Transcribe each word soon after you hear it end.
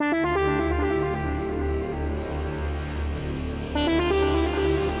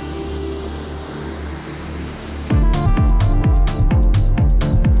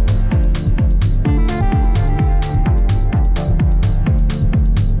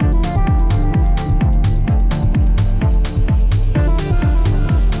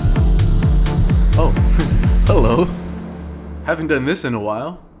haven't done this in a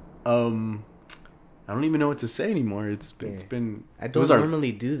while. I don't even know what to say anymore. It's been. I don't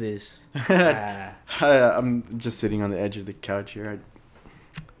normally do this. I'm just sitting on the edge of the couch here. I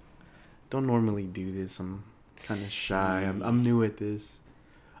don't normally do this. I'm kind of shy. I'm new at this.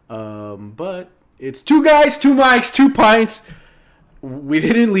 But it's 2 guys, 2 mics, 2 pints. We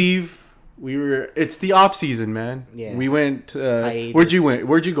didn't leave. It's the off season, man. Yeah. We went. Where'd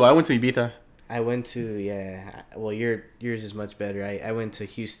you go? I went to Ibiza. I went to Well, yours is much better. I went to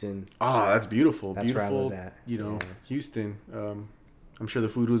Houston. Oh, that's beautiful. That's beautiful. where I was at. Houston. I'm sure the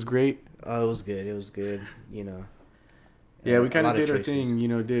food was great. Oh, it was good. It was good. Yeah, we kind of did our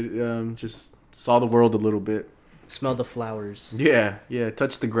thing. Just saw the world a little bit. Smelled the flowers. Yeah.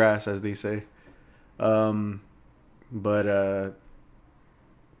 Touched the grass, as they say.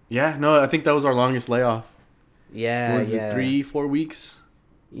 Yeah, no, I think that was our longest layoff. Yeah, was it 3-4 weeks?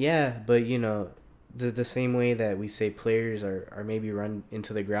 Yeah, but the same way that we say players are maybe run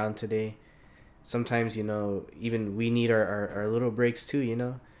into the ground today, sometimes even we need our little breaks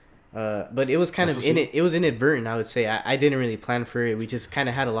too. But it was kind of it was inadvertent, I would say. I didn't really plan for it. We just kind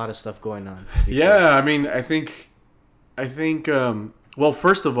of had a lot of stuff going on. Yeah, I mean, I think well,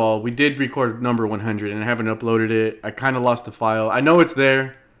 first of all, we did record number 100 and I haven't uploaded it. I kind of lost the file. I know it's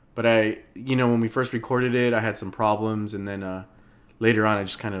there, but when we first recorded it, I had some problems, and then later on I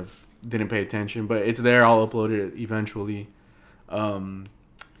just kind of didn't pay attention. But it's there. I'll upload it eventually.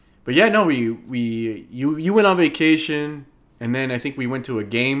 But yeah, no, you went on vacation, and then I think we went to a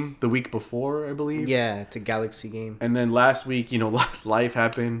game the week before, I believe. Yeah, to Galaxy game. And then last week, life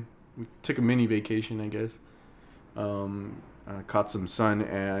happened. We took a mini vacation, I guess. Caught some sun,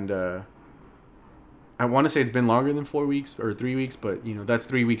 and I want to say it's been longer than 4 weeks or 3 weeks, but that's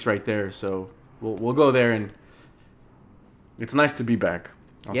 3 weeks right there. So we'll go there, and it's nice to be back.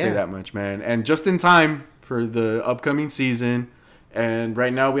 I'll say that much, man. And just in time for the upcoming season. And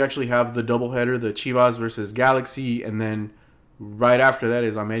right now we actually have the doubleheader, the Chivas versus Galaxy, and then right after that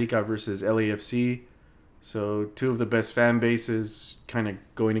is America versus LAFC. So 2 of the best fan bases kind of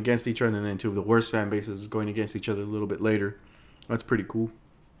going against each other, and then 2 of the worst fan bases going against each other a little bit later. That's pretty cool.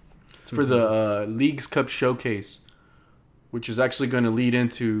 It's for the Leagues Cup Showcase, which is actually going to lead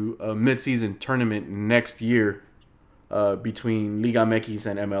into a mid-season tournament next year between Liga MX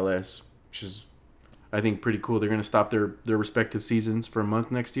and MLS, which is, I think, pretty cool. They're going to stop their respective seasons for a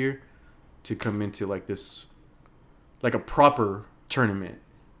month next year to come into like a proper tournament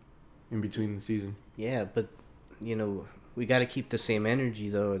in between the season. Yeah, but we got to keep the same energy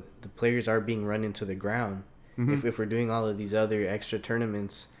though. The players are being run into the ground if we're doing all of these other extra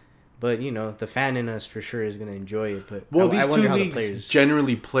tournaments. But the fan in us for sure is going to enjoy it. But these 2 leagues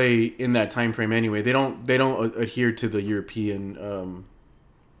generally play in that time frame anyway. They don't adhere to the European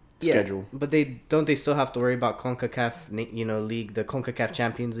schedule. But they still have to worry about CONCACAF league, the CONCACAF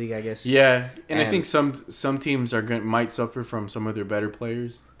Champions League, I guess. Yeah, and I think some teams might suffer from some of their better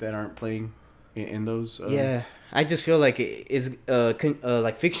players that aren't playing in those. I just feel like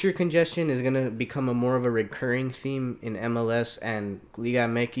like fixture congestion is gonna become more of a recurring theme in MLS and Liga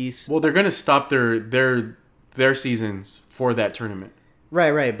MX. Well, they're gonna stop their seasons for that tournament.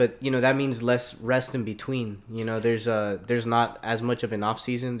 Right, but that means less rest in between. There's not as much of an off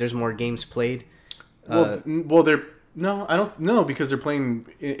season. There's more games played. I don't know, because they're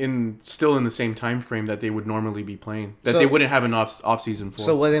playing still in the same time frame that they would normally be playing. They wouldn't have an off season for.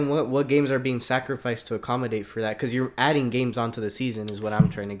 So what games are being sacrificed to accommodate for that? Because you're adding games onto the season is what I'm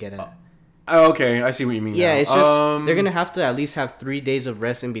trying to get at. Okay, I see what you mean. Yeah, now. It's just they're gonna have to at least have 3 days of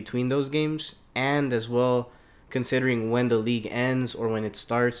rest in between those games, and as well considering when the league ends or when it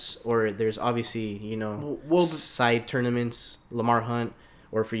starts, or there's obviously side tournaments, Lamar Hunt,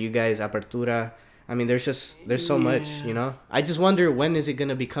 or for you guys Apertura. I mean, there's so much, I just wonder, when is it going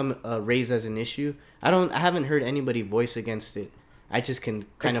to become raised as an issue? I haven't heard anybody voice against it. I just can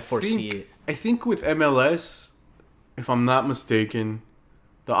kind of foresee it. I think with MLS, if I'm not mistaken,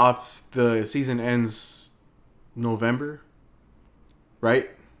 the season ends November, right?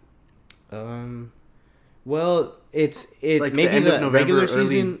 Well, it's like maybe the November, regular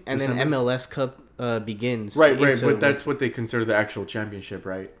season and December? Then MLS Cup begins. Right, but that's what they consider the actual championship,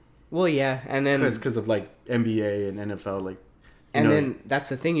 right? Well, yeah, and then because of like NBA and NFL, then that's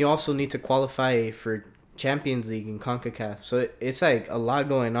the thing. You also need to qualify for Champions League and CONCACAF, so it's like a lot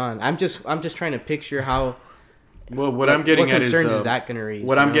going on. I'm just trying to picture how. Well, what I'm getting at is that going to raise?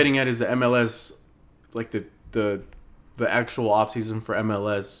 What I'm getting at is the MLS, like the actual off season for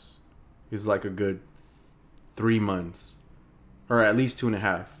MLS is like a good 3 months, or at least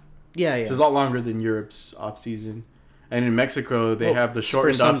 2.5. Yeah. Which is a lot longer than Europe's off season. And in Mexico, they have the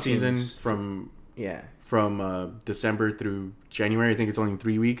shortened off season from Yeah. From December through January. I think it's only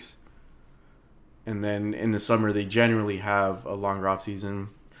 3 weeks. And then in the summer, they generally have a longer off season.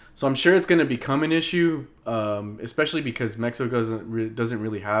 So I'm sure it's going to become an issue, especially because Mexico doesn't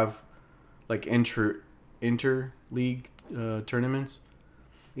really have like inter league tournaments.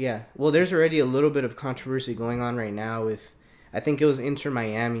 Yeah. Well, there's already a little bit of controversy going on right now with, I think it was Inter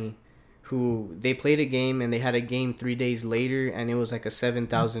Miami, who they played a game and they had a game 3 days later, and it was like a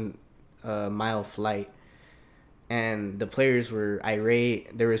 7,000 mile flight. And the players were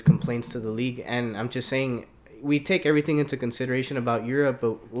irate. There was complaints to the league. And I'm just saying, we take everything into consideration about Europe,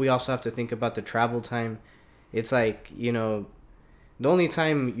 but we also have to think about the travel time. It's like, you know, the only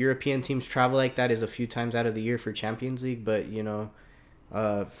time European teams travel like that is a few times out of the year for Champions League. But, you know,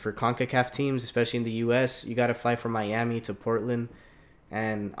 for CONCACAF teams, especially in the U.S., you got to fly from Miami to Portland.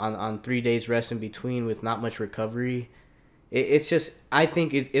 And on 3 days rest in between with not much recovery. It's just, I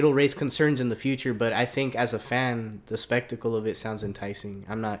think it'll raise concerns in the future, but I think as a fan, the spectacle of it sounds enticing.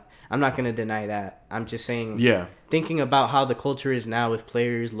 I'm not going to deny that. I'm just saying, yeah, thinking about how the culture is now with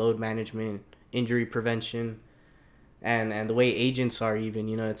players, load management, injury prevention, and the way agents are even,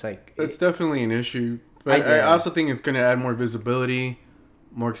 you know, it's like... It's definitely an issue. But I also think it's going to add more visibility,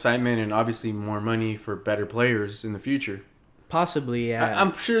 more excitement, and obviously more money for better players in the future. Possibly, yeah.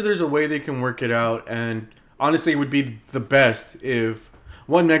 I'm sure there's a way they can work it out, and... honestly, it would be the best if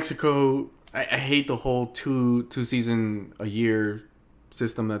Mexico. I hate the whole two season a year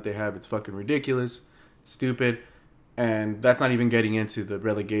system that they have. It's fucking ridiculous, stupid, and that's not even getting into the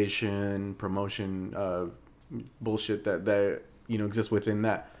relegation, promotion, bullshit that exists within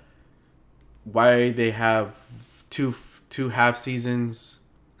that. Why they have two half seasons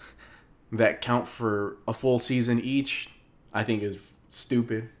that count for a full season each, I think is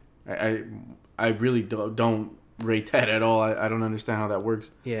stupid. I really don't rate that at all. I don't understand how that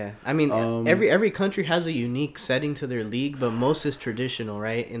works. Yeah, I mean, every country has a unique setting to their league, but most is traditional,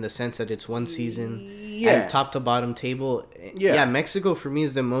 right? In the sense that it's one season, and top to bottom table. Yeah, Mexico for me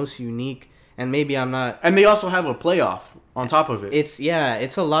is the most unique, and maybe I'm not. And they also have a playoff on top of it. It's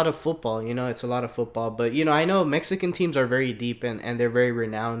a lot of football. You know, it's a lot of football. But I know Mexican teams are very deep and they're very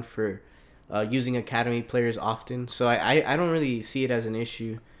renowned for using academy players often. So I don't really see it as an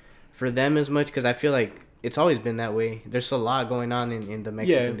issue for them as much, because I feel like it's always been that way. There's a lot going on in the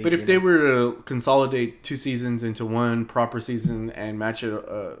Mexican league. Yeah, but if they were to consolidate 2 seasons into one proper season and match it,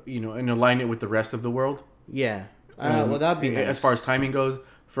 and align it with the rest of the world. Yeah. Well, that'd be nice. As far as timing goes.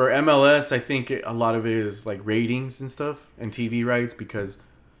 For MLS, I think a lot of it is like ratings and stuff and TV rights, because,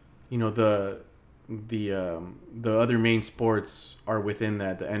 the other main sports are within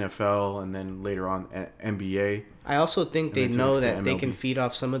that, the NFL and then later on NBA. I also think they know that they can feed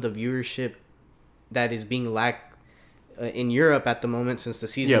off some of the viewership that is being lacked in Europe at the moment, since the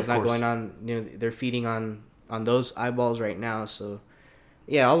season is not going on. They're feeding on those eyeballs right now. So,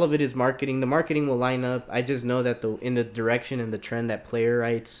 yeah, all of it is marketing. The marketing will line up. I just know that in the direction and the trend that player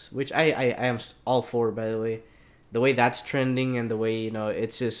rights, which I am all for, by the way, the way that's trending and the way,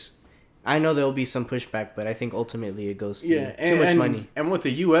 it's just... I know there will be some pushback, but I think ultimately it goes to too much money. And with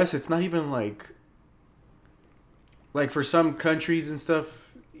the U.S., it's not even like for some countries and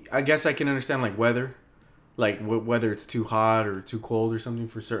stuff, I guess I can understand like weather, like whether it's too hot or too cold or something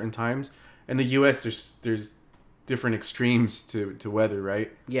for certain times. In the U.S., there's different extremes to weather,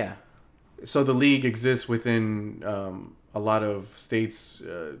 right? Yeah. So the league exists within a lot of states,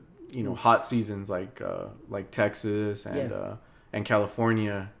 hot seasons like Texas and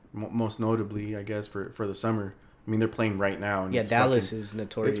California. Most notably, I guess, for the summer. I mean, they're playing right now. And Dallas is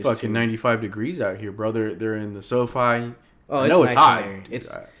notorious. It's fucking 95 degrees out here, bro. They're in the SoFi. Oh, it's hot.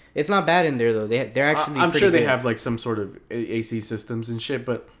 It's not bad in there though. They're actually. I'm sure they have like some sort of AC systems and shit,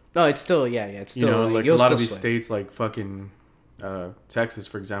 but no, it's still it's still like a lot of these states, like fucking Texas,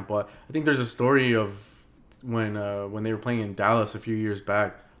 for example. I think there's a story of when they were playing in Dallas a few years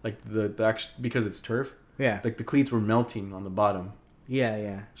back, like the because it's turf. Yeah. Like the cleats were melting on the bottom.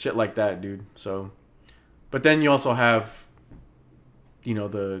 Yeah. Shit like that, dude. So, but then you also have,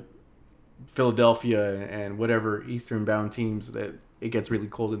 the Philadelphia and whatever Eastern bound teams that it gets really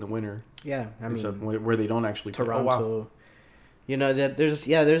cold in the winter. Yeah, I mean, stuff, where they don't actually Toronto. Play. Oh, wow. That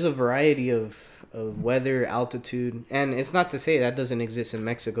there's a variety of weather, altitude, and it's not to say that doesn't exist in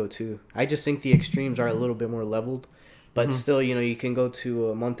Mexico too. I just think the extremes are a little bit more leveled, but still, you can go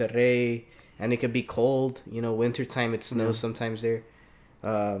to Monterrey and it could be cold. Wintertime it snows sometimes there.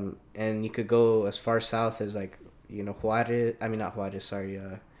 And you could go as far south as like Juarez. I mean not Juarez. Sorry.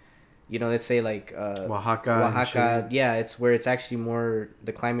 Let's say like Oaxaca. Yeah, it's where it's actually more.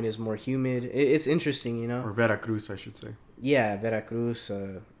 The climate is more humid. It's interesting, Or Veracruz, I should say. Yeah, Veracruz.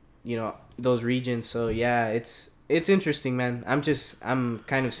 those regions. So yeah, it's interesting, man. I'm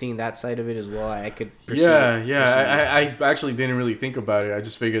kind of seeing that side of it as well. I could perceive I actually didn't really think about it. I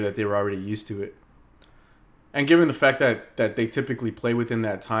just figured that they were already used to it. And given the fact that they typically play within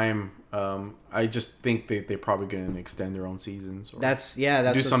that time, I just think they're probably going to extend their own seasons. Or that's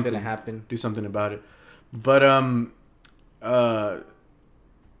what's going to happen. Do something about it. But a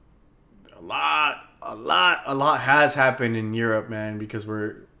lot has happened in Europe, man, because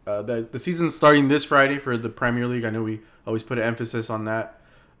we're the season's starting this Friday for the Premier League. I know we always put an emphasis on that.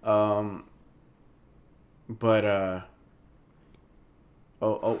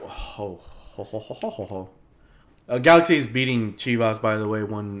 Galaxy is beating Chivas, by the way,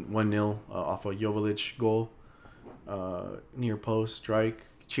 1-0 off a Jovic goal, near post strike.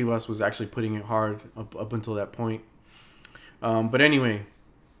 Chivas was actually putting it hard up until that point. But anyway,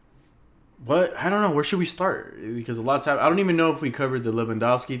 I don't know, where should we start? Because a lot's happened. I don't even know if we covered the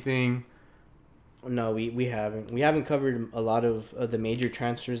Lewandowski thing. No, we haven't. We haven't covered a lot of the major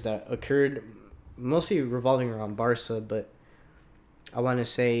transfers that occurred, mostly revolving around Barca, but I want to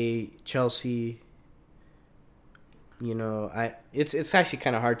say Chelsea. It's actually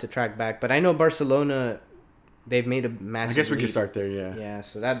kind of hard to track back, but I know Barcelona, they've made a massive. I guess we leap. could start there, yeah. Yeah,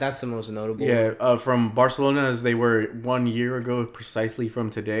 so that's the most notable. Yeah, from Barcelona as they were 1 year ago, precisely from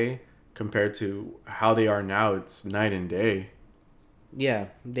today, compared to how they are now, it's night and day. Yeah,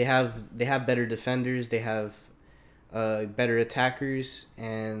 they have better defenders, they have better attackers,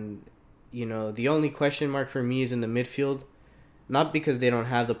 and the only question mark for me is in the midfield. Not because they don't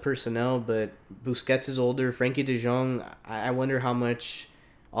have the personnel, but Busquets is older. Frankie de Jong, I wonder how much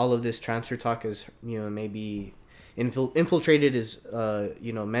all of this transfer talk is, maybe infiltrated his,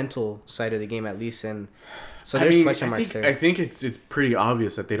 mental side of the game at least. And so there's question marks there. I think it's pretty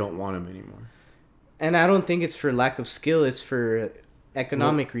obvious that they don't want him anymore. And I don't think it's for lack of skill. It's for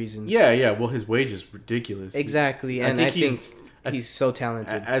economic reasons. Yeah. Well, his wage is ridiculous. Exactly. And I think he's so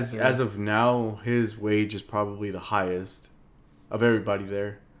talented. As of now, his wage is probably the highest of everybody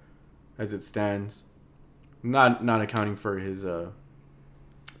there, as it stands, not accounting for his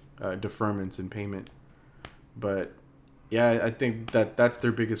deferments in payment. But yeah, I think that's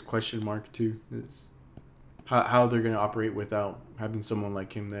their biggest question mark too, is how they're gonna operate without having someone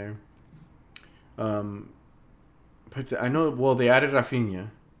like him there. But I know, well, they added Rafinha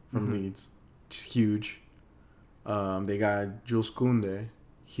from Leeds, which is huge. They got Jules Koundé,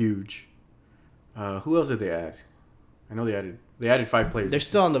 huge. Who else did they add? I know they added 5 players. They're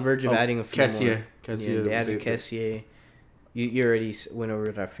still on the verge of adding a few more. Kessie. They added Kessie. You already went over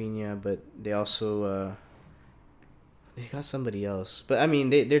Rafinha, but they also they got somebody else. But I mean,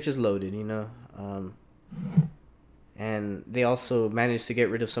 they're just loaded, and they also managed to get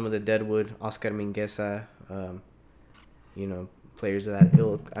rid of some of the deadwood, Oscar Mingueza, players of that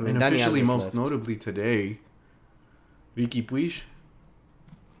ilk. I mean, and officially, most left. notably today, Riqui Puig.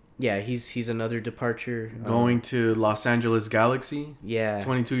 Yeah, he's another departure. Going to Los Angeles Galaxy. Yeah.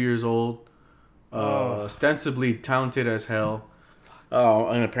 22 years old. Ostensibly talented as hell. Oh,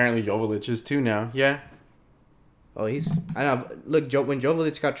 and apparently Jovic is too now. Yeah. Oh, I know. Look, when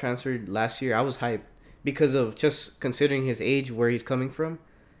Jovic got transferred last year, I was hyped because of just considering his age, where he's coming from.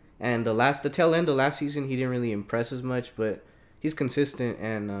 And the tail end of last season, he didn't really impress as much, but he's consistent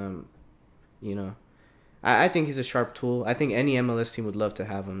and, I think he's a sharp tool. I think any MLS team would love to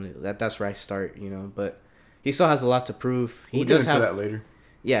have him. That's where I start, but he still has a lot to prove. We'll get into that later.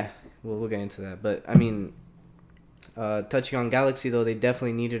 Yeah, we'll get into that. But, I mean, touching on Galaxy, though, they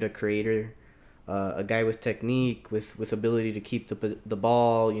definitely needed a creator, a guy with technique, with ability to keep the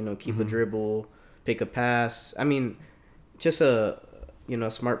ball, keep a dribble, pick a pass. I mean, just a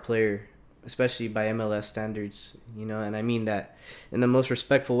smart player, especially by MLS standards, and I mean that in the most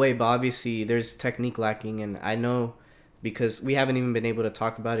respectful way, but obviously there's technique lacking, and I know because we haven't even been able to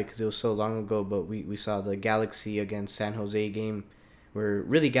talk about it because it was so long ago, but we saw the Galaxy against San Jose game where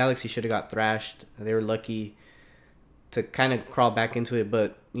really Galaxy should have got thrashed. They were lucky to kind of crawl back into it,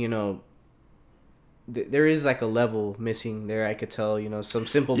 but, there is like a level missing there, I could tell, some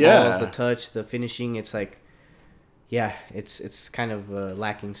simple balls, the touch, the finishing, it's like, yeah, it's kind of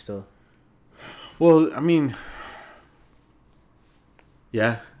lacking still. Well, I mean,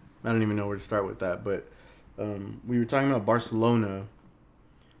 yeah, I don't even know where to start with that, but we were talking about Barcelona.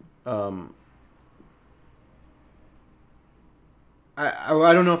 I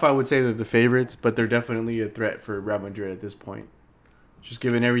don't know if I would say they're the favorites, but they're definitely a threat for Real Madrid at this point. Just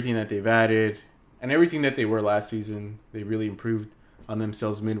given everything that they've added and everything that they were last season, they really improved on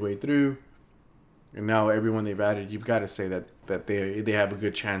themselves midway through. And now everyone they've added, you've got to say that they have a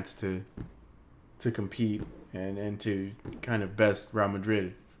good chance to compete and to kind of best Real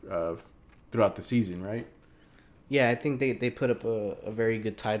Madrid throughout the season, right? Yeah, I think they put up a very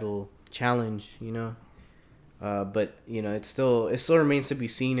good title challenge, but it still remains to be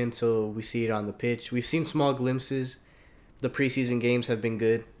seen until we see it on the pitch. We've seen small glimpses. The preseason games have been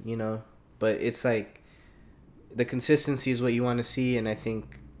good, but it's like the consistency is what you want to see, and I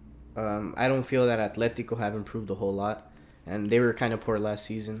think I don't feel that Atletico have improved a whole lot, and they were kind of poor last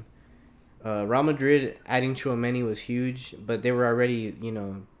season. Real Madrid adding Tchouaméni was huge, but they were already,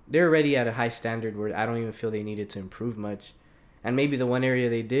 they're already at a high standard where I don't even feel they needed to improve much. And maybe the one area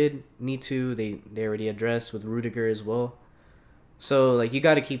they did need to, they already addressed with Rudiger as well. So, like, you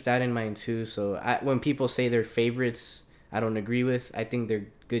got to keep that in mind, too. So, when people say they're favorites, I don't agree with. I think they're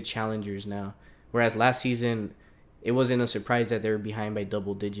good challengers now. Whereas last season, it wasn't a surprise that they were behind by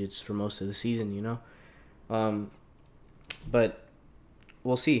double digits for most of the season, But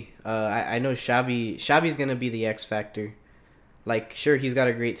we'll see. I know Xavi's going to be the X factor. Like, sure, he's got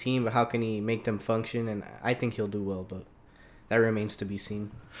a great team, but how can he make them function? And I think he'll do well, but that remains to be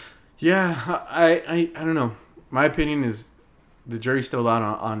seen. Yeah, I don't know. My opinion is the jury's still out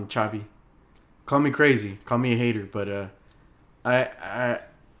on Xavi. Call me crazy, call me a hater, but I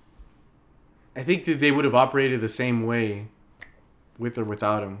think that they would have operated the same way with or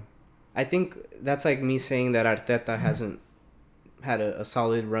without him. I think that's like me saying that Arteta hasn't had a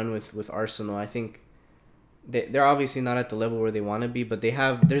solid run with Arsenal. I think they're obviously not at the level where they want to be, but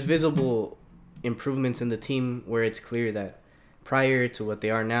there's visible improvements in the team where it's clear that prior to what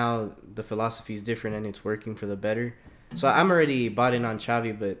they are now, the philosophy is different and it's working for the better. So I'm already bought in on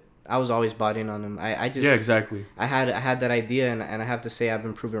Xavi, but I was always bought in on him. I just yeah, exactly. I had that idea, and I have to say I've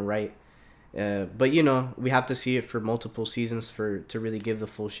been proven right. But we have to see it for multiple seasons to really give the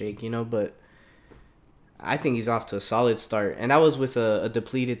full shake. But I think he's off to a solid start, and that was with a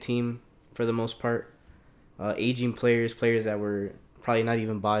depleted team for the most part. Aging players that were probably not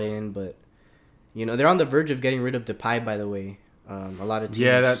even bought in, but they're on the verge of getting rid of Depay. By the way, a lot of teams.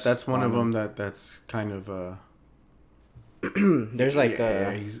 Yeah, that's one of them. That's kind of. There's like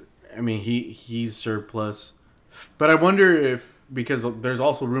he's surplus, but I wonder if because there's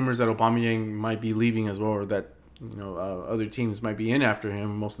also rumors that Aubameyang might be leaving as well, or that other teams might be in after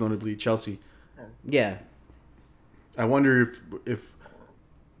him, most notably Chelsea. Yeah. I wonder if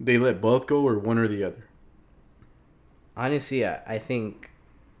they let both go or one or the other. Honestly, I think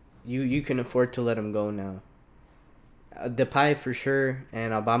you can afford to let him go now. Depay for sure,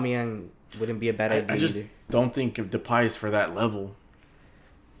 and Aubameyang wouldn't be a bad idea I just either. Don't think if Depay is for that level.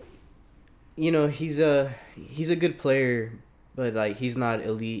 He's a good player, but like he's not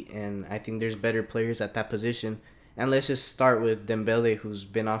elite, and I think there's better players at that position. And let's just start with Dembele, who's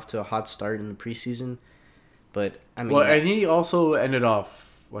been off to a hot start in the preseason. But I mean, and he also ended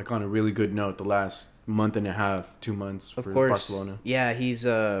off like on a really good note the last month and a half, 2 months for Barcelona. Yeah, he's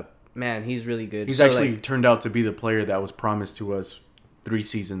he's really good. He's actually turned out to be the player that was promised to us 3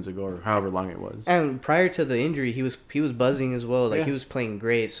 seasons ago, or however long it was. And prior to the injury, he was buzzing as well. He was playing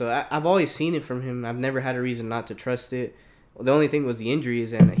great. So I've always seen it from him. I've never had a reason not to trust it. The only thing was the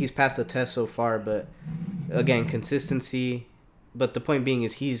injuries, and he's passed the test so far. But again, consistency. But the point being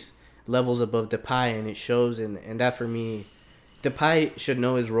is he's levels above Depay, and it shows. And that for me, Depay should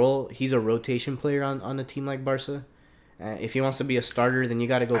know his role. He's a rotation player on a team like Barca. If he wants to be a starter, then you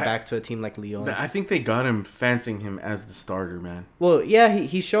got to go back to a team like Lyon. I think they got him fancying him as the starter, man. Well, yeah,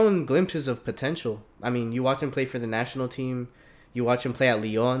 he's shown glimpses of potential. I mean, you watch him play for the national team, you watch him play at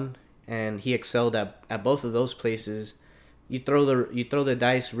Lyon, and he excelled at both of those places. You throw the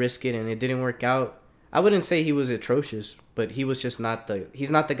dice, risk it, and it didn't work out. I wouldn't say he was atrocious, but he was just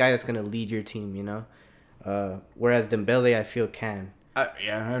he's not the guy that's gonna lead your team, Whereas Dembele, I feel can. I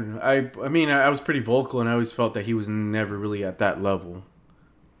don't know. I mean, I was pretty vocal, and I always felt that he was never really at that level.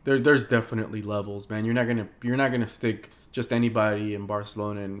 There's definitely levels, man. You're not gonna stick just anybody in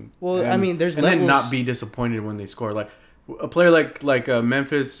Barcelona and there's and levels. Then not be disappointed when they score. Like a player like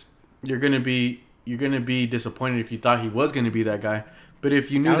Memphis, you're gonna be disappointed if you thought he was gonna be that guy. But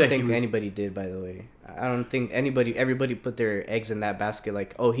if you knew that he was, anybody did, by the way. I don't think everybody put their eggs in that basket.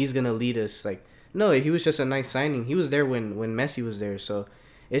 Like, oh, he's gonna lead us. Like, no, he was just a nice signing. He was there when Messi was there, so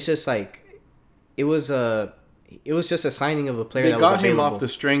it's just like it was just a signing of a player. They that got was available. him off the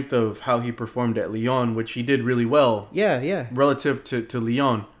strength of how he performed at Lyon, which he did really well. Yeah. Relative to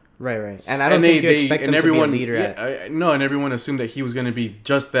Lyon. Right. And I don't think you expect him to be a leader. And everyone assumed that he was going to be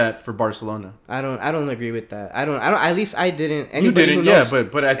just that for Barcelona. I don't agree with that. I don't. At least I didn't. Anybody who knows,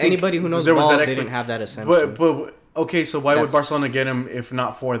 but I think anybody who knows ball didn't have that assumption. But okay, so why would Barcelona get him if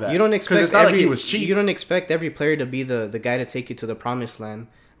not for that? You don't expect because it's not like he was cheap. You don't expect every player to be the guy to take you to the promised land.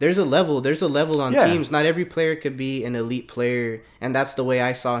 there's a level. There's a level on Yeah. teams. Not every player could be an elite player, and that's the way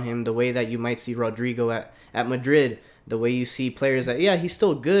I saw him. The way that you might see Rodrigo at Madrid. The way you see players that he's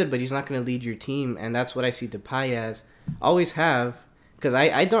still good, but he's not going to lead your team, and that's what I see Depay as. Always have, because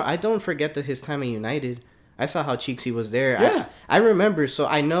I don't forget that his time at United. I saw how cheeks he was there. Yeah. I remember, so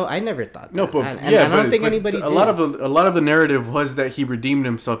I know. I never thought that. No, but and I don't think anybody. A lot of the narrative was that he redeemed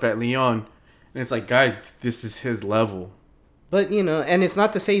himself at Lyon, and it's like, guys, this is his level. But and it's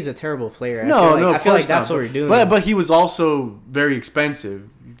not to say he's a terrible player. I feel like that's what we're doing. But he was also very expensive.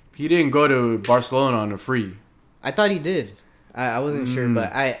 He didn't go to Barcelona on a free. I thought he did. I wasn't sure,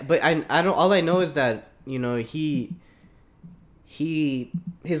 but I don't. All I know is that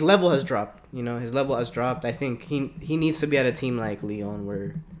his level has dropped. His level has dropped. I think he needs to be at a team like Lyon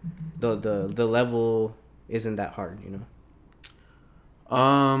where the level isn't that hard.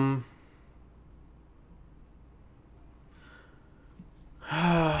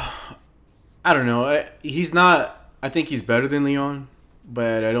 I don't know. He's not. I think he's better than Lyon,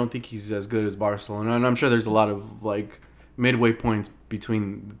 but I don't think he's as good as Barcelona. And I'm sure there's a lot of like midway points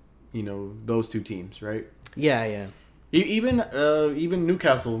between those two teams, right? Yeah. Even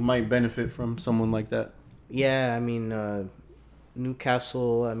Newcastle might benefit from someone like that. Yeah, I mean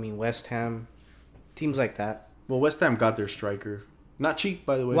Newcastle. I mean West Ham, teams like that. Well, West Ham got their striker, not cheap,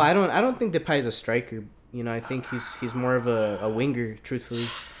 by the way. Well, I don't think Depay's a striker. I think he's more of a winger, truthfully.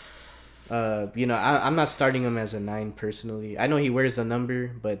 I'm not starting him as a 9 personally. I know he wears the number,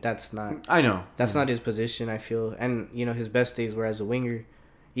 but that's not. I know that's not his position. I feel, and his best days were as a winger.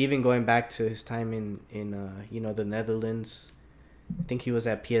 Even going back to his time in the Netherlands, I think he was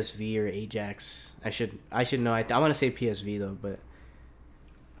at PSV or Ajax. I should know. I want to say PSV though, but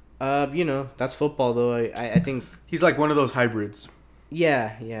that's football though. I think he's like one of those hybrids.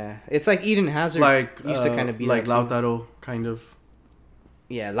 Yeah. It's like Eden Hazard used to kind of be like Lautaro, kind of.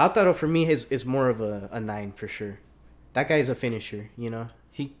 Yeah, Lautaro for me is more of a 9 for sure. That guy's a finisher, Yeah.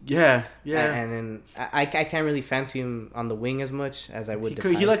 And then I can't really fancy him on the wing as much as I would.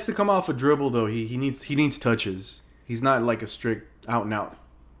 He likes to come off a dribble though. He needs touches. He's not like a strict out and out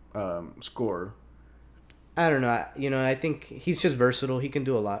scorer. I don't know. I think he's just versatile. He can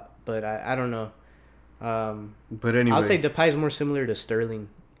do a lot, but I don't know. But anyway, I would say Depay's more similar to Sterling.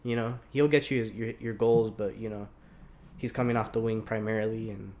 He'll get you your goals, but he's coming off the wing primarily,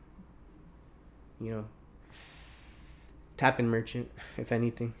 and tapping merchant, if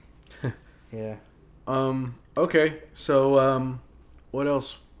anything. Yeah. Okay. So what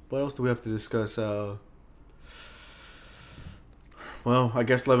else? What else do we have to discuss? Well, I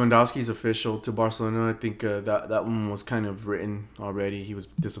guess Lewandowski's official to Barcelona. I think that one was kind of written already. He was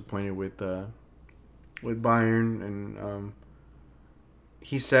disappointed with Bayern, and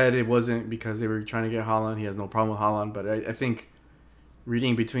he said it wasn't because they were trying to get Haaland. He has no problem with Haaland, but I think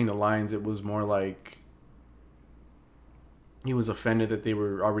reading between the lines, it was more like he was offended that they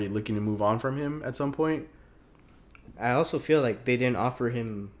were already looking to move on from him at some point. I also feel like they didn't offer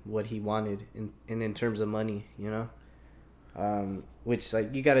him what he wanted in terms of money, which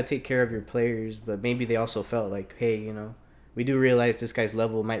like you got to take care of your players, but maybe they also felt like, hey, we do realize this guy's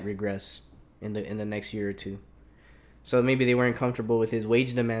level might regress in the next year or two. So maybe they weren't comfortable with his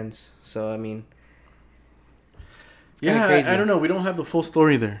wage demands. So I mean, I don't know. We don't have the full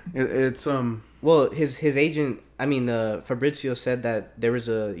story there. It's Well, his agent. I mean, Fabrizio said that there was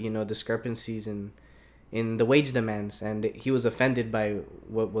a discrepancies in the wage demands, and he was offended by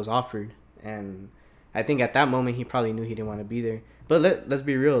what was offered. And I think at that moment he probably knew he didn't want to be there. But let's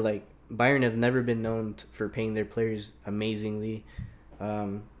be real. Like Bayern have never been known for paying their players amazingly,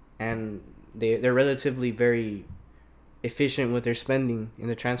 and they're relatively very efficient with their spending in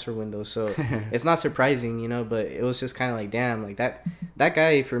the transfer window, so it's not surprising, but it was just kind of like, damn, like that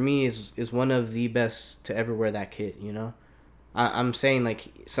guy for me is one of the best to ever wear that kit. I'm saying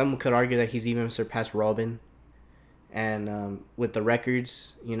like some could argue that he's even surpassed Robin, and with the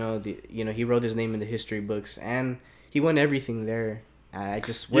records, he wrote his name in the history books, and he won everything there. I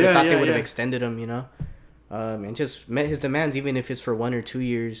just would have thought they would have extended him, and just met his demands, even if it's for 1 or 2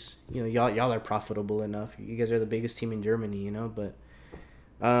 years. Y'all are profitable enough. You guys are the biggest team in Germany, but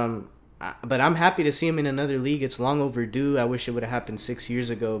I'm happy to see him in another league. It's long overdue. I wish it would have happened 6 years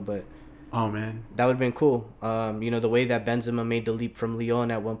ago, but oh man, that would have been cool. The way that Benzema made the leap from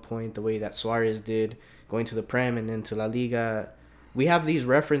Lyon at one point, the way that Suarez did, going to the Prem and then to La Liga. We have these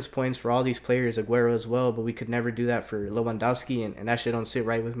reference points for all these players, Aguero as well, but we could never do that for Lewandowski, and that shit don't sit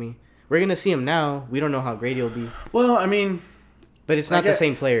right with me. We're going to see him now. We don't know how great he'll be. Well, I mean... But it's not the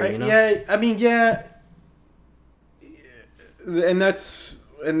same player, Yeah, I mean, yeah. And that's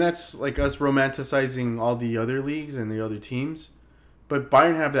like us romanticizing all the other leagues and the other teams. But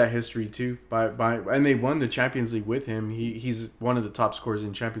Bayern have that history too. And they won the Champions League with him. He's one of the top scorers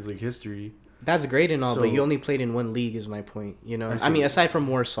in Champions League history. That's great and all, but you only played in one league is my point. You know, I mean, aside from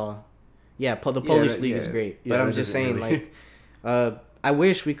Warsaw, the Polish league is great. But I'm just saying, really. I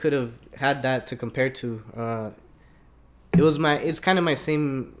wish we could have had that to compare to. It's kind of my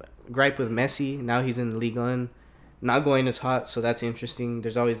same gripe with Messi. Now he's in Ligue 1, not going as hot, so that's interesting.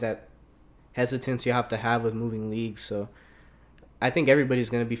 There's always that hesitance you have to have with moving leagues, so I think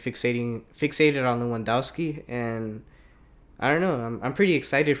everybody's going to be fixated on Lewandowski, and I don't know. I'm pretty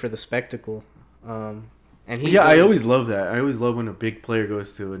excited for the spectacle. I always love that. I always love when a big player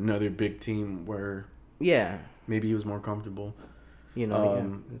goes to another big team where maybe he was more comfortable. You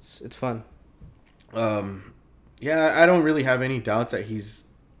know, it's fun. I don't really have any doubts that he's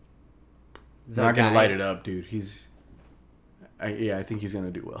not going to light it up, dude. I think he's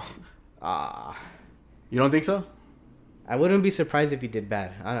going to do well. You don't think so? I wouldn't be surprised if he did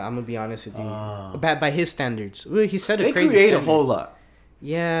bad. I'm gonna be honest with you. Bad by his standards. He said a crazy. They create standard. a whole lot.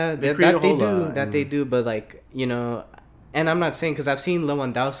 Yeah, they do. But like, you know, and I'm not saying because I've seen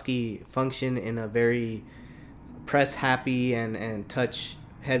Lewandowski function in a very press happy and touch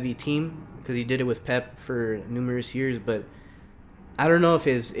heavy team because he did it with Pep for numerous years. But I don't know if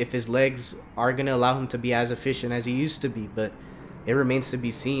his legs are gonna allow him to be as efficient as he used to be. But it remains to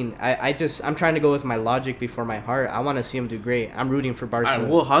be seen. I'm trying to go with my logic before my heart. I want to see him do great. I'm rooting for Barca.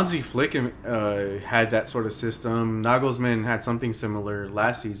 Well, Hansi Flick had that sort of system. Nagelsmann had something similar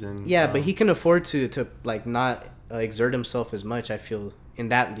last season. Yeah, but he can afford to like not exert himself as much, I feel, in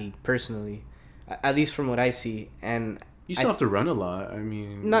that league, personally. At least from what I see. And you still have to run a lot. I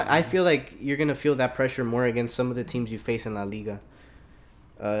mean... I feel like you're going to feel that pressure more against some of the teams you face in La Liga.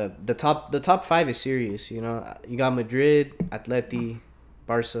 The top five is serious, you know. You got Madrid, Atleti,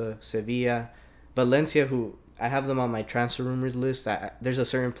 Barca, Sevilla, Valencia, who I have them on my transfer rumors list. There's a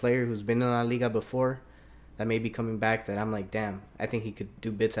certain player who's been in La Liga before that may be coming back that I'm like, damn, I think he could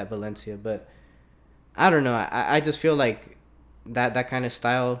do bits at Valencia. But I don't know. I just feel like that kind of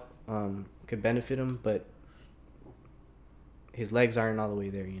style could benefit him, but his legs aren't all the way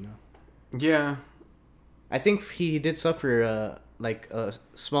there, you know. Yeah. I think he did suffer like a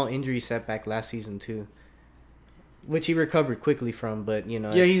small injury setback last season too, which he recovered quickly from. But you know,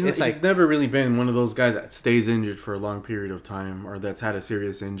 he's never really been one of those guys that stays injured for a long period of time or that's had a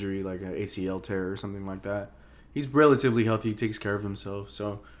serious injury like an ACL tear or something like that. He's relatively healthy. He takes care of himself.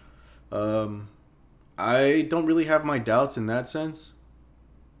 So I don't really have my doubts in that sense.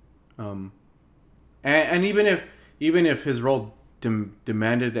 And even if his role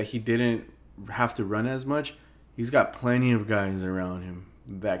demanded that he didn't have to run as much, he's got plenty of guys around him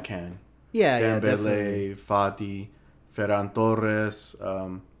that can. Dembele, Fati, Ferran Torres.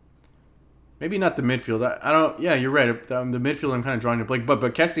 Maybe not the midfield. I don't. Yeah, you're right. The midfield I'm kind of drawing a blank. But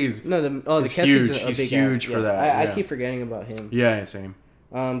Kessie's huge. He's huge for that. I keep forgetting about him. Yeah, same.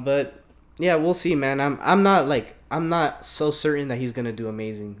 But yeah, we'll see, man. I'm not so certain that he's gonna do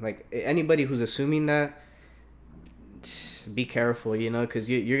amazing. Like anybody who's assuming that, be careful, you know, because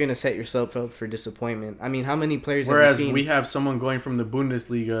you're going to set yourself up for disappointment. I mean, how many players have you seen? We have someone going from the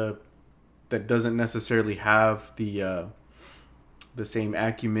Bundesliga that doesn't necessarily have the same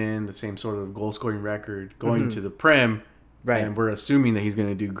acumen, the same sort of goal-scoring record going to the Prem, right? And we're assuming that he's going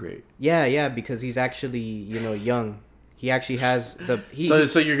to do great. Yeah, because he's actually, you know, young. He actually has the...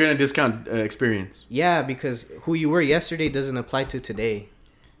 So you're going to discount experience? Yeah, because who you were yesterday doesn't apply to today.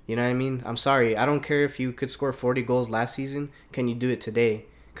 You know what I mean? I'm sorry. I don't care if you could score 40 goals last season. Can you do it today?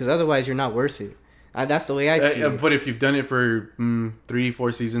 Because otherwise, you're not worth it. That's the way I see it. But if you've done it for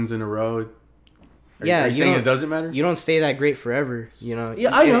 3-4 seasons in a row, are you saying it doesn't matter? You don't stay that great forever. You know.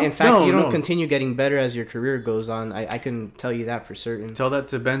 Yeah, I know. In fact, you don't continue getting better as your career goes on. I can tell you that for certain. Tell that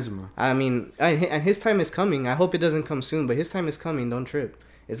to Benzema. I mean, and his time is coming. I hope it doesn't come soon, but his time is coming. Don't trip.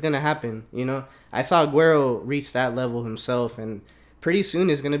 It's gonna happen. You know. I saw Aguero reach that level himself, and pretty soon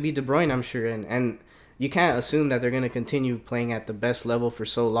is going to be De Bruyne, I'm sure. And you can't assume that they're going to continue playing at the best level for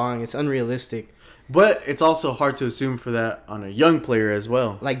so long. It's unrealistic. But it's also hard to assume for that on a young player as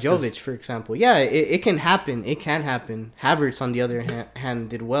well. Like Jovic, for example. Yeah, it can happen. It can happen. Havertz, on the other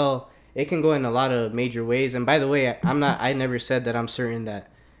hand, did well. It can go in a lot of major ways. And by the way, I never said that I'm certain that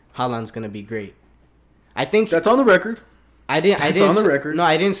Haaland's going to be great. I think... That's on the record. I didn't on the record. No,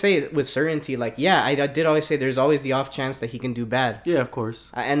 I didn't say it with certainty. Like, yeah, I did always say there's always the off chance that he can do bad. Yeah, of course.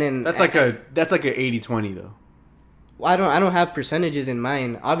 And then that's like a 80-20 though. Well, I don't have percentages in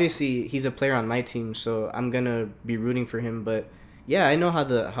mind. Obviously, he's a player on my team, so I'm gonna be rooting for him. But yeah, I know how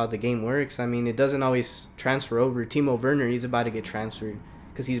the game works. I mean, it doesn't always transfer over. Timo Werner, he's about to get transferred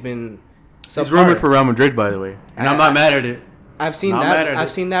because he's been. He's rumored for Real Madrid, by the way, and I'm not mad at it. I've seen that.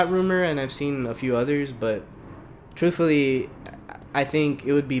 I've seen that rumor, and I've seen a few others. But truthfully, I think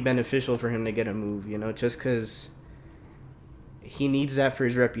it would be beneficial for him to get a move. You know, just because he needs that for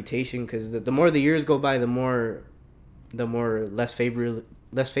his reputation. Because the more the years go by, the more less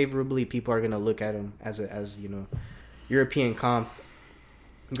favorably people are gonna look at him as you know, European comp.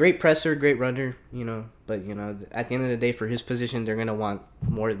 Great presser, great runner, you know, but you know, at the end of the day, for his position, they're gonna want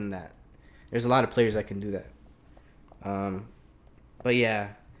more than that. There's a lot of players that can do that. But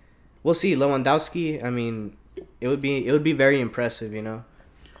yeah, we'll see. Lewandowski, I mean, it would be very impressive, you know.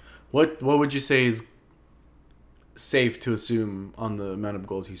 What would you say is safe to assume on the amount of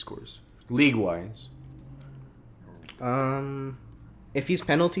goals he scores, league wise? If he's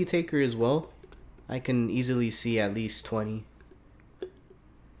penalty taker as well, I can easily see at least 20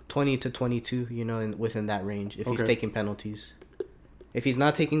 to 22, you know, within that range if he's taking penalties. If he's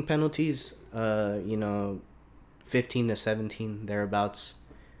not taking penalties, you know, 15 to 17 thereabouts.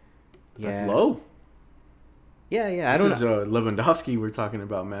 Yeah. That's low. Yeah. This is Lewandowski we're talking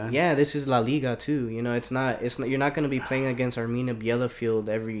about, man. Yeah, this is La Liga too. You know, it's not. You're not going to be playing against Arminia Bielefeld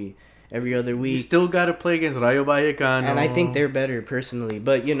every other week. You still got to play against Rayo Vallecano. And I think they're better personally,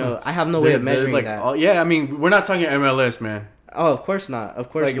 but you know, I have no way of measuring that. Oh, yeah, I mean, we're not talking MLS, man. Oh, of course not. Of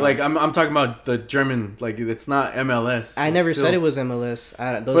course not. Like I'm talking about the German. Like it's not MLS. I never said it was MLS.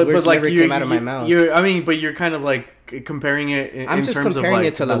 Those words never came out of my mouth. But you're kind of like comparing it in terms of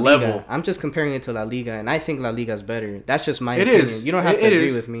like the level. I'm just comparing it to La Liga, and I think La Liga is better. That's just my opinion. You don't have to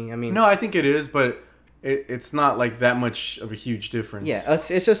agree with me. I mean, no, I think it is, but it's not like that much of a huge difference. Yeah,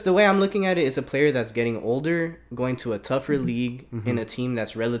 it's just the way I'm looking at it. It's a player that's getting older, going to a tougher league in a team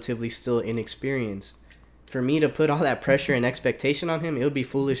that's relatively still inexperienced. For me to put all that pressure and expectation on him, it would be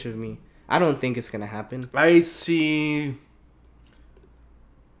foolish of me. I don't think it's going to happen. I see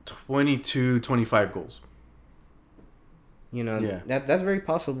 22, 25 goals. You know, that's very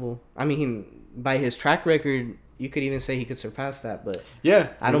possible. I mean, by his track record, you could even say he could surpass that, but yeah,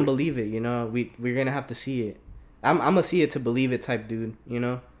 I don't believe it, you know. We're going to have to see it. I'm going to see it to believe it type dude, you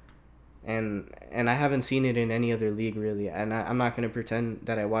know. And I haven't seen it in any other league really. And I'm not going to pretend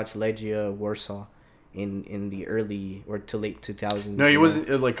that I watched Legia Warsaw in the early or to late 2000s. No, he wasn't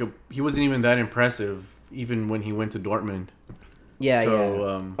he wasn't even that impressive even when he went to Dortmund. Yeah.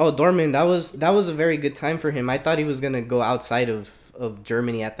 Dortmund, that was a very good time for him. I thought he was going to go outside of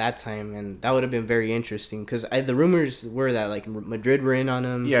Germany at that time, and that would have been very interesting because the rumors were that like Madrid were in on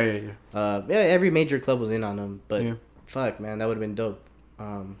him. Yeah. Every major club was in on him, but fuck, man, that would have been dope.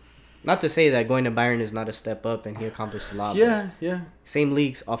 Not to say that going to Bayern is not a step up, and he accomplished a lot. Yeah. Same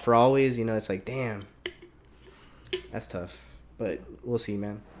leagues for always, you know. It's like, damn, that's tough, but we'll see,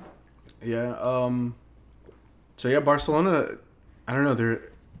 man. Yeah. So yeah, Barcelona, I don't know.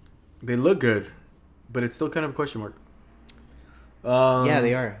 They look good, but it's still kind of a question mark. Yeah,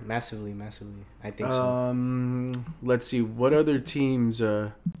 they are massively. I think so. Let's see what other teams.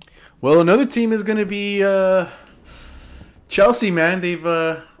 Well, another team is gonna be Chelsea. Man, they've.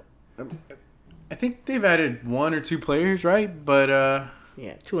 I think they've added 1 or 2 players, right? But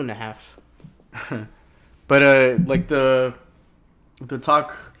 2.5. But like the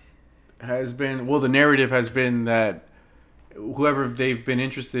talk has been, the narrative has been that whoever they've been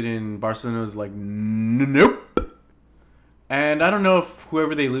interested in, Barcelona is like nope. And I don't know if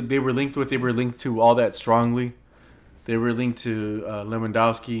whoever they were linked with, they were linked to all that strongly. They were linked to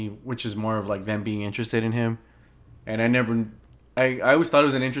Lewandowski, which is more of like them being interested in him. And I always thought it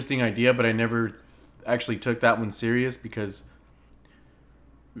was an interesting idea, but I never actually took that one serious because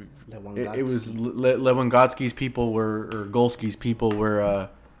it was Lewandowski's people or Golski's people were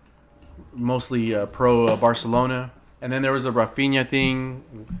mostly pro Barcelona. And then there was a Rafinha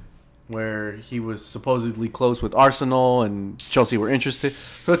thing where he was supposedly close with Arsenal and Chelsea were interested.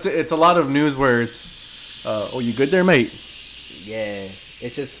 So it's a lot of news where it's, you good there, mate? Yeah.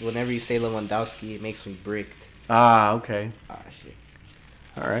 It's just whenever you say Lewandowski, it makes me bricked. Ah, okay. Ah, shit.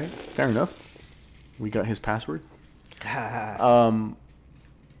 All right. Fair enough. We got his password.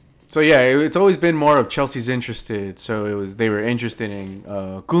 So yeah, it's always been more of Chelsea's interested. So they were interested in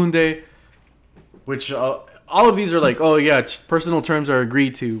Koundé, which all of these are like, oh yeah, personal terms are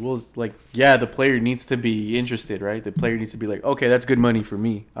agreed to. Well, like yeah, the player needs to be interested, right? The player needs to be like, okay, that's good money for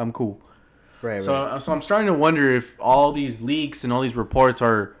me. I'm cool. Right. So I'm starting to wonder if all these leaks and all these reports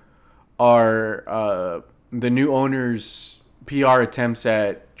are the new owner's PR attempts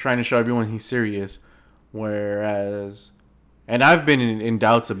at trying to show everyone he's serious, whereas, and I've been in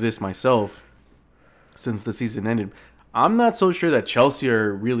doubts of this myself since the season ended. I'm not so sure that Chelsea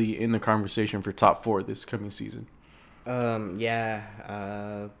are really in the conversation for top 4 this coming season. It's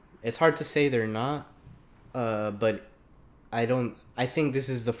hard to say they're not, but I think this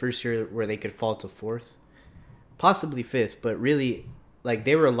is the first year where they could fall to fourth, possibly fifth, but really, like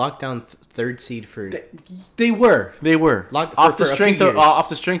they were a lockdown third seed for. They were Locked off for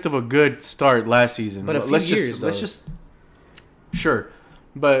the strength of a good start last season. But let's just sure,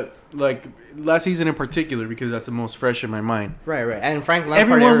 but like last season in particular because that's the most fresh in my mind. Right, and Frank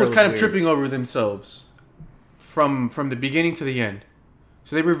Lampard everyone was kind of tripping over themselves from the beginning to the end.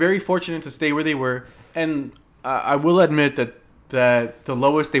 So they were very fortunate to stay where they were, and I will admit that the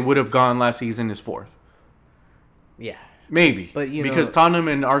lowest they would have gone last season is fourth. Yeah. Maybe. But, because Tottenham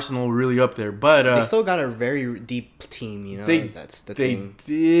and Arsenal were really up there. But they still got a very deep team, you know. That's the thing.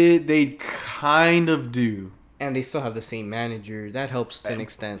 They kind of do. And they still have the same manager. That helps to an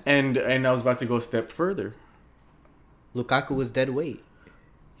extent. And I was about to go a step further. Lukaku was dead weight.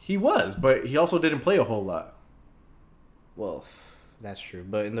 He was, but he also didn't play a whole lot. Well, that's true.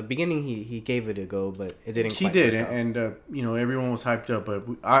 But in the beginning, he gave it a go, but it didn't. He did, and everyone was hyped up. But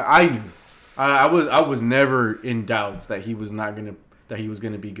I knew, I was never in doubts that he was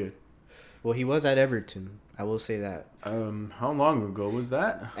gonna be good. Well, he was at Everton. I will say that. How long ago was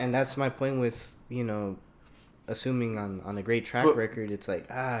that? And that's my point with assuming on a great track record. It's like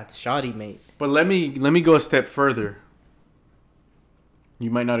it's shoddy, mate. But let me go a step further.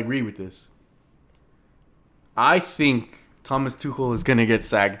 You might not agree with this. I think Thomas Tuchel is going to get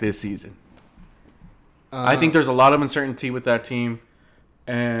sacked this season. I think there's a lot of uncertainty with that team.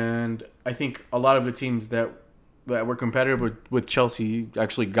 And I think a lot of the teams that were competitive with Chelsea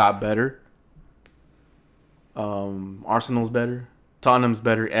actually got better. Arsenal's better. Tottenham's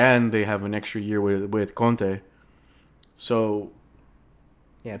better. And they have an extra year with Conte. So,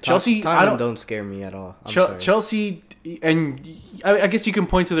 yeah, Chelsea, Tottenham don't scare me at all. Chelsea, and I guess you can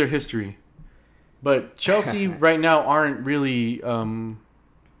point to their history. But Chelsea right now aren't really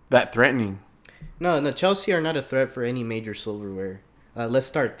that threatening. No, Chelsea are not a threat for any major silverware. Let's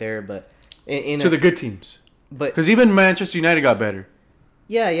start there, but to the good teams. But because even Manchester United got better.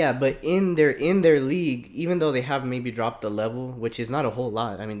 Yeah, but in their league, even though they have maybe dropped a level, which is not a whole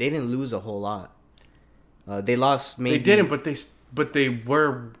lot. I mean, they didn't lose a whole lot. They lost maybe. They didn't, but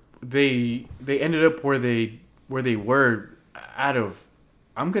they ended up where they were out of,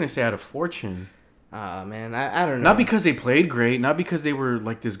 I'm gonna say out of fortune. Man, I don't know. Not because they played great, not because they were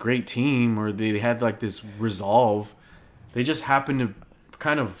like this great team or they had like this resolve. They just happened to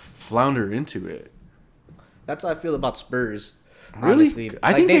kind of flounder into it. That's how I feel about Spurs. Really? Honestly.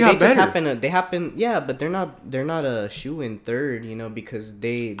 I think they got better. They happen, yeah, but they're not a shoe in third, because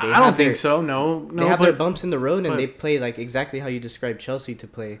they I don't think so. No, they have their bumps in the road and they play like exactly how you described Chelsea to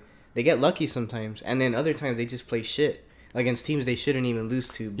play. They get lucky sometimes, and then other times they just play shit against teams they shouldn't even lose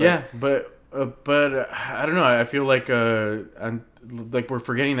to. But I don't know. I feel like we're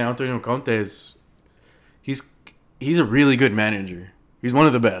forgetting that Antonio Conte is he's a really good manager. He's one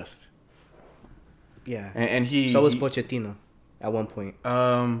of the best. Yeah, and so was Pochettino at one point.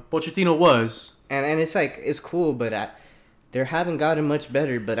 Pochettino was, and it's like it's cool, but they haven't gotten much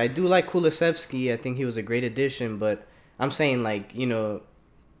better. But I do like Kulusevski. I think he was a great addition. But I'm saying like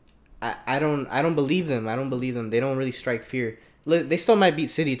I don't believe them. I don't believe them. They don't really strike fear. They still might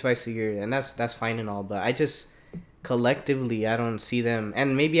beat City twice a year, and that's fine and all. But I just collectively I don't see them.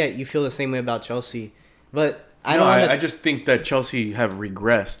 And maybe you feel the same way about Chelsea, but I just think that Chelsea have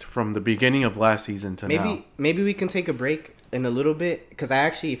regressed from the beginning of last season to now. Maybe we can take a break in a little bit because I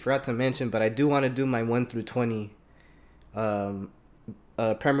actually forgot to mention, but I do want to do my 1 through 20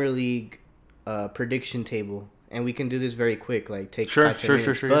 Premier League prediction table. And we can do this very quick, like take 5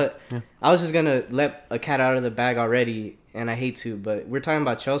 minutes. Sure. But yeah. I was just gonna let a cat out of the bag already, and I hate to, but we're talking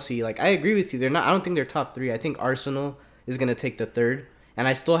about Chelsea. Like I agree with you, they're not. I don't think they're top 3. I think Arsenal is gonna take the 3rd, and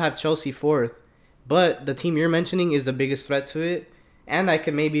I still have Chelsea 4th. But the team you're mentioning is the biggest threat to it, and I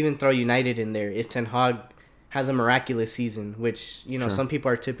could maybe even throw United in there if Ten Hag has a miraculous season, which some people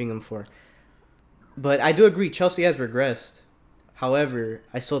are tipping him for. But I do agree, Chelsea has regressed. However,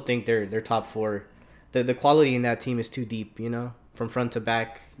 I still think they're top 4. The quality in that team is too deep, from front to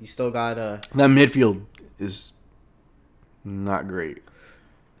back. You still got that midfield is not great.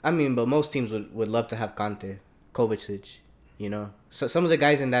 I mean, but most teams would love to have Kante, Kovacic, So some of the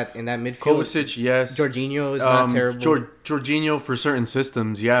guys in that midfield. Kovacic, yes. Jorginho is not terrible. Jorginho for certain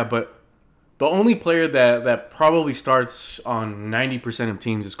systems, yeah, but the only player that probably starts on 90% of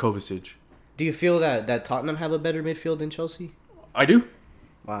teams is Kovacic. Do you feel that Tottenham have a better midfield than Chelsea? I do.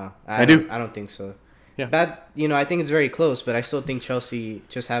 Wow. I do. I don't think so. Yeah. I think it's very close, but I still think Chelsea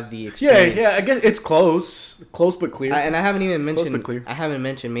just have the experience. Yeah. I guess it's close but clear. And I haven't even mentioned. Close but clear. I haven't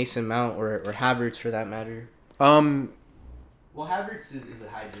mentioned Mason Mount or Havertz for that matter. Well, Havertz is a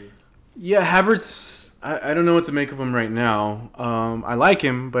hybrid. Yeah, Havertz. I don't know what to make of him right now. I like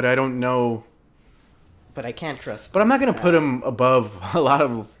him, but I don't know. But I can't trust. But I'm not gonna put him above a lot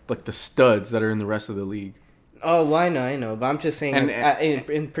of like the studs that are in the rest of the league. Oh, why not? I know, but I'm just saying.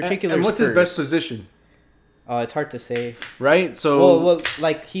 In particular, and what's Spurs, his best position? Oh, it's hard to say. Right. So well,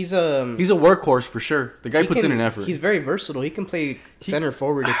 like he's a workhorse for sure. The guy puts in an effort. He's very versatile. He can play center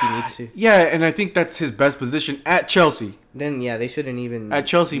forward if he needs to. Yeah, and I think that's his best position at Chelsea. Then yeah, they shouldn't even at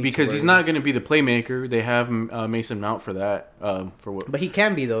Chelsea because he's not going to be the playmaker. They have Mason Mount for that. For what? But he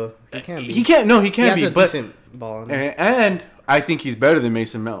can be though. He can be. He can't. No, he can't be. But decent ball. And I think he's better than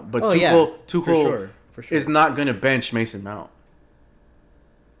Mason Mount. But Tuchel for sure. is not going to bench Mason Mount.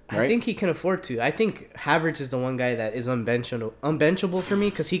 Right? I think he can afford to. I think Havertz is the one guy that is unbenchable for me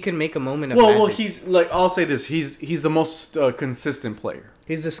because he can make a moment of magic. Well, he's like I'll say this: he's the most consistent player.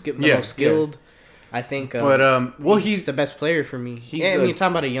 He's the most skilled. Yeah. I think. He's the best player for me. You're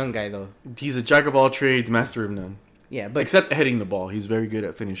talking about a young guy though. He's a jack of all trades, master of none. Yeah, but except heading the ball, he's very good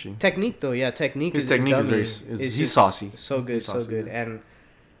at finishing. Technique though, yeah, technique. His technique is very. He's saucy. So good, so good,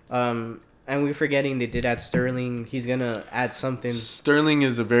 and we're forgetting they did add Sterling. He's gonna add something. Sterling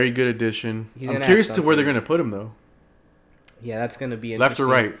is a very good addition. I'm curious to where they're gonna put him though. Yeah, that's gonna be left or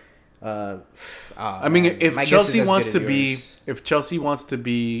right. I mean, if Chelsea wants to be,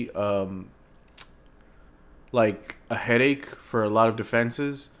 like a headache for a lot of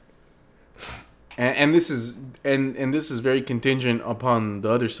defenses, and this is very contingent upon the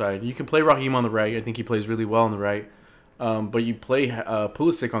other side. You can play Raheem on the right. I think he plays really well on the right, but you play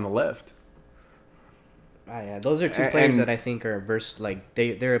Pulisic on the left. Yeah, those are two players that I think are like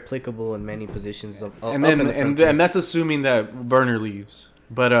they're applicable in many positions. And that's assuming that Werner leaves.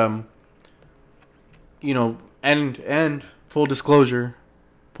 But and full disclosure,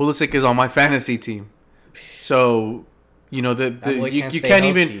 Pulisic is on my fantasy team, so you can't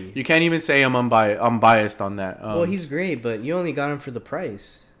even say I'm biased on that. Well, he's great, but you only got him for the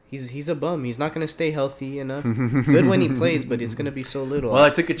price. He's a bum. He's not going to stay healthy enough. Good when he plays, but it's going to be so little. Well, I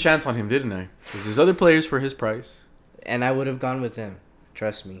took a chance on him, didn't I? There's other players for his price. And I would have gone with him.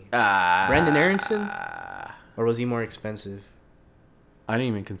 Trust me. Brandon Aronson? Or was he more expensive? I didn't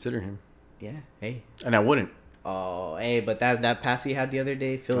even consider him. Yeah, hey. And I wouldn't. Oh, hey, but that pass he had the other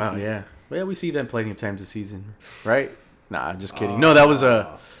day, filthy. Oh, yeah. Well, we see that plenty of times this season, right? Nah, just kidding. No, that was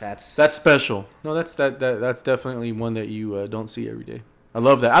that's special. No, that's definitely one that you don't see every day. I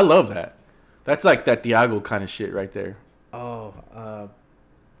love that. That's like that Thiago kind of shit right there. Oh,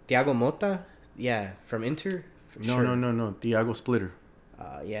 Thiago Motta? Yeah, from Inter? No. Thiago Splitter.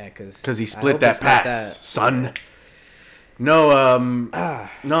 Yeah, because he split that pass, son. No,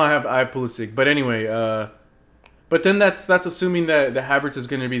 no, I have Pulisic. But anyway, but then that's assuming that the Havertz is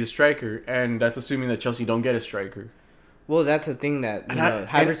going to be the striker, and that's assuming that Chelsea don't get a striker. Well, that's the thing that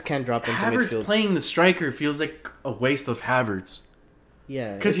Havertz can't drop into midfield. Havertz playing the striker feels like a waste of Havertz.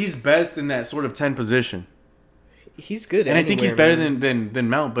 Yeah, because he's best in that sort of 10 position. He's good, and I think he's better than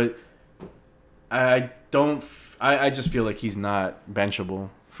Mount, but I just feel like he's not benchable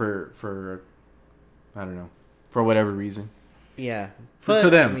for I don't know, for whatever reason. Yeah, to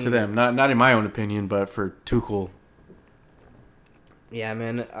them, not in my own opinion, but for Tuchel. Yeah,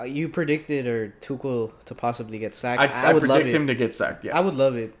 man, you predicted Tuchel to possibly get sacked. I would predict him to get sacked. Yeah, I would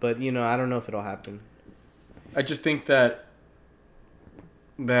love it, but I don't know if it'll happen. I just think that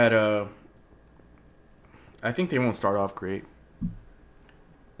I think they won't start off great.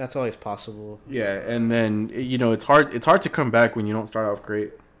 That's always possible. Yeah, and then it's hard to come back when you don't start off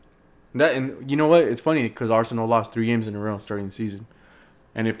great. And you know what? It's funny because Arsenal lost 3 games in a row starting the season,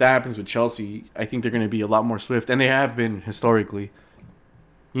 and if that happens with Chelsea, I think they're going to be a lot more swift, and they have been historically.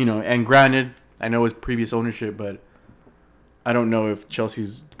 And granted, I know it's previous ownership, but I don't know if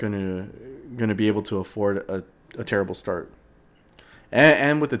Chelsea's gonna be able to afford a terrible start.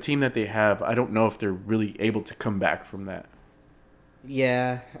 And with the team that they have, I don't know if they're really able to come back from that.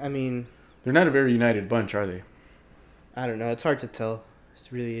 Yeah, I mean, they're not a very united bunch, are they? I don't know. It's hard to tell. It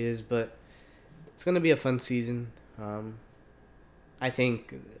really is, but it's gonna be a fun season. I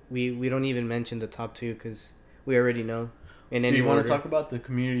think we don't even mention the top 2 because we already know. Do you want to talk about the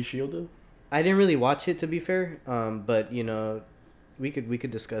Community Shield though? I didn't really watch it, to be fair. But we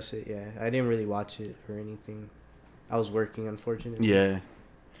could discuss it. Yeah, I didn't really watch it or anything. I was working, unfortunately. Yeah.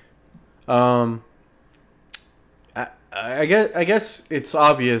 I guess it's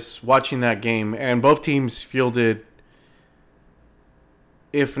obvious watching that game, and both teams fielded,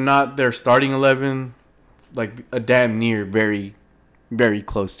 if not their starting 11, like a damn near very, very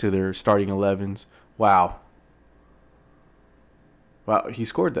close to their starting 11s. Wow, he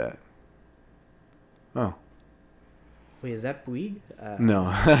scored that. Oh. Wait, is that Puig?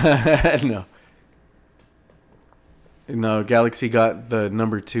 No. No. No, Galaxy got the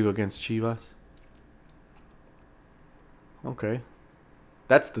number 2 against Chivas. Okay.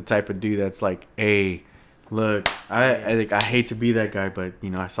 That's the type of dude that's like, hey, look, I hate to be that guy, but,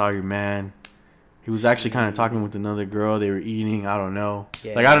 I saw your man. He was actually kind of talking with another girl. They were eating. I don't know.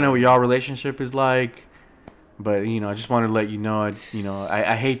 Yeah, I don't know what y'all relationship is like. But, I just wanted to let you know,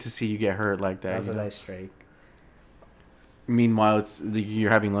 I hate to see you get hurt like that. That was a nice strike. Meanwhile, you're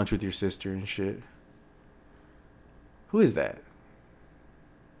having lunch with your sister and shit. Who is that?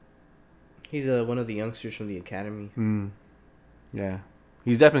 He's one of the youngsters from the academy. Yeah.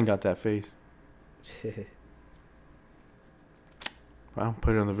 He's definitely got that face. Well,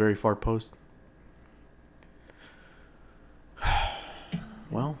 put it on the very far post.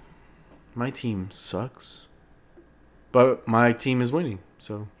 Well, my team sucks. But my team is winning,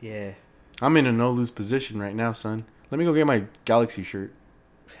 so... Yeah. I'm in a no-lose position right now, son. Let me go get my Galaxy shirt.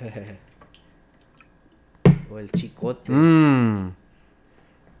 O el chicote.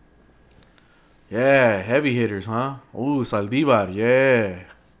 Yeah, heavy hitters, huh? Ooh, Saldívar, yeah.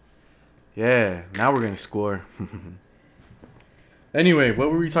 Yeah, now we're going to score. Anyway,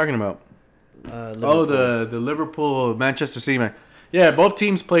 what were we talking about? The Liverpool, Manchester City match. Yeah, both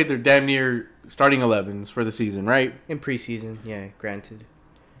teams played their damn near starting 11s for the season, right? In preseason, yeah, granted.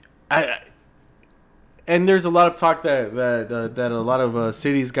 And there's a lot of talk that a lot of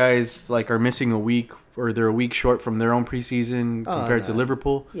City's guys are missing a week, or they're a week short from their own preseason compared to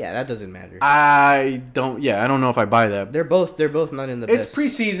Liverpool. Yeah, that doesn't matter. I don't know if I buy that. They're both not in the best. It's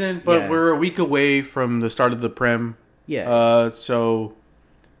preseason, but we're a week away from the start of the Prem. Yeah. So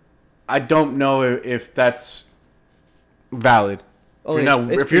I don't know if that's valid.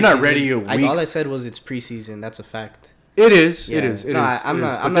 If you're not ready a week. All I said was it's preseason. That's a fact. It is. Yeah. It is. They're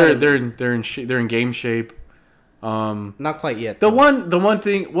in game shape. Not quite yet. The one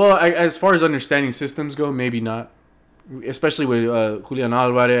thing. Well, as far as understanding systems go, maybe not. Especially with Julian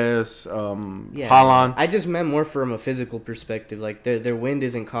Alvarez, Haaland. I just meant more from a physical perspective. Like their wind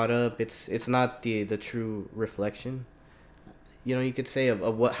isn't caught up. It's not the true reflection. You could say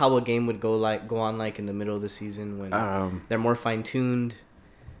of how a game would go on in the middle of the season when they're more fine tuned.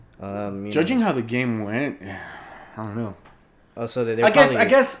 Judging how the game went, I don't know. Oh, so I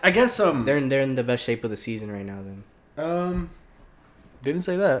guess they're in the best shape of the season right now. Then didn't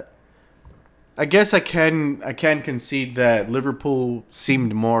say that. I guess I can concede that Liverpool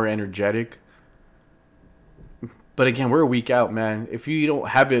seemed more energetic. But again, we're a week out, man. If you don't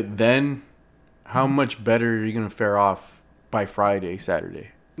have it then, how much better are you gonna fare off by Friday, Saturday?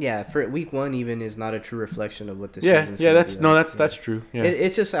 Yeah, for week 1 even is not a true reflection of what the season's that's true. Yeah,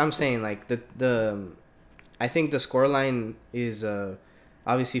 it's just I'm saying I think the scoreline is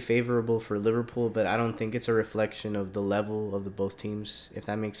obviously favorable for Liverpool, but I don't think it's a reflection of the level of both teams, if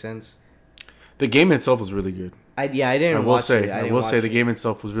that makes sense. The game itself was really good. I will say the game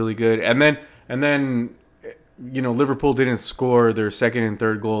itself was really good, and then Liverpool didn't score their second and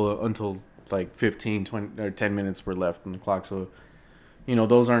third goal until 15, 20, or 10 minutes were left on the clock. So,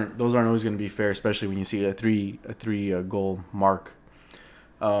 those aren't always going to be fair, especially when you see a three goal mark.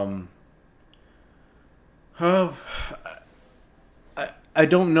 I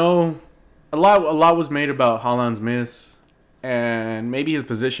don't know. A lot was made about Haaland's miss and maybe his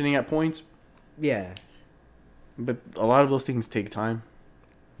positioning at points. Yeah. But a lot of those things take time.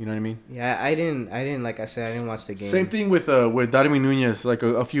 You know what I mean? Yeah, I didn't like I said, I didn't watch the game. Same thing with Darwin Nunez.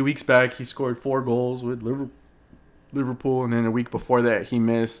 A few weeks back, he scored 4 goals with Liverpool, and then a week before that, he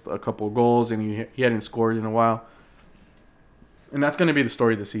missed a couple of goals, and he hadn't scored in a while. And that's going to be the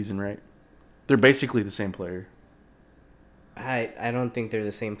story of the season, right? They're basically the same player. I don't think they're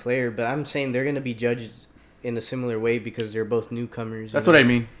the same player, but I'm saying they're going to be judged in a similar way because they're both newcomers. That's what I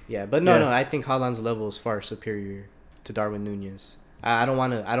mean. Yeah, but no, I think Haaland's level is far superior to Darwin Nunez. I don't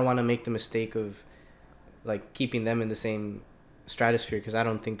want to make the mistake of keeping them in the same stratosphere because I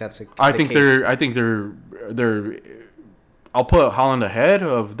don't think that's the case. I think they're I'll put Haaland ahead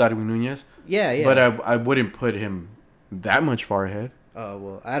of Darwin Nunez. Yeah. But I wouldn't put him that much far ahead. Oh,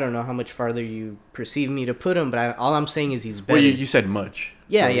 well, I don't know how much farther you perceive me to put him, but all I'm saying is he's better. Well, you said much.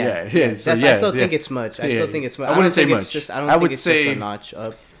 Yeah. I still think it's much. I wouldn't say much. I would say just a notch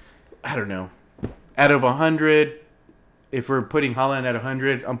up. I don't know. Out of 100, if we're putting Haaland at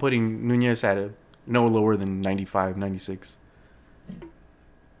 100, I'm putting Nunez at no lower than 95, 96.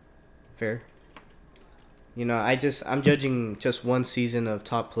 Fair. I'm judging just one season of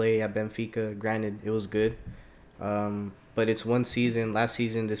top play at Benfica. Granted, it was good. But it's one season. Last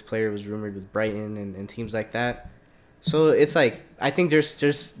season, this player was rumored with Brighton and teams like that. So it's I think there's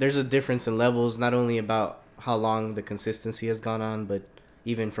a difference in levels, not only about how long the consistency has gone on, but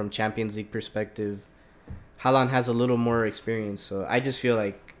even from Champions League perspective, Haaland has a little more experience. So I just feel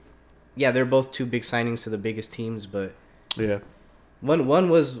like, yeah, they're both two big signings to the biggest teams, but yeah, one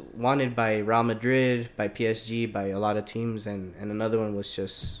was wanted by Real Madrid, by PSG, by a lot of teams, and another one was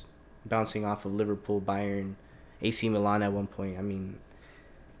just bouncing off of Liverpool, Bayern, AC Milan at one point. I mean,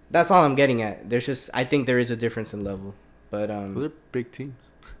 that's all I'm getting at. I think there is a difference in level, but those are big teams.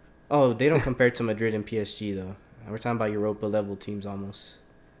 Oh, they don't compare to Madrid and PSG though. We're talking about Europa level teams almost.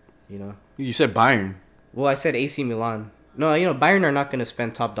 You know. You said Bayern. Well, I said AC Milan. No, Bayern are not going to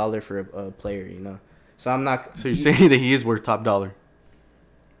spend top dollar for a player. So I'm not. So you're saying that he is worth top dollar?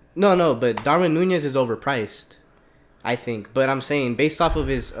 No, but Darwin Nunez is overpriced, I think. But I'm saying based off of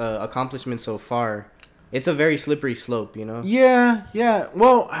his accomplishments so far, it's a very slippery slope. Yeah.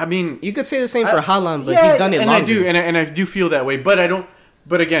 Well, I mean, you could say the same for Haaland, but he's done it longer. I do, and I do feel that way. But I don't.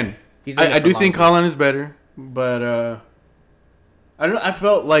 But again, I do think Haaland is better. But I don't know. I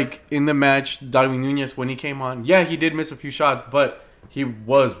felt like in the match, Darwin Nunez, when he came on, yeah, he did miss a few shots, but he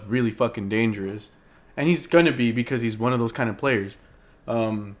was really fucking dangerous, and he's gonna be because he's one of those kind of players.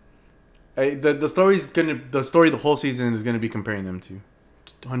 The story the whole season is gonna be comparing them to,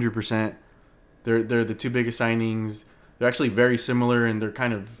 100%. They're the two biggest signings. They're actually very similar, and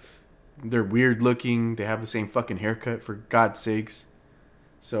they're weird looking. They have the same fucking haircut, for God's sakes.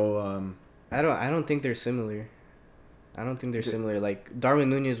 So I don't think they're similar. I don't think they're similar. Like, Darwin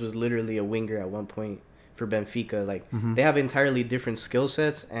Nunez was literally a winger at one point for Benfica. Like, they have entirely different skill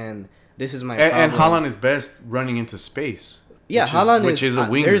sets, and this is my problem. And Haaland is best running into space. Yeah, Haaland is a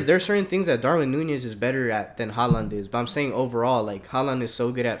winger. There's certain things that Darwin Nunez is better at than Haaland is. But I'm saying overall, like, Haaland is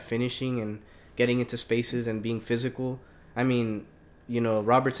so good at finishing and getting into spaces and being physical. I mean,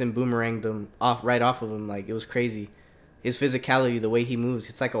 Robertson boomeranged him right off of him. Like, it was crazy. His physicality, the way he moves,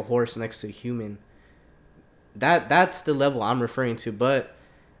 it's like a horse next to a human. That's the level I'm referring to. But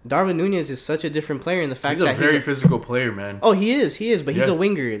Darwin Nunez is such a different player in the fact that he's a very physical player, man. Oh, he is, but he's a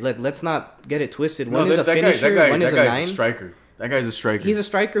winger. Let's not get it twisted. One is a finisher, one is a 9. A striker. That guy's a striker. He's a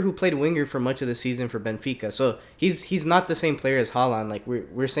striker who played winger for much of the season for Benfica. So he's not the same player as Haaland. Like,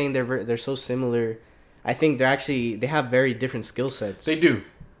 we're saying they're so similar. I think they have very different skill sets. They do.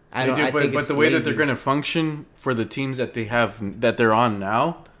 But the way that they're going to function for the teams that they're on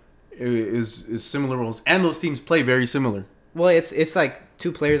now is similar roles, and those teams play very similar. Well, it's like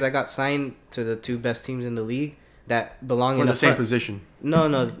two players that got signed to the two best teams in the league that belong in the same position. No.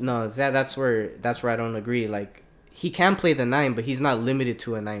 That's where I don't agree. Like, he can play the 9, but he's not limited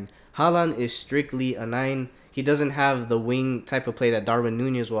to a 9. Haaland is strictly a 9. He doesn't have the wing type of play that Darwin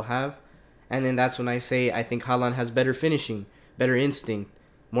Nunez will have, and then that's when I say I think Haaland has better finishing, better instinct,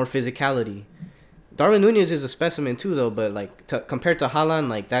 more physicality. Darwin Nunez is a specimen too, though. But like compared to Haaland,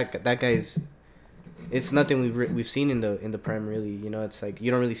 like that guy's, it's nothing we've seen in the Prem really. It's like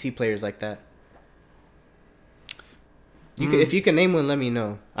you don't really see players like that. If you can name one, let me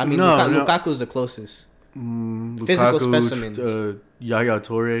know. I mean, Lukaku's the closest. Physical specimens. Yaya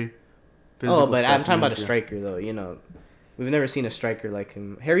Toure. But I'm talking about a striker though. We've never seen a striker like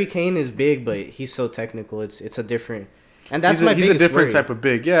him. Harry Kane is big, but he's so technical. It's a different. And that's he's a different type of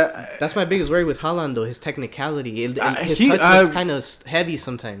big, yeah. That's my biggest worry with Haaland, though. His technicality, his touch looks kind of heavy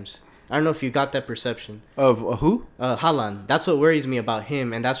sometimes. I don't know if you got that perception of who? Haaland. That's what worries me about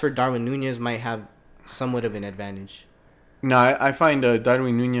him, and that's where Darwin Nunez might have somewhat of an advantage. No, I find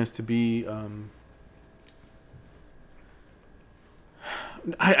Darwin Nunez to be.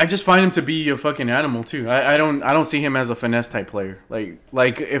 I just find him to be a fucking animal too. I don't see him as a finesse type player.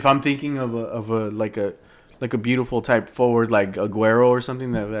 Like if I'm thinking of a beautiful type forward like Aguero or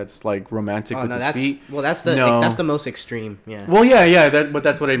something that's like romantic with his feet. Well, that's the most extreme. Yeah. Well, yeah. But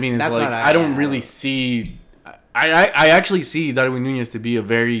that's what I mean. That's like I don't really see. I actually see Darwin Nunez to be a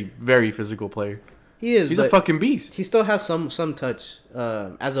very, very physical player. He is. He's a fucking beast. He still has some touch,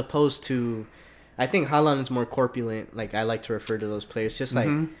 as opposed to, I think Haaland is more corpulent. Like I like to refer to those players, just like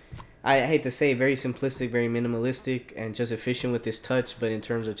I hate to say, very simplistic, very minimalistic, and just efficient with his touch. But in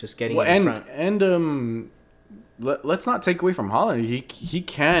terms of just getting in front and let's not take away from Haaland. He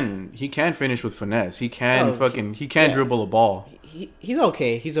can finish with finesse. He can dribble a ball. He's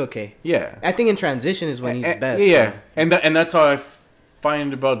okay. He's okay. Yeah. I think in transition is when he's best. Yeah. So. And that's how I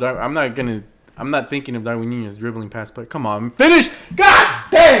find about Darwin. I'm not thinking of Darwin Nunez dribbling past, but come on, finish! God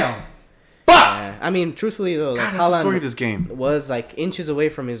damn! Fuck! Yeah. I mean, truthfully though, God, that's the story of this game. Was like inches away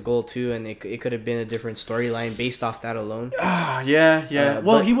from his goal too, and it could have been a different storyline based off that alone. Yeah.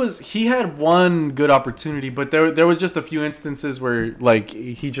 Well, he had one good opportunity, but there was just a few instances where like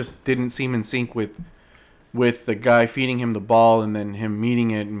he just didn't seem in sync with the guy feeding him the ball and then him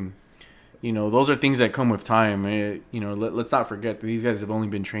meeting it, and you know, those are things that come with time. You know, let's not forget that these guys have only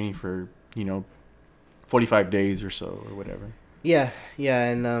been training for, you know, 45 days or so or whatever. Yeah,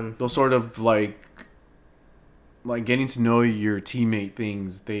 and those sort of like getting to know your teammate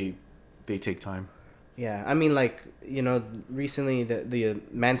things, they take time. Yeah, I mean, like, you know, recently the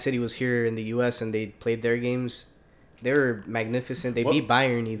Man City was here in the U.S. and they played their games. They were magnificent. They beat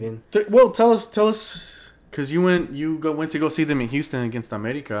Bayern even. Well, tell us. Because you went to go see them in Houston against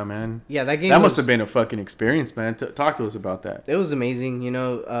America, man. Yeah, that game must have been a fucking experience, man. Talk to us about that. It was amazing. You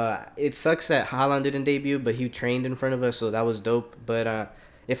know, it sucks that Haaland didn't debut, but he trained in front of us, so that was dope. But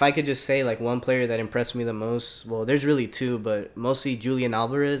if I could just say, like, one player that impressed me the most, well, there's really two, but mostly Julian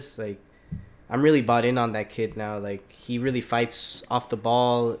Alvarez. Like, I'm really bought in on that kid now. Like, he really fights off the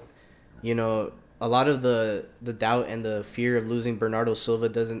ball. You know, a lot of the doubt and the fear of losing Bernardo Silva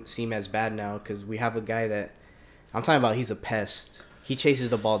doesn't seem as bad now because we have a guy that I'm talking about. He's a pest. He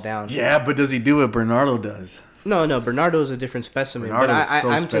chases the ball down. Yeah, but does he do what Bernardo does? No. Bernardo's a different specimen. Bernardo's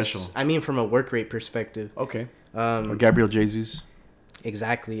I'm special. I mean, from a work rate perspective. Okay. Or Gabriel Jesus.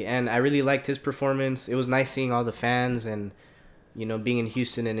 Exactly, and I really liked his performance. It was nice seeing all the fans and, you know, being in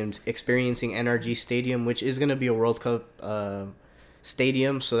Houston and experiencing NRG Stadium, which is gonna be a World Cup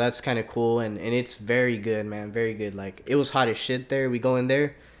stadium, so that's kind of cool, and it's very good, man, very good. Like, it was hot as shit there. We go in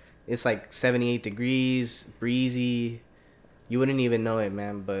there, it's like 78 degrees, breezy, you wouldn't even know it,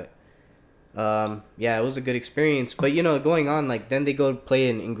 man. But yeah, it was a good experience. But, you know, going on, like, then they go play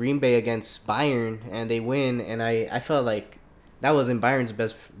in Green Bay against Bayern and they win, and I felt like that wasn't Bayern's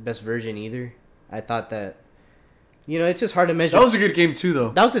best version either. I thought that, you know, it's just hard to measure. That was a good game too,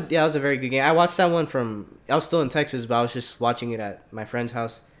 though. That was a very good game. I watched that one I was still in Texas, but I was just watching it at my friend's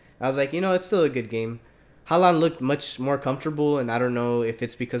house. I was like, you know, it's still a good game. Haaland looked much more comfortable, and I don't know if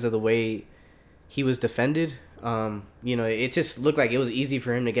it's because of the way he was defended. You know, it just looked like it was easy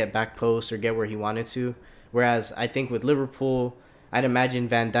for him to get back post or get where he wanted to. Whereas I think with Liverpool, I'd imagine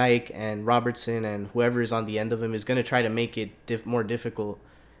Van Dijk and Robertson and whoever is on the end of him is going to try to make it more difficult.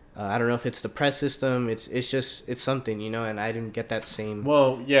 I don't know if it's the press system. It's something, you know, and I didn't get that same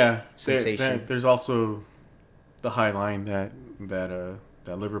sensation. There's also the high line that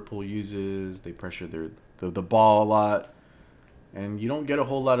Liverpool uses. They pressure the ball a lot, and you don't get a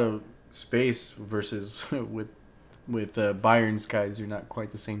whole lot of space versus with Bayern's guys. You're not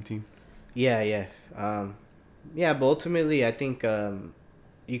quite the same team. Yeah. But ultimately, I think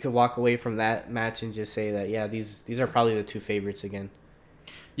you could walk away from that match and just say that, yeah, these are probably the two favorites again.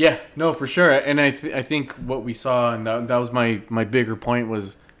 Yeah, no, for sure. And I think what we saw, and that was my bigger point,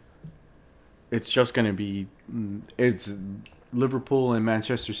 was it's just going to be it's Liverpool and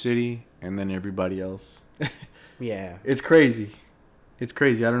Manchester City and then everybody else. Yeah. It's crazy. I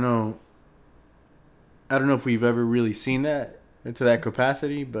don't know if we've ever really seen that to that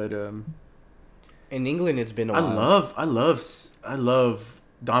capacity, but in England it's been a while. I love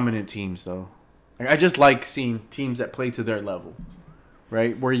dominant teams though. Like, I just like seeing teams that play to their level.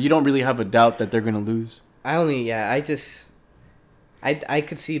 Right? Where you don't really have a doubt that they're going to lose. I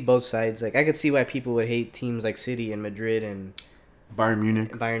could see both sides. Like, I could see why people would hate teams like City and Madrid and Bayern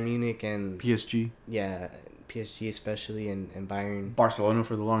Munich and PSG. Yeah, PSG especially and Bayern. Barcelona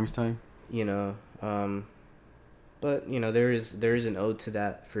for the longest time. You know, but you know there is an ode to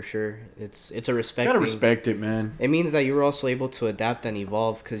that for sure. It's a respect. Gotta respect it, man. It means that you're also able to adapt and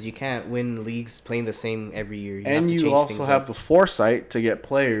evolve because you can't win leagues playing the same every year. You also have the foresight to get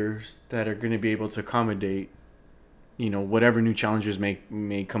players that are going to be able to accommodate, you know, whatever new challenges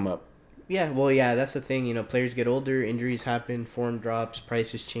may come up. Yeah, well, yeah, that's the thing. You know, players get older, injuries happen, form drops,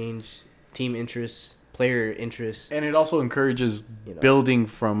 prices change, team interests, player interests, and it also encourages building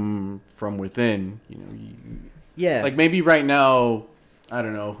from within. You know, yeah. Like maybe right now, I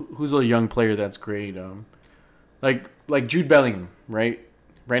don't know who's a young player that's great. Like Jude Bellingham, right?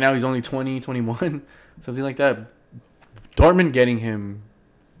 Right now he's only 20, 21, something like that. Dortmund getting him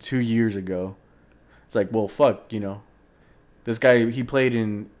 2 years ago. It's like, well, fuck, you know, this guy, he played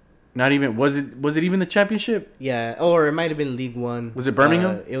in. Not even was it even the championship? Yeah, or it might have been League One. Was it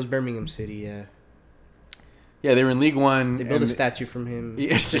Birmingham? It was Birmingham City. Yeah. Yeah, they were in League One. They built a statue from him.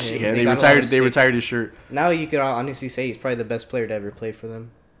 Yeah, they retired. They retired his shirt. Now you could honestly say he's probably the best player to ever play for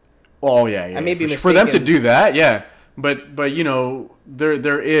them. Oh yeah. I may be mistaken. For them to do that, yeah. But you know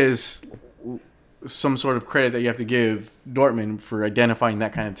there is some sort of credit that you have to give Dortmund for identifying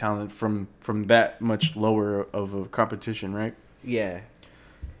that kind of talent from that much lower of a competition, right? Yeah.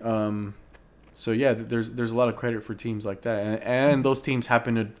 So yeah, there's a lot of credit for teams like that, and those teams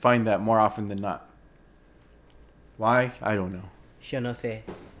happen to find that more often than not. Why? I don't know. Je ne sais.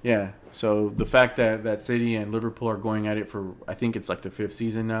 Yeah. So the fact that City and Liverpool are going at it for, I think it's like the 5th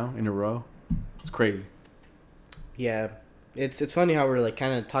season now in a row, it's crazy. Yeah, it's funny how we're like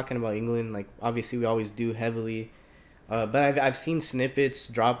kind of talking about England. Like obviously we always do heavily, but I've seen snippets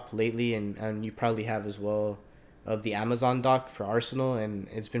drop lately, and you probably have as well, of the Amazon doc for Arsenal, and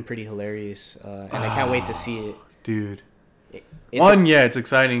it's been pretty hilarious. And I can't wait to see it, dude. It's It's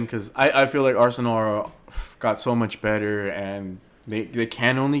exciting because I feel like Arsenal got so much better, and they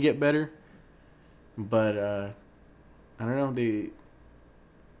can only get better. But I don't know.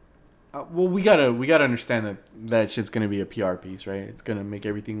 Well, we gotta understand that shit's gonna be a PR piece, right? It's gonna make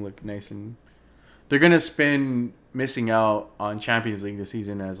everything look nice, and they're gonna spin missing out on Champions League this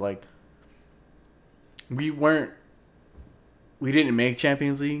season as like we didn't make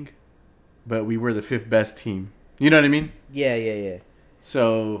Champions League, but we were the 5th best team. You know what I mean? yeah.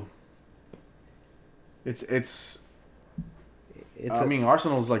 So I mean,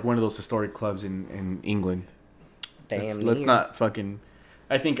 Arsenal's like one of those historic clubs in England. Let's not fucking.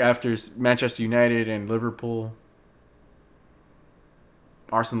 I think after Manchester United and Liverpool,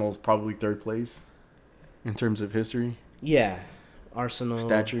 Arsenal's probably 3rd place in terms of history. Yeah, Arsenal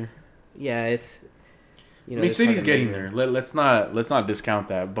stature. Yeah, it's I mean, City's getting there. Let's not discount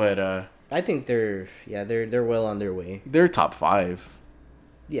that, but I think they're well on their way. They're top 5.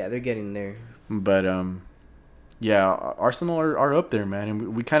 Yeah, they're getting there. But yeah, Arsenal are up there, man,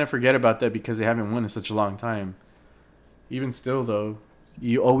 and we kind of forget about that because they haven't won in such a long time. Even still, though,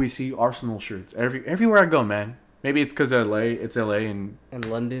 you always see Arsenal shirts everywhere I go, man. Maybe it's because it's LA and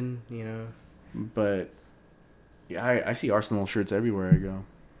London, you know. But yeah, I see Arsenal shirts everywhere I go.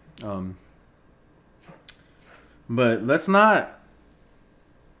 But let's not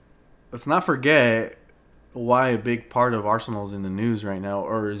forget why a big part of Arsenal's in the news right now,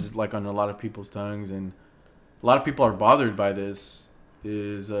 or is like on a lot of people's tongues, and a lot of people are bothered by this.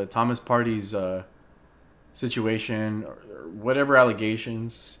 Is Thomas Partey's situation, or whatever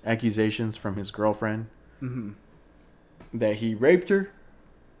accusations from his girlfriend, that he raped her.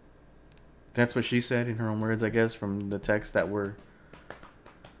 That's what she said in her own words, I guess, from the texts that were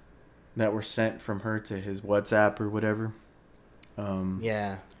sent from her to his WhatsApp or whatever.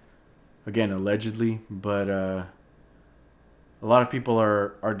 Yeah. Again, allegedly, but a lot of people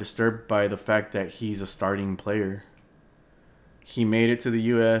are disturbed by the fact that he's a starting player. He made it to the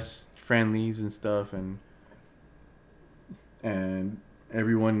U.S. friendlies and stuff, and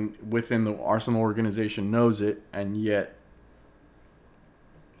everyone within the Arsenal organization knows it, and yet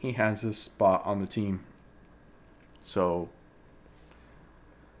he has his spot on the team. So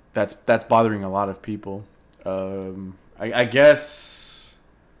that's bothering a lot of people. I guess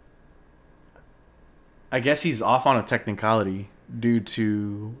he's off on a technicality due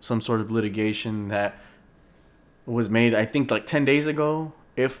to some sort of litigation that was made, I think, like 10 days ago,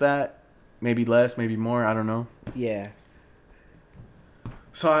 if that, maybe less, maybe more, I don't know. Yeah.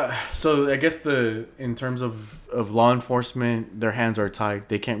 So I guess in terms of law enforcement, their hands are tied.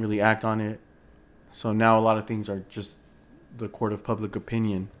 They can't really act on it. So now a lot of things are just the court of public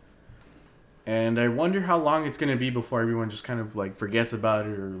opinion. And I wonder how long it's going to be before everyone just kind of like forgets about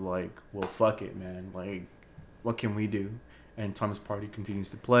it, or like, well, fuck it, man. Like, what can we do? And Thomas Partey continues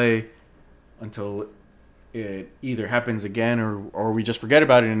to play until it either happens again or we just forget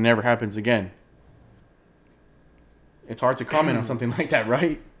about it and it never happens again. It's hard to comment on something like that,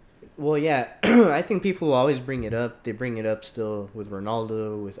 right? Well, yeah. I think people will always bring it up. They bring it up still with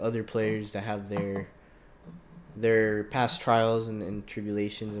Ronaldo, with other players that have their past trials and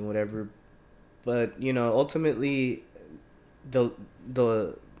tribulations and whatever. But, you know, ultimately, we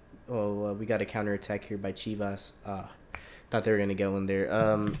got a counterattack here by Chivas. Thought they were going to get one there.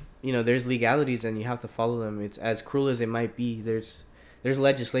 You know, there's legalities and you have to follow them. It's as cruel as it might be. There's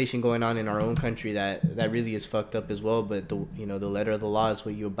legislation going on in our own country that really is fucked up as well. But, the letter of the law is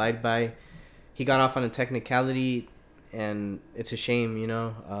what you abide by. He got off on a technicality, and it's a shame, you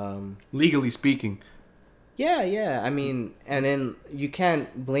know. Legally speaking. Yeah. I mean, and then you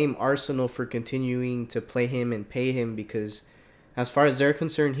can't blame Arsenal for continuing to play him and pay him because, as far as they're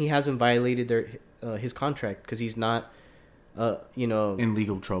concerned, he hasn't violated his contract because he's not, in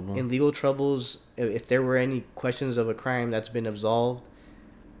legal trouble. In legal troubles, if there were any questions of a crime, that's been absolved.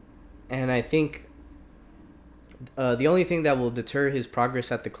 And I think the only thing that will deter his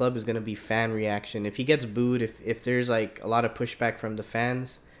progress at the club is going to be fan reaction. If he gets booed, if there's like a lot of pushback from the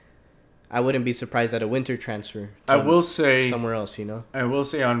fans, I wouldn't be surprised at a winter transfer. I will say somewhere else, you know. I will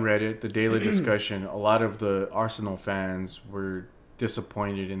say on Reddit, the daily discussion, a lot of the Arsenal fans were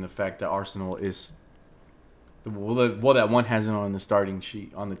disappointed in the fact that Arsenal is that one has him on the starting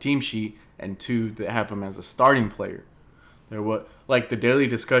sheet, on the team sheet, and two that have him as a starting player. There was like the daily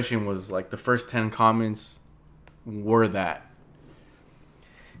discussion was like the first 10 comments were that.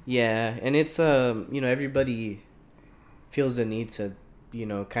 Yeah, and it's everybody feels the need to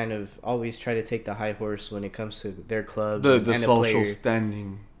kind of always try to take the high horse when it comes to their clubs The and social player.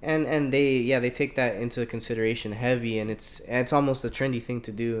 standing. And they take that into consideration heavy, and it's almost a trendy thing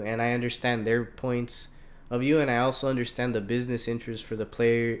to do. And I understand their points of view, and I also understand the business interest for the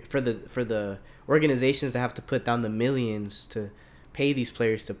player for the organizations that have to put down the millions to pay these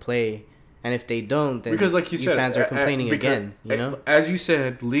players to play. And if they don't, then because like you said, fans are complaining because, again. As you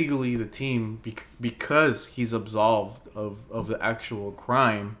said, legally the team because he's absolved of the actual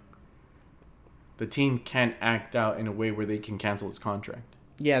crime, the team can't act out in a way where they can cancel his contract.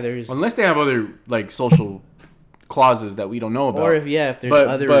 Yeah, unless they have other like social clauses that we don't know about, or if there's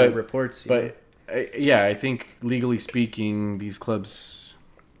other reports. But I think legally speaking, these clubs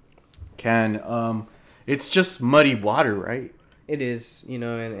can. It's just muddy water, right? It is,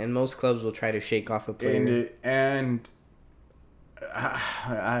 and most clubs will try to shake off a player. And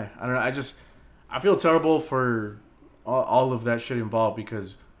I don't know. I feel terrible for all of that shit involved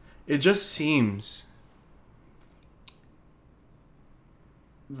because it just seems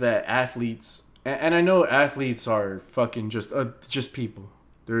that athletes, and I know athletes are fucking just people.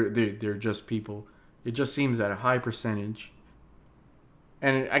 They're just people. It just seems that a high percentage.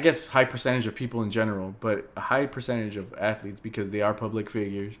 And I guess high percentage of people in general, but a high percentage of athletes, because they are public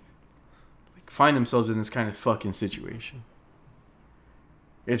figures, like, find themselves in this kind of fucking situation.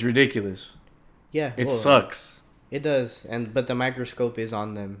 It's ridiculous. Yeah. It sucks. It does. But the microscope is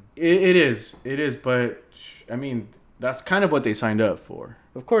on them. It is. But, I mean, that's kind of what they signed up for.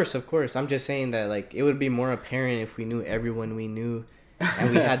 Of course. I'm just saying that, like, it would be more apparent if we knew everyone we knew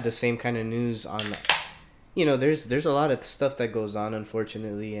and we had the same kind of news on... there's a lot of stuff that goes on,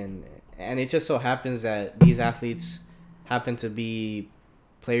 unfortunately, and it just so happens that these athletes happen to be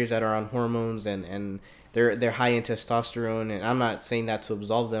players that are on hormones and they're high in testosterone, and I'm not saying that to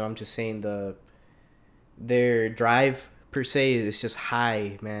absolve them. I'm just saying their drive per se is just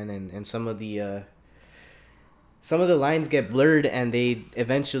high, man, and some of the lines get blurred, and they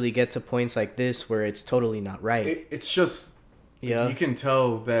eventually get to points like this where it's totally not right. It's just you can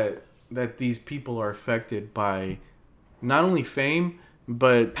tell that these people are affected by not only fame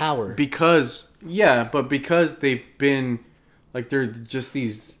but power, because they've been like, they're just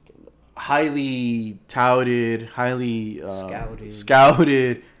these highly touted, highly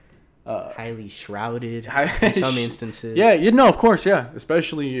scouted, highly shrouded in some instances. Of course,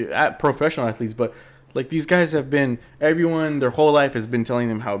 especially at professional athletes. But like, these guys have been, everyone their whole life has been telling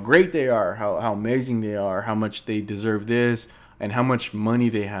them how great they are, how amazing they are, how much they deserve this, and how much money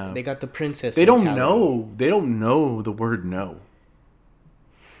they have. They got the princess They mentality. don't know the word no.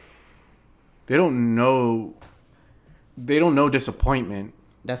 They don't know disappointment.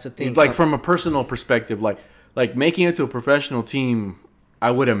 That's the thing. Like, from a personal perspective, like making it to a professional team,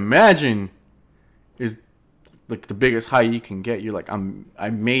 I would imagine, is like the biggest high you can get. You're like, I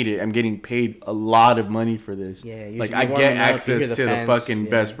made it. I'm getting paid a lot of money for this. Yeah, like, I get access to the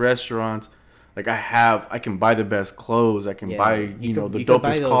fucking best restaurants. Like, I can buy the best clothes. I can buy, the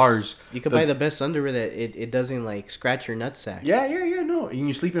dopest cars. You could buy the best underwear that it doesn't, like, scratch your nutsack. Yeah, no. And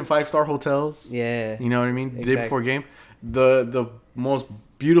you sleep in 5-star hotels. Yeah. You know what I mean? Exactly. The day before game. The most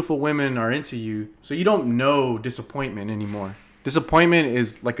beautiful women are into you. So you don't know disappointment anymore. Disappointment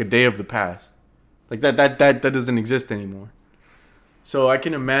is like a day of the past. Like, that doesn't exist anymore. So I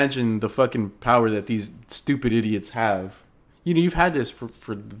can imagine the fucking power that these stupid idiots have. You've had this for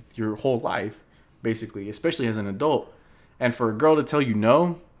your whole life, basically, especially as an adult. And for a girl to tell you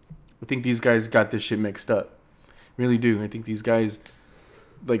no, I think these guys got this shit mixed up. Really do. I think these guys,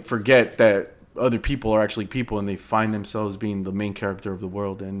 like, forget that other people are actually people, and they find themselves being the main character of the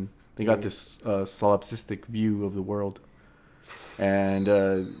world. And they got this solipsistic view of the world. And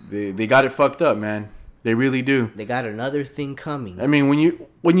they got it fucked up, man. They really do. They got another thing coming. I mean, when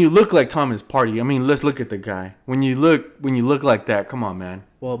you look like Thomas Partey, I mean, let's look at the guy. When you look like that, come on, man.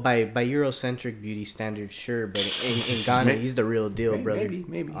 Well, by Eurocentric beauty standards, sure, but in Ghana, he's the real deal, brother.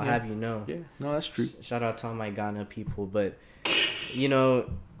 Maybe. I'll have you know. Yeah, no, that's true. Shout out to all my Ghana people, but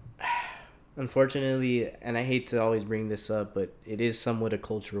unfortunately, and I hate to always bring this up, but it is somewhat a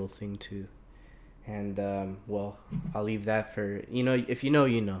cultural thing too. And well, I'll leave that for if you know,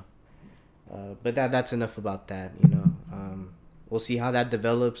 you know. But that's enough about that. We'll see how that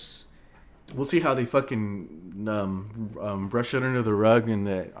develops. We'll see how they fucking brush it under the rug in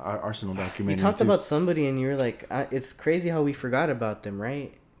the Arsenal documentary. You talked about somebody, and you're like, it's crazy how we forgot about them,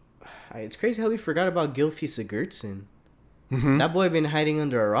 right? It's crazy how we forgot about Gylfi Sigurdsson. Mm-hmm. That boy been hiding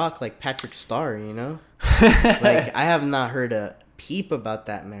under a rock like Patrick Starr, you know? Like, I have not heard a peep about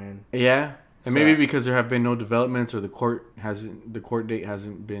that man. Yeah. And maybe because there have been no developments, or the court date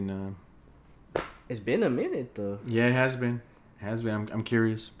hasn't been. It's been a minute though. Yeah, it has been. I'm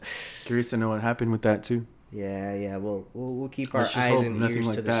curious to know what happened with that too. Yeah. We'll keep our eyes and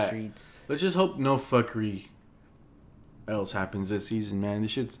ears to the streets. Let's just hope no fuckery else happens this season, man.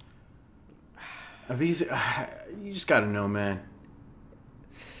 This shit's. These, you just gotta know, man.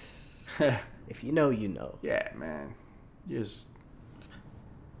 If you know, you know. Yeah, man.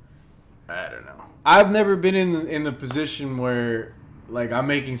 I don't know. I've never been in the position where, like, I'm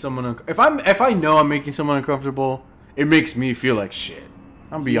making someone if I know I'm making someone uncomfortable, it makes me feel like shit.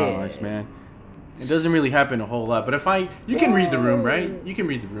 I'm be honest, man. It doesn't really happen a whole lot, but you can read the room, right? You can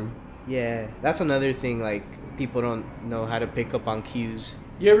read the room. Yeah, that's another thing. Like, people don't know how to pick up on cues.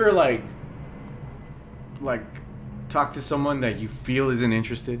 You ever like talk to someone that you feel isn't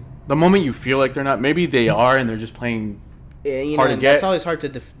interested? The moment you feel like they're not, maybe they are and they're just playing. Yeah, you know, it's always hard to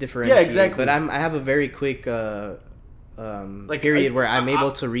differentiate. Yeah, exactly. But I have a very quick period where I'm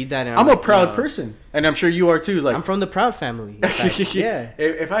able to read that. And I'm a proud person, and I'm sure you are too. Like, I'm from the proud family. Yeah.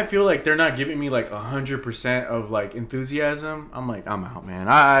 If I feel like they're not giving me like 100% of like enthusiasm, I'm like, I'm out, man.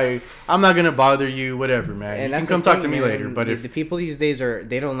 I'm not gonna bother you. Whatever, man. And you can come talk to me later. But if the people these days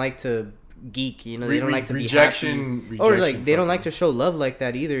they don't like to geek, you know, they don't like to rejection, be happy. Or like they don't like to show love like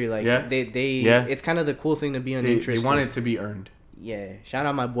that either. Like they it's kind of the cool thing to be uninterested. They want it to be earned. Yeah, shout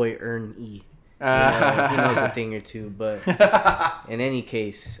out my boy Earn E. He knows a thing or two, but in any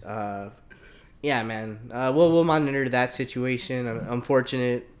case, yeah, man, we'll monitor that situation.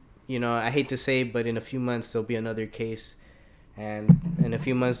 Unfortunate, you know, I hate to say, but in a few months there'll be another case, and in a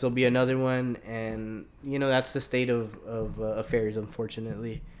few months there'll be another one, and you know that's the state of affairs,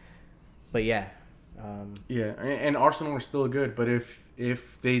 unfortunately. But yeah. And Arsenal are still good, but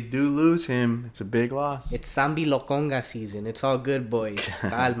if they do lose him, it's a big loss. It's Sambi Lokonga season. It's all good, boys.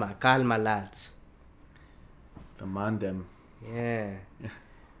 calma, lads. The mandem. Yeah.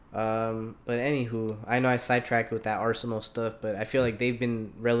 But anywho, I know I sidetracked with that Arsenal stuff, but I feel like they've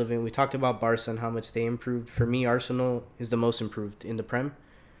been relevant. We talked about Barca and how much they improved. For me, Arsenal is the most improved in the Prem.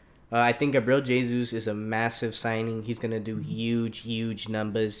 I think Gabriel Jesus is a massive signing. He's gonna do huge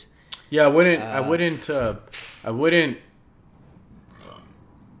numbers. Yeah, I wouldn't.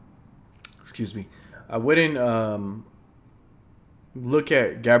 Excuse me. I wouldn't look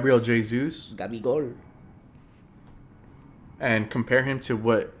at Gabriel Jesus. Gabigol. And compare him to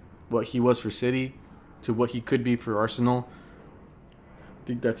what he was for City, to what he could be for Arsenal. I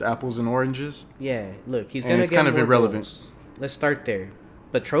think that's apples and oranges. Yeah, look, he's gonna get kind of more irrelevant. Goals. Let's start there.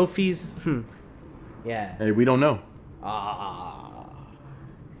 But trophies, yeah. Hey, we don't know.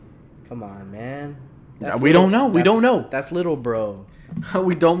 Come on, man. We don't know. We don't know. That's little bro.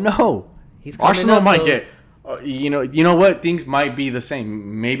 We don't know. Arsenal might get. You know what? Things might be the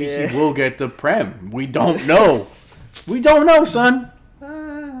same. Maybe he will get the Prem. We don't know. We don't know, son.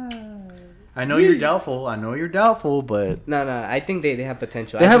 I know you're doubtful. But no. I think they have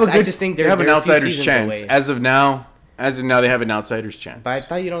potential. I just think they have an outsider's chance. Away. As of now, they have an outsider's chance. But I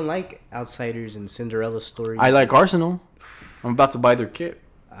thought you don't like outsiders and Cinderella stories. I like Arsenal. I'm about to buy their kit.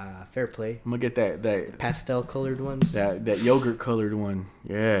 Fair play. I'm gonna get that pastel colored ones. That yogurt colored one.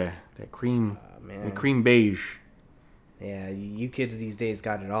 Yeah, that cream. Man. The cream beige. Yeah, you kids these days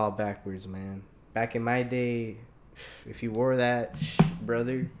got it all backwards, man. Back in my day, if you wore that,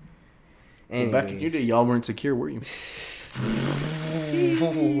 brother. Well, back in your day, y'all weren't secure, were you?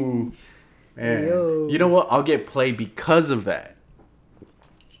 Man. Yo. You know what? I'll get play because of that.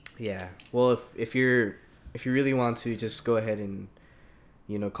 Yeah. Well, if you really want to, just go ahead and,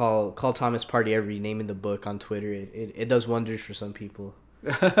 you know, call Thomas Partey every name in the book on Twitter. It does wonders for some people.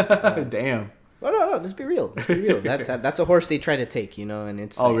 Damn. Oh, no, let's be real. That's a horse they try to take, you know, and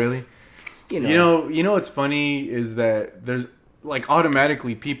it's. Oh, really? You know what's funny is that there's like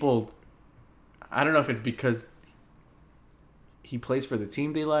automatically people. I don't know if it's because he plays for the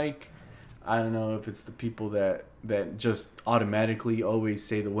team they like. I don't know if it's the people that just automatically always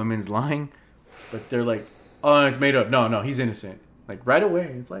say the women's lying, but they're like, oh, it's made up. No, he's innocent. Like right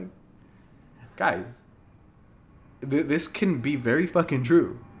away, it's like, guys, this can be very fucking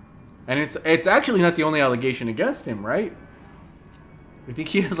true, and it's actually not the only allegation against him, right? I think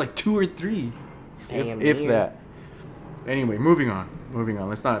he has like 2 or 3, if that. Anyway, moving on.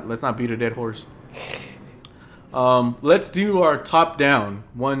 Let's not beat a dead horse. Let's do our top down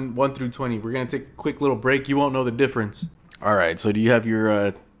 1 through 20. We're gonna take a quick little break. You won't know the difference. All right. So do you have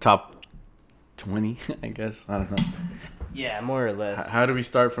your top 20? I guess I don't know. Yeah, more or less. How do we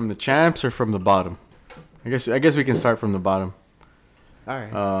start, from the champs or from the bottom? I guess we can start from the bottom. All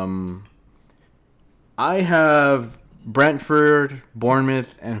right. I have Brentford,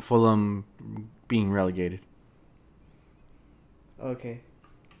 Bournemouth, and Fulham being relegated. Okay.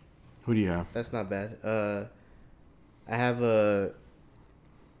 Who do you have? That's not bad. I have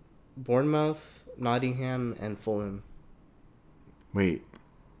Bournemouth, Nottingham, and Fulham. Wait.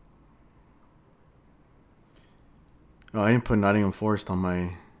 Oh, I didn't put Nottingham Forest on my...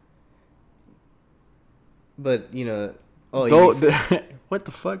 But, you know... Oh, what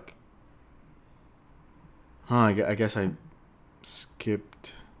the fuck? Huh, I guess I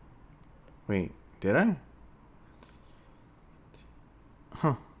skipped... Wait, did I?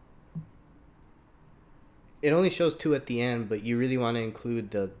 Huh. It only shows 2 at the end, but you really want to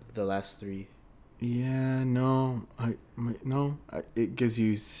include the last 3. Yeah, no. It gives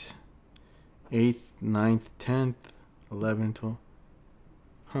you 8th, 9th, 10th, 11th, 12th.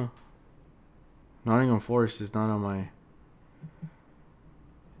 Huh. Nottingham Forest is not on my...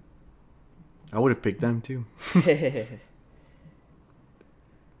 I would have picked them too.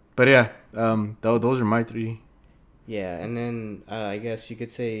 But yeah, those are my 3. Yeah, and then I guess you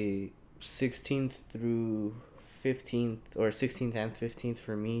could say 16th through 15th, or 16th and 15th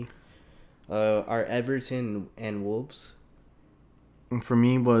for me, are Everton and Wolves. And for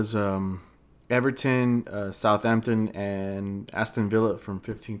me was Everton, Southampton, and Aston Villa from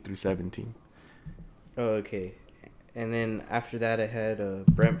 15th through 17th. Oh, okay. And then after that I had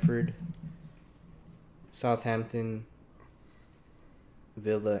Brentford, Southampton,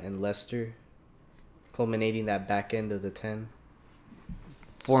 Villa, and Leicester, culminating that back end of the 10.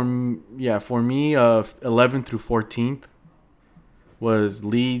 For me, 11th through 14th was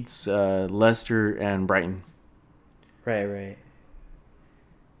Leeds, Leicester, and Brighton. Right.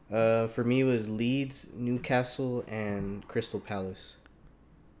 For me, it was Leeds, Newcastle, and Crystal Palace.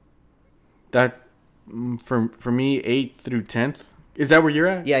 That for me, 8th through 10th. Is that where you're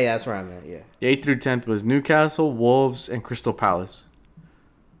at? Yeah, that's where I'm at. Yeah. 8th through 10th was Newcastle, Wolves, and Crystal Palace.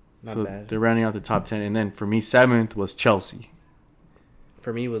 Not bad. They're rounding out the top 10. And then for me, 7th was Chelsea.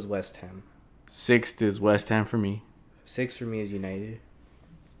 For me, it was West Ham. 6th is West Ham for me. 6th for me is United.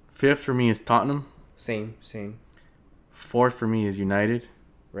 5th for me is Tottenham. Same. 4th for me is United.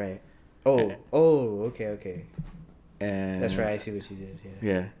 Right. Okay. And that's right. I see what you did.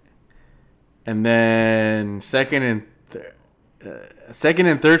 Yeah. And then second and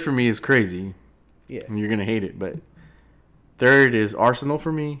third for me is crazy. Yeah. And you're gonna hate it, but third is Arsenal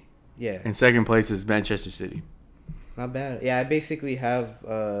for me. Yeah. And second place is Manchester City. Not bad. Yeah, I basically have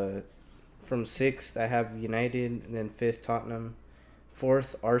from 6th I have United, and then 5th Tottenham,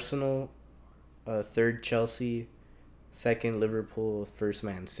 4th Arsenal, 3rd Chelsea, 2nd Liverpool, 1st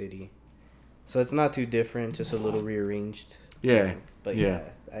Man City. So it's not too different, just a little rearranged. Yeah. But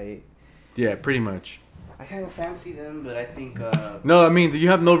yeah, pretty much. I kind of fancy them, but I think No, I mean, you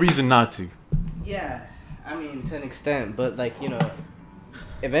have no reason not to. Yeah, I mean, to an extent, but like, you know,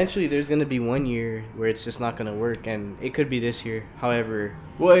 eventually there's going to be one year where it's just not going to work, and it could be this year. However,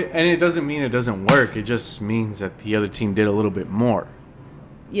 well, and it doesn't mean it doesn't work. It just means that the other team did a little bit more.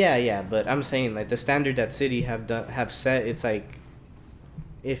 Yeah, but I'm saying like the standard that City have set, it's like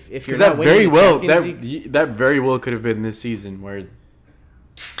if you're not that very well League, that very well could have been this season where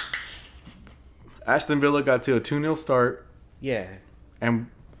Aston Villa got to a 2-0 start. Yeah. And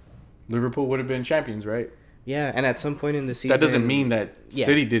Liverpool would have been champions, right? Yeah, and at some point in the season, that doesn't mean that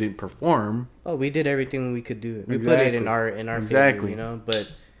City didn't perform. Oh, we did everything we could do. We exactly. put it in our favor, you know.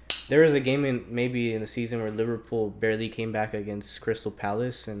 But there was a game in the season where Liverpool barely came back against Crystal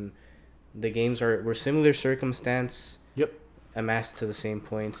Palace, and the games were similar circumstance. Yep. Amassed to the same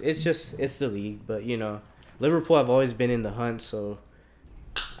points. It's the league, but you know, Liverpool have always been in the hunt, so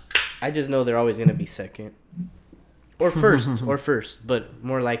I just know they're always gonna be second. Or first, but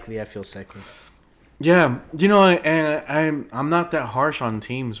more likely I feel second. Yeah, you know, and I'm not that harsh on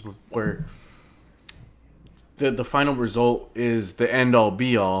teams where the final result is the end all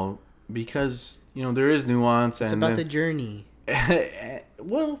be all, because you know there is nuance. It's about the journey.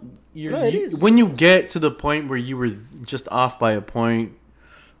 Well, it is. When you get to the point where you were just off by a point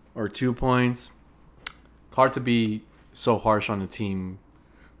or 2 points, it's hard to be so harsh on a team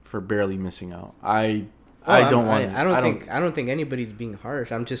for barely missing out. I don't think anybody's being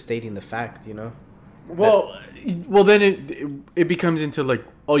harsh. I'm just stating the fact, you know. Well, then it becomes into like,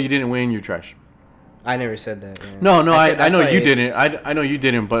 oh, you didn't win, you're trash. I never said that. Yeah. No, I know you didn't. I know you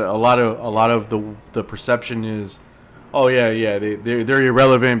didn't, but a lot of the perception is, oh yeah, they're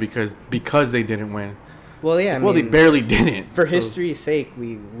irrelevant because they didn't win. Well, yeah. I mean, they barely didn't. For history's sake,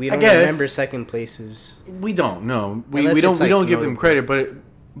 we don't remember second places. We don't. No, we don't give them credit,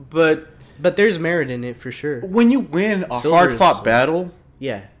 but But there's merit in it for sure. When you win a hard-fought battle,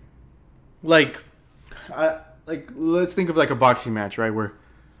 yeah, like let's think of like a boxing match, right? Where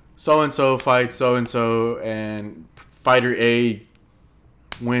so and so fights so and so, and fighter A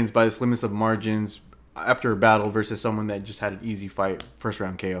wins by the slimmest of margins after a battle versus someone that just had an easy fight, first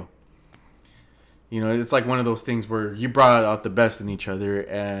round KO. You know, it's like one of those things where you brought out the best in each other,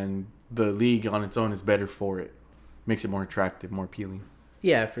 and the league on its own is better for it. Makes it more attractive, more appealing.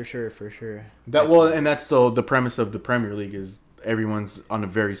 Yeah, for sure. And that's the premise of the Premier League is everyone's on a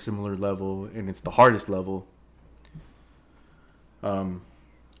very similar level, and it's the hardest level.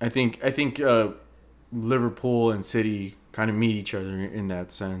 I think Liverpool and City kind of meet each other in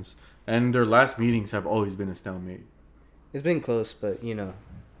that sense, and their last meetings have always been a stalemate. It's been close, but you know,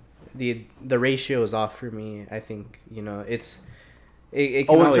 the ratio is off for me. I think you know it in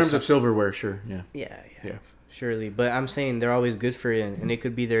terms of silverware, sure, yeah. Surely, but I'm saying they're always good for it, and it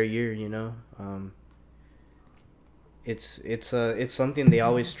could be their year. You know, it's something they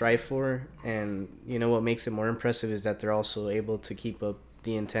always strive for, and you know what makes it more impressive is that they're also able to keep up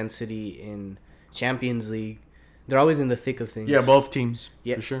the intensity in Champions League. They're always in the thick of things. Yeah, both teams,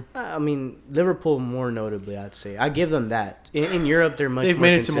 for sure. I mean, Liverpool more notably, I'd say. I give them that. In Europe, they're much. They've more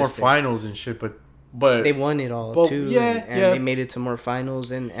made it consistent. to more finals and shit, but they won it all too. Yeah, and they made it to more finals,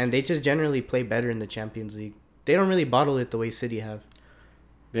 and they just generally play better in the Champions League. They don't really bottle it the way City have.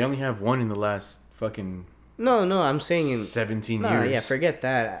 They only have one in the last fucking. No, I'm saying in 17 years. Yeah, forget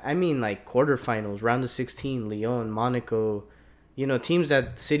that. I mean like quarterfinals, round of 16, Lyon, Monaco, you know, teams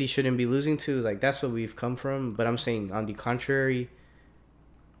that City shouldn't be losing to. Like that's what we've come from. But I'm saying on the contrary,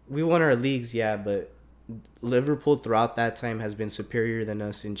 we won our leagues, yeah, but Liverpool throughout that time has been superior than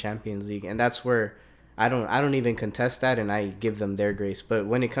us in Champions League, and that's where I don't even contest that, and I give them their grace. But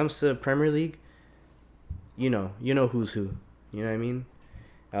when it comes to Premier League, you know who's who. You know what I mean?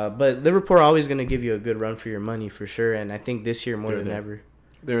 But Liverpool are always going to give you a good run for your money for sure, and I think this year more than ever.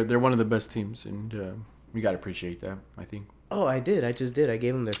 They're one of the best teams, and we got to appreciate that, I think. Oh, I did. I just did. I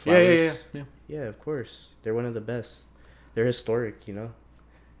gave them their flowers. Yeah. Yeah, of course. They're one of the best. They're historic, you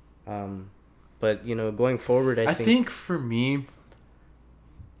know. But you know, going forward, I think for me,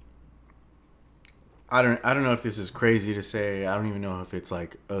 I don't know if this is crazy to say. I don't even know if it's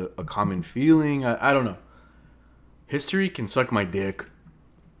like a common feeling. I don't know. History can suck my dick.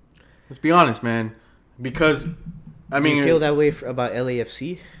 Let's be honest, man. Because, I mean... Do you feel that way about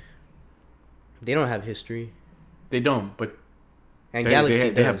LAFC? They don't have history. They don't, but... And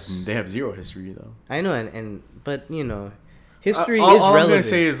Galaxy does. They have zero history, though. I know, but, you know... History is relevant. All I'm going to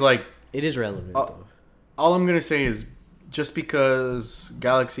say is, like... It is relevant, though. All I'm going to say is, just because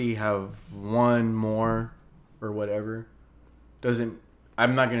Galaxy have one more, or whatever, doesn't...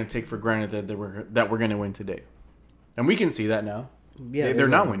 I'm not going to take for granted that we're going to win today. And we can see that now. Yeah, they're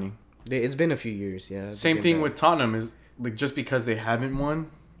not winning. It's been a few years, yeah. Same thing with Tottenham is like just because they haven't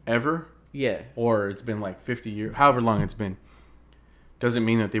won ever, or it's been like 50 years, however long it's been, doesn't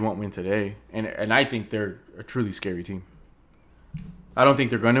mean that they won't win today. And I think they're a truly scary team. I don't think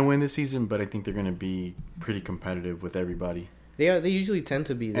they're going to win this season, but I think they're going to be pretty competitive with everybody. They usually tend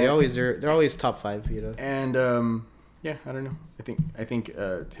to be. They're always top 5, you know. And I don't know. I think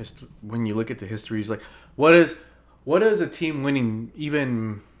when you look at the histories, like what does a team winning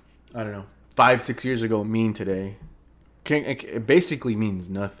even, I don't know, 5-6 years ago mean today? It basically means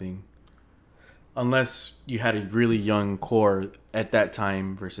nothing, unless you had a really young core at that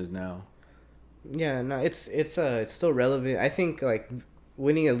time versus now. Yeah, no, it's still relevant. I think like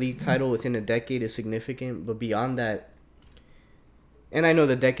winning a league title within a decade is significant, but beyond that, and I know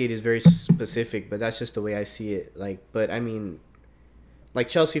the decade is very specific, but that's just the way I see it. Like, but I mean, like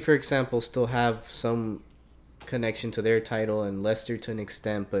Chelsea, for example, still have some connection to their title, and Leicester to an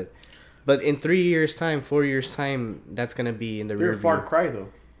extent, but in 3 years' time, 4 years' time, that's gonna be in the rear view. They're a far cry, though.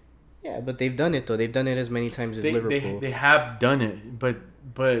 Yeah, but they've done it though. They've done it as many times as Liverpool. They have done it, but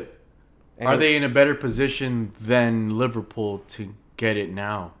are they in a better position than Liverpool to get it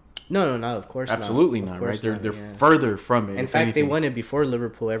now? No, of course not. Absolutely not, right? They're further from it. In fact, they won it before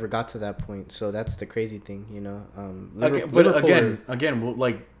Liverpool ever got to that point. So that's the crazy thing, you know. Liverpool,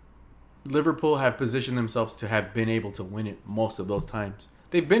 like Liverpool have positioned themselves to have been able to win it most of those times.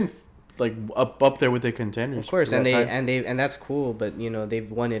 They've been like up there with the contenders. Of course, and that's cool, but you know,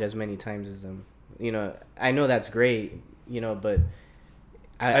 they've won it as many times as them. You know, I know that's great, you know, but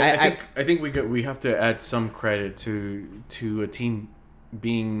I think we have to add some credit to a team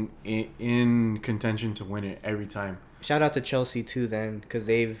being in contention to win it every time. Shout out to Chelsea too, then, because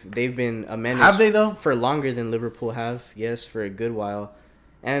they've been a menace. Have they though? For longer than Liverpool have, yes, for a good while,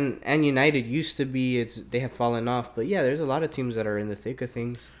 and United used to be. They have fallen off, but yeah, there's a lot of teams that are in the thick of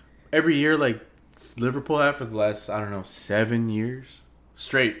things. every year like Liverpool have for the last, I don't know, 7 years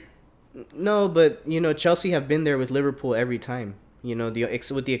straight. No, but Chelsea have been there with Liverpool every time. With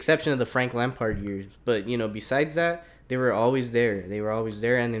the exception of the Frank Lampard years, but besides that, they were always there. They were always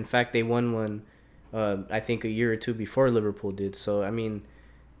there, and in fact, they won one. I think a year or two before Liverpool did. So I mean,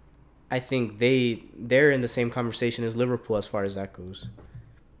 I think they're in the same conversation as Liverpool as far as that goes.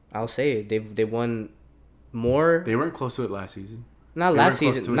 I'll say it. They won more. They weren't close to it last season. Not last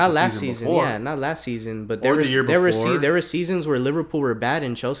season. Not last season. Yeah, not last season. But there were seasons where Liverpool were bad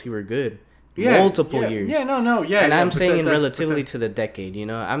and Chelsea were good. Yeah, multiple years. Yeah, no, yeah. And I'm saying relatively to the decade.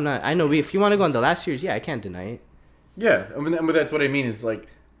 I'm not. I know if you want to go on the last years, yeah, I can't deny it. Yeah, I mean, but that's what I mean. Is like,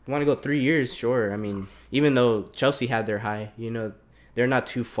 you want to go 3 years, sure. I mean, even though Chelsea had their high, they're not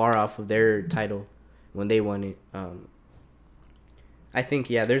too far off of their title when they won it. I think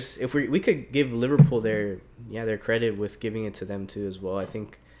there's if we could give Liverpool their credit with giving it to them too as well. I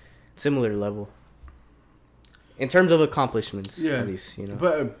think similar level in terms of accomplishments, at least.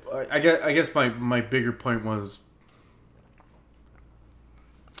 But I guess my bigger point was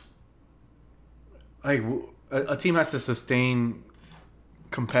like a team has to sustain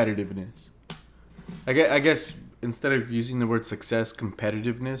competitiveness. I guess instead of using the word success,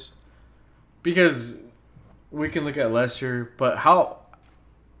 competitiveness, because we can look at Leicester, but how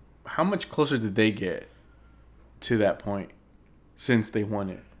much closer did they get to that point since they won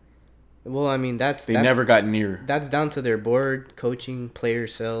it? Well, I mean, that's never got near. That's down to their board, coaching, player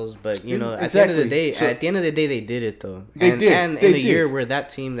sales, but at the end of the day, they did it though. And in a year where that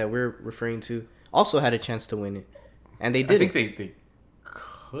team that we're referring to also had a chance to win it, and they did. I think they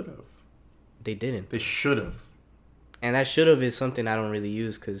could have. They didn't. They should have. And that should have is something I don't really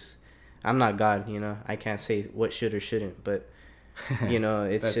use because I'm not God. I can't say what should or shouldn't, but.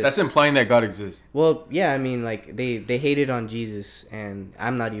 It's that's implying that God exists. Well, yeah, I mean, like they hated on Jesus, and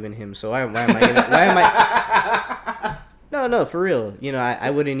I'm not even him. So why am I? No, for real.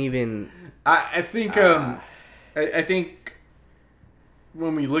 I wouldn't even. I think I think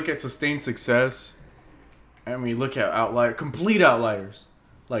when we look at sustained success, and we look at complete outliers,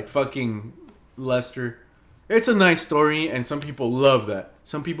 like fucking Leicester, it's a nice story, and some people love that.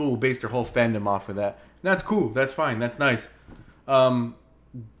 Some people will base their whole fandom off of that. And that's cool. That's fine. That's nice.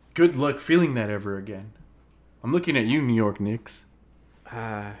 Good luck feeling that ever again. I'm looking at you, New York Knicks.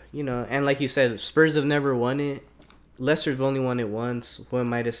 And like you said, Spurs have never won it. Leicester's only won it once. Who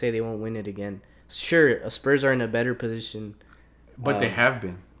am I to say they won't win it again? Sure, Spurs are in a better position. But they have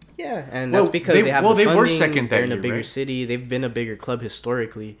been. Yeah, and that's because they have the funding. Were second that They're in a year, bigger right? city. They've been a bigger club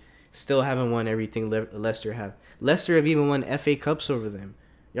historically. Still haven't won everything Leicester have. Leicester have even won FA Cups over them.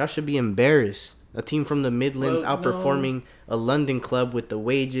 Y'all should be embarrassed. A team from the Midlands outperforming a London club with the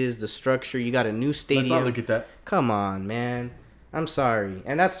wages, the structure. You got a new stadium. Let's not look at that. Come on, man. I'm sorry.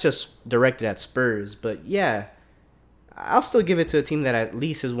 And that's just directed at Spurs. But, yeah, I'll still give it to a team that at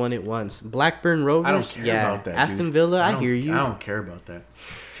least has won it once. Blackburn Rovers? I don't care about that, Aston dude. Villa? I hear you. I don't care about that.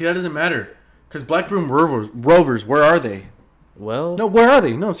 See, that doesn't matter. Because Blackburn Rovers, where are they? Well... No, where are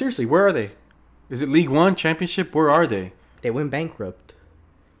they? No, seriously, where are they? Is it League One, Championship? Where are they? They went bankrupt.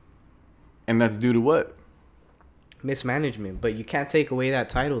 And that's due to what? Mismanagement. But you can't take away that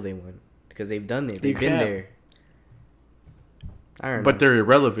title they won. Because they've done it. They've been there. I don't know. But they're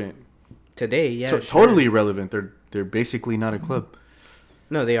irrelevant. Today, yeah. Sure. Totally irrelevant. They're basically not a club.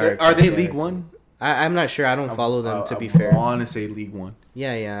 No, they are. Are they League One? I'm not sure. I don't follow them, to be fair. I want to say League One.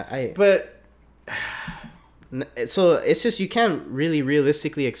 Yeah. But... So, it's just you can't really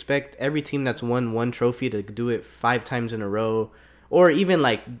realistically expect every team that's won one trophy to do it 5 times in a row. Or even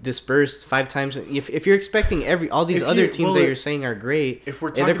like dispersed 5 times. If you're expecting all these other teams that you're saying are great,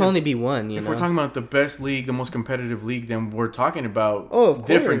 there can only be one. If we're talking about the best league, the most competitive league, then we're talking about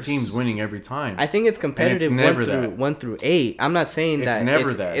different teams winning every time. I think it's competitive 1 through 8. I'm not saying that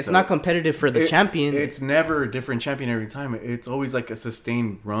it's not competitive for the champion. It's never a different champion every time. It's always like a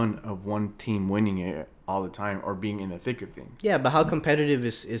sustained run of one team winning it all the time or being in the thick of things. Yeah, but how competitive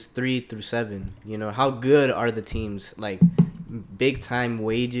is 3 through 7? How good are the teams? Like big time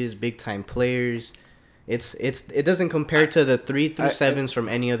wages, big time players. It doesn't compare to the 3 through 7s from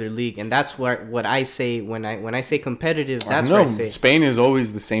any other league, and that's what I say when I say competitive. That's what I say. Spain is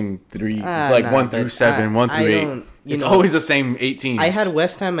always the same 3, 1 through 7, 1 through 8. It's always the same 8 teams. I had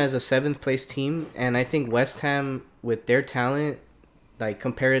West Ham as a 7th place team, and I think West Ham with their talent, like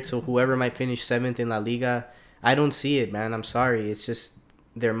compare it to whoever might finish 7th in La Liga, I don't see it, man. I'm sorry. It's just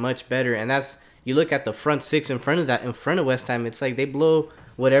they're much better, and that's. You look at the front 6 in front of West Ham, it's like they blow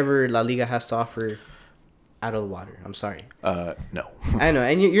whatever La Liga has to offer out of the water. I'm sorry. No. I know,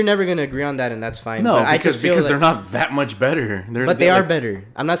 and you're never gonna agree on that, and that's fine. No, but I just feel because they're not that much better. They are better.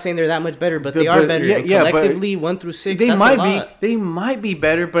 I'm not saying they're that much better, but they are better. Yeah, collectively, 1 through 6. They might be. They might be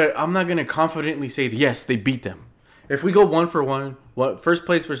better, but I'm not gonna confidently say yes, they beat them. If we go 1 for 1, first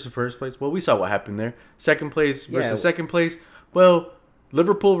place versus first place? Well, we saw what happened there. Second place versus second place. Well,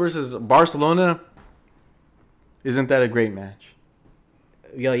 Liverpool versus Barcelona. Isn't that a great match?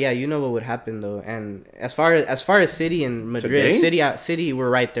 Yeah, you know what would happen though. And as far as City and Madrid, City were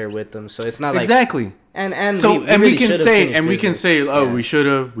right there with them. So it's not like exactly. And so we really can say we should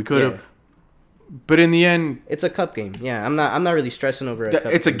have, we could have. But in the end, it's a cup game. Yeah, I'm not really stressing over a cup.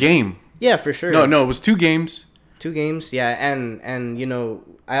 It's a game. Yeah, for sure. No, it was 2 games. 2 games, yeah, and you know,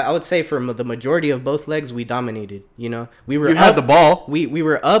 I would say for the majority of both legs, we dominated. You know, you had the ball. We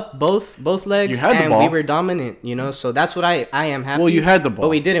were up both legs, you had the ball. We were dominant. You know, so that's what I am happy. Well, you had the ball, but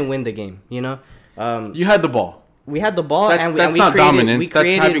we didn't win the game. You know, you had the ball. We had the ball, that's not dominance.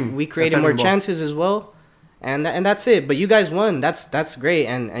 We created more chances as well, and that's it. But you guys won. That's great,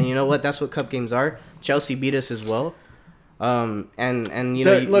 and you know what? That's what cup games are. Chelsea beat us as well, and you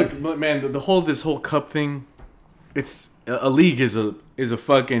know, look, man, this whole cup thing. It's a league is a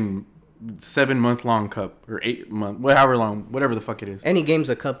fucking 7-month long cup or 8 month, however long, whatever the fuck it is. Any game's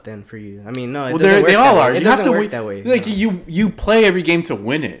a cup then for you. I mean, no, it well, doesn't work they all are. It you have to work that way. Like no. you play every game to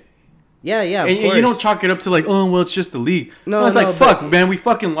win it. Yeah, of and course. You don't chalk it up to like, oh well, it's just the league. No, it's like fuck, man, we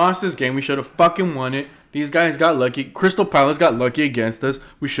fucking lost this game. We should have fucking won it. These guys got lucky. Crystal Palace got lucky against us.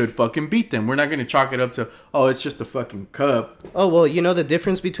 We should fucking beat them. We're not going to chalk it up to, oh, it's just a fucking cup. Oh, well, you know the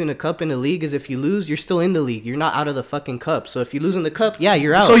difference between a cup and a league is if you lose, you're still in the league. You're not out of the fucking cup. So if you lose in the cup, yeah,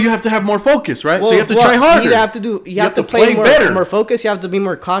 you're out. So you have to have more focus, right? Well, so you have to try harder. You have to play better. More focus. You have to be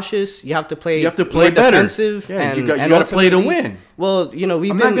more cautious. You have to play better. Defensive. Yeah, you got to play to win. Well, you know,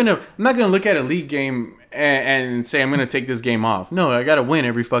 I'm not gonna look at a league game and say I'm gonna take this game off. No, I gotta win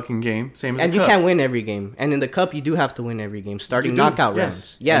every fucking game. Same as and the cup. You can't win every game. And in the cup, you do have to win every game, starting knockout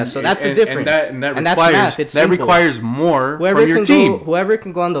rounds. Yeah, so that's the difference. That requires more from your team. Whoever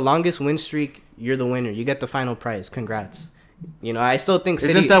can go on the longest win streak, you're the winner. You get the final prize. Congrats. You know, I still think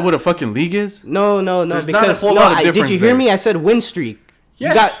City... Isn't that what a fucking league is? No. There's because not a whole lot of difference. Did you hear me? I said win streak. Yes.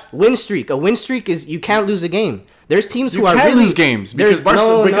 You got win streak. A win streak is you can't lose a game. There's teams who can't lose games because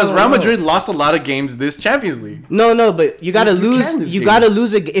Real Madrid lost a lot of games this Champions League. No, but you gotta lose. You gotta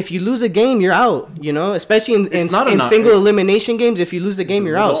lose if you lose a game, you're out. You know, especially in single elimination games. If you lose the game,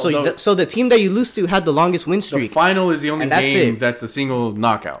 you're out. So the team that you lose to had the longest win streak. The final is the only game that's a single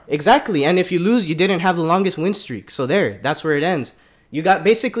knockout. Exactly, and if you lose, you didn't have the longest win streak. So that's where it ends. You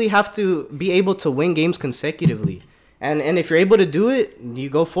basically have to be able to win games consecutively. And if you're able to do it, you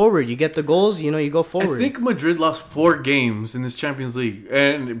go forward. You get the goals, you go forward. I think Madrid lost 4 games in this Champions League.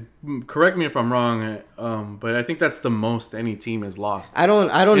 And correct me if I'm wrong, but I think that's the most any team has lost. I don't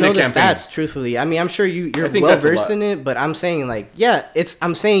know the stats, truthfully. I mean, I'm sure you're well versed in it, but I'm saying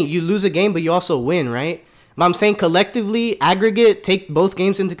I'm saying you lose a game, but you also win, right? But I'm saying collectively, aggregate, take both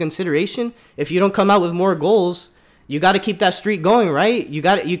games into consideration. If you don't come out with more goals, you got to keep that streak going, right?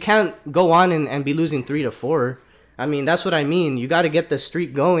 You can't go on and be losing 3 to 4. I mean, that's what I mean. You got to get the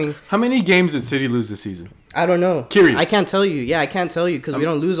streak going. How many games did City lose this season? I don't know. Curious. I can't tell you. Yeah, I can't tell you because we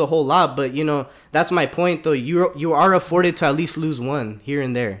don't lose a whole lot. But, that's my point, though. You are afforded to at least lose one here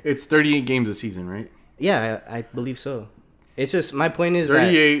and there. It's 38 games a season, right? Yeah, I believe so. It's just my point is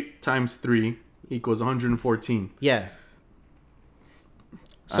 38 times 3 equals 114. Yeah.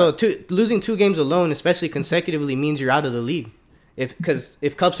 So losing 2 games alone, especially consecutively, means you're out of the league. If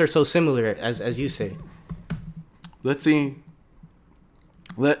cups are so similar, as you say. Let's see.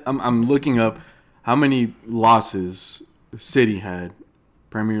 I'm looking up how many losses City had.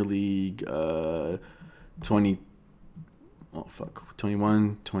 Premier League 21,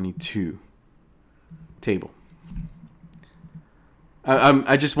 22 table.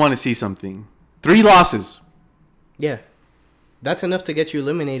 I just want to see something. 3 losses. Yeah. That's enough to get you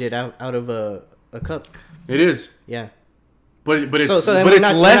eliminated out of a cup. It is. Yeah. But it's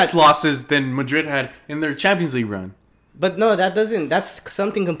less losses than Madrid had in their Champions League run. But no, that's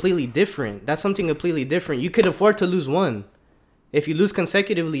something completely different. You could afford to lose 1. If you lose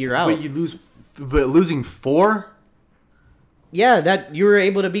consecutively, you're out. But losing 4? Yeah, that you were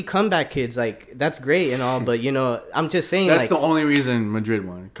able to be comeback kids. Like, that's great and all, but I'm just saying that's the only reason Madrid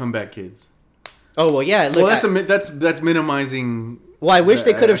won. Comeback kids. Oh well, yeah. Look, that's minimizing. Well, I wish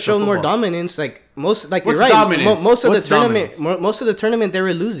they could have shown more dominance. Like you're right. Dominance? Most of the tournament, they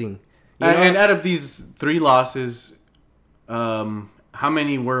were losing. And out of these 3 losses, how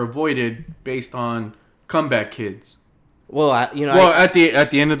many were avoided based on comeback kids? Well, at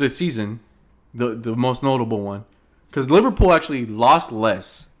the end of the season, the most notable one, because Liverpool actually lost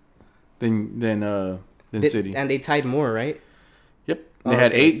less than City, and they tied more, right? Yep, they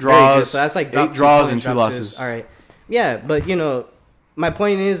had 8 draws. So that's like 8 draws and 2 losses. All right, yeah, but my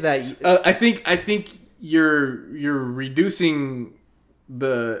point is that I think you're reducing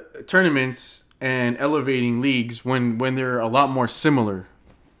the tournaments and elevating leagues when they're a lot more similar.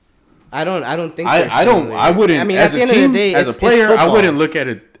 I don't think I wouldn't. I mean, as a team, as a player, I wouldn't look at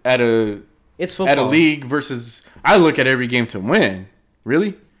a it's football. At a league versus. I look at every game to win.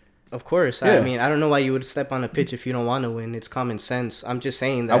 Really? Of course. Yeah. I mean, I don't know why you would step on a pitch if you don't want to win. It's common sense. I'm just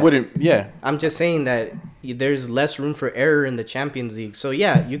saying that. I wouldn't. Yeah. I'm just saying that there's less room for error in the Champions League. So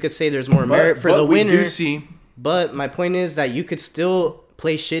yeah, you could say there's more merit for the winner. We do see. But my point is that you could still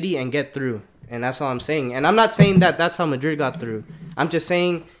play shitty and get through. And that's all I'm saying. And I'm not saying that that's how Madrid got through. I'm just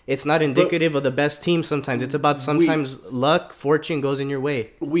saying it's not indicative of the best team sometimes. It's about sometimes luck, fortune goes in your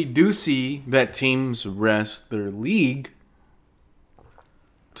way. We do see that teams rest their league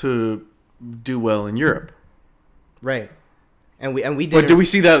to do well in Europe. Right. And we did. But do we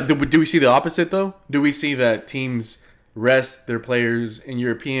see that? Do we see the opposite though? Do we see that teams rest their players in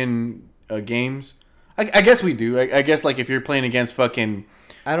European games? I guess we do. I guess like if you're playing against fucking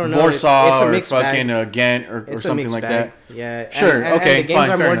I don't know. Warsaw or fucking Ghent or something like that. Yeah. Sure. Okay. And the games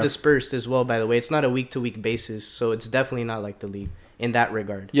are more dispersed as well. By the way, it's not a week-to-week basis, so it's definitely not like the league in that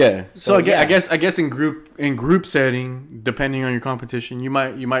regard. Yeah. So I guess in group setting, depending on your competition, you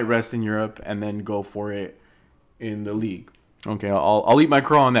might rest in Europe and then go for it in the league. Okay. I'll eat my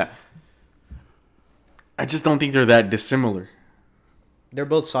crow on that. I just don't think they're that dissimilar. They're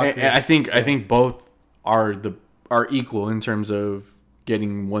both soccer. I think both are equal in terms of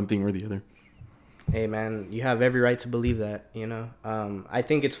getting one thing or the other. Hey man, you have every right to believe that, I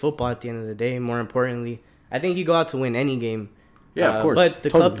think it's football at the end of the day. More importantly, I think you go out to win any game. Yeah, of course. But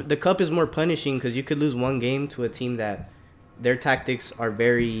the cup is more punishing because you could lose one game to a team that their tactics are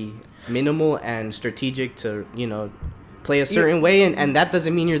very minimal and strategic to play a certain way, and that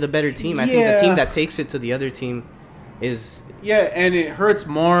doesn't mean you're the better team. I think the team that takes it to the other team is and it hurts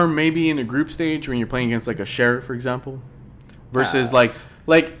more maybe in a group stage when you're playing against like a Sheriff, for example. Versus like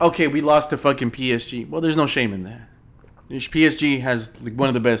okay, we lost to fucking PSG. Well, there's no shame in that. PSG has like one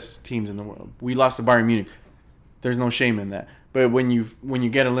of the best teams in the world. We lost to Bayern Munich. There's no shame in that. But when you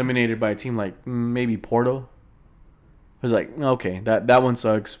get eliminated by a team like maybe Porto, it's like okay, that one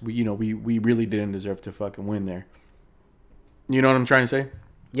sucks. We really didn't deserve to fucking win there. You know what I'm trying to say?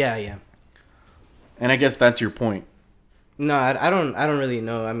 Yeah. And I guess that's your point. No, I don't really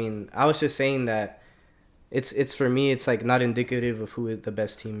know. I mean, I was just saying that. It's for me. It's like not indicative of who the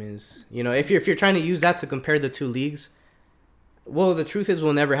best team is. If you're trying to use that to compare the two leagues, well, the truth is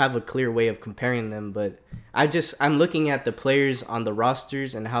we'll never have a clear way of comparing them. But I'm looking at the players on the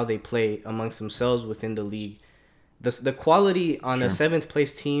rosters and how they play amongst themselves within the league. The quality on a 7th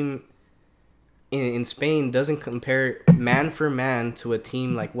place team in Spain doesn't compare man for man to a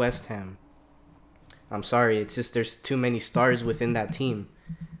team like West Ham. I'm sorry, it's just there's too many stars within that team.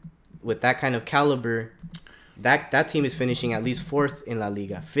 With that kind of caliber, that team is finishing at least 4th in La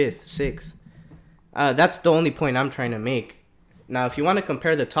Liga, 5th, 6th. That's the only point I'm trying to make. Now, if you want to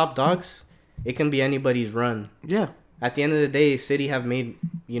compare the top dogs, it can be anybody's run. Yeah. At the end of the day, City have made,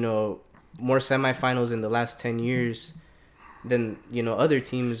 more semifinals in the last 10 years than, other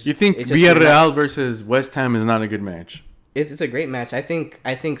teams. You think Villarreal versus West Ham is not a good match? It's a great match. I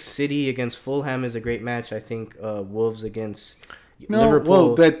think City against Fulham is a great match. I think Wolves against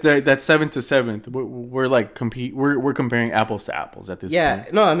Liverpool. Well, that 7th to 7th, we're like we're comparing apples to apples at this point. Yeah,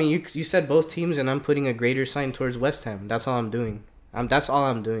 no, I mean you said both teams, and I'm putting a greater sign towards West Ham. That's all I'm doing. That's all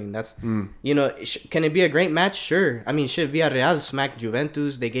I'm doing. That's can it be a great match? Sure. I mean, shit, Villarreal smacked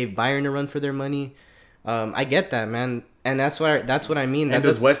Juventus. They gave Bayern a run for their money. I get that, man, and that's what I mean. And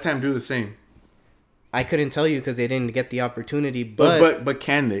does West Ham do the same? I couldn't tell you because they didn't get the opportunity. But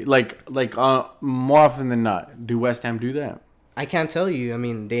can they? Like more often than not, do West Ham do that? I can't tell you. I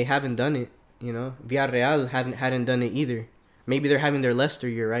mean, they haven't done it. Villarreal hadn't done it either. Maybe they're having their Leicester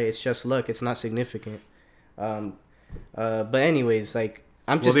year, right? It's just luck. It's not significant. But anyways, like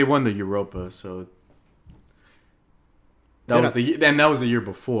Well, they won the Europa, so that was the year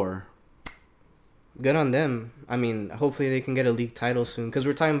before. Good on them. I mean, hopefully they can get a league title soon because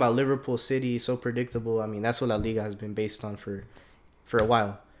we're talking about Liverpool City, so predictable. I mean, that's what La Liga has been based on for a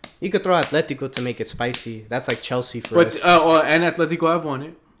while. You could throw Atletico to make it spicy. That's like Chelsea for us. And Atletico have won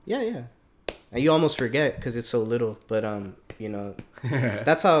it. Yeah. And you almost forget because it's so little. But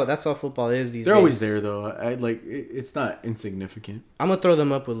that's how football is these days. They're always there though. It's not insignificant. I'm gonna throw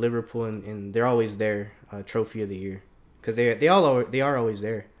them up with Liverpool, and they're always there. Trophy of the year because they are always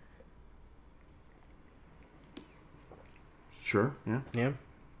there. Sure. Yeah. Yeah.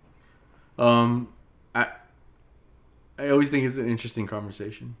 Um, I always think it's an interesting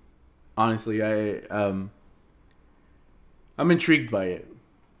conversation. Honestly, I'm intrigued by it.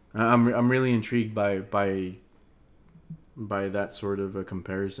 I'm really intrigued by that sort of a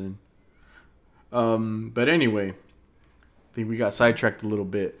comparison. But anyway, I think we got sidetracked a little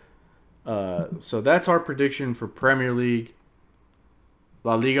bit. So that's our prediction for Premier League.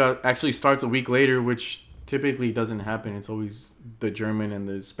 La Liga actually starts a week later, which typically doesn't happen. It's always the German and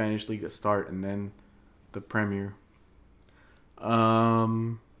the Spanish league that start, and then the Premier.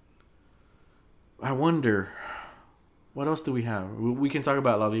 I wonder, what else do we have? We can talk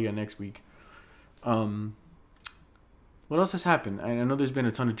about La Liga next week. What else has happened? I know there's been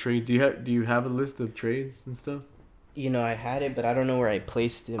a ton of trades. Do you have a list of trades and stuff? I had it, but I don't know where I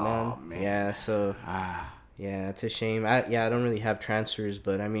placed it, man. Oh, man. Yeah, so yeah, it's a shame. I don't really have transfers,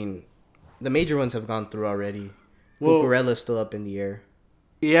 but I mean, the major ones have gone through already. Cucurella's still up in the air.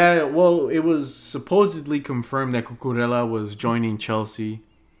 Yeah, well, it was supposedly confirmed that Cucurella was joining Chelsea.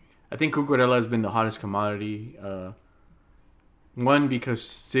 I think Cucurella has been the hottest commodity. One, because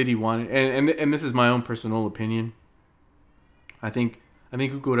City wanted, and this is my own personal opinion. I think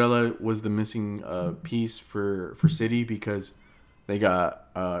Cucurella was the missing piece for City because they got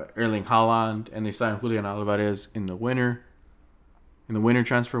Erling Haaland and they signed Julian Alvarez in the winter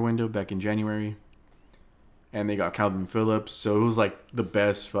transfer window back in January. And they got Calvin Phillips, so it was like the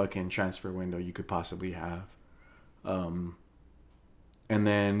best fucking transfer window you could possibly have. And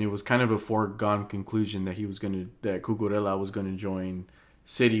then it was kind of a foregone conclusion that that Cucurella was gonna join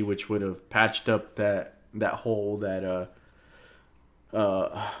City, which would have patched up that hole that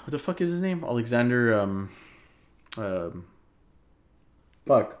what the fuck is his name? Alexander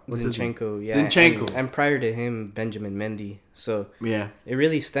what's Zinchenko, yeah. Zinchenko. And prior to him, Benjamin Mendy. So yeah, it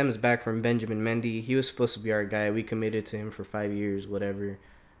really stems back from Benjamin Mendy. He was supposed to be our guy. We committed to him for 5 years, whatever.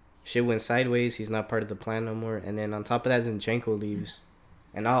 Shit went sideways. He's not part of the plan no more. And then on top of that, Zinchenko leaves.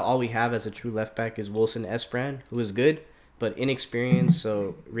 And all we have as a true left back is Wilson Espran, who is good, but inexperienced.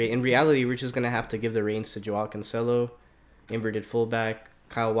 So in reality, we're just going to have to give the reins to Joao Cancelo, inverted fullback,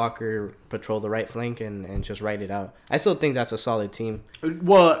 Kyle Walker patrol the right flank and just ride it out. I still think that's a solid team.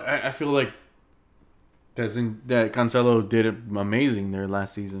 Well, I feel like that Cancelo did amazing there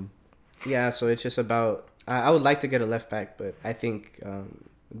last season. Yeah, so it's just about... I would like to get a left back, but I think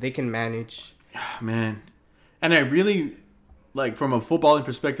they can manage. Man. And I really... Like, from a footballing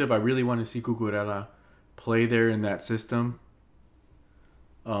perspective, I really want to see Cucurella play there in that system.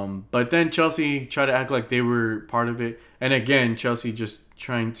 But then Chelsea tried to act like they were part of it. And again, Chelsea just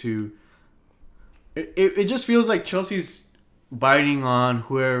trying to... It just feels like Chelsea's biting on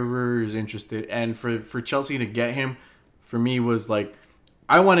whoever is interested. And for Chelsea to get him, for me, was like,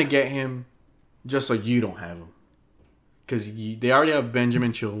 I want to get him just so you don't have him. Because they already have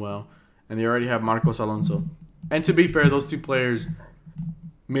Benjamin Chilwell. And they already have Marcos Alonso. And to be fair, those two players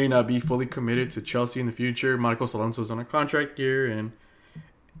may not be fully committed to Chelsea in the future. Marcos Alonso's on a contract year,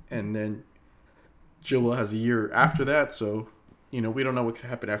 and then Chilwell has a year after that. So, we don't know what could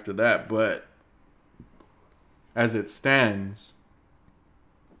happen after that. But as it stands,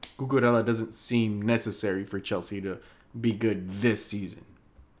 Cucurella doesn't seem necessary for Chelsea to be good this season.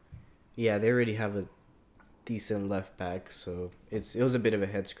 Yeah, they already have a decent left back, so it was a bit of a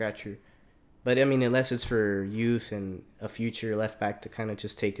head scratcher. But, I mean, unless it's for youth and a future left back to kind of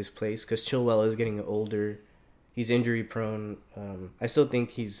just take his place, because Chilwell is getting older. He's injury prone. I still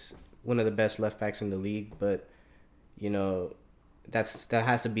think he's one of the best left backs in the league, but, that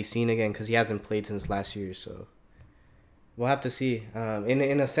has to be seen again because he hasn't played since last year. So we'll have to see.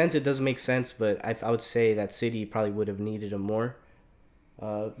 In a sense, it does make sense, but I would say that City probably would have needed him more.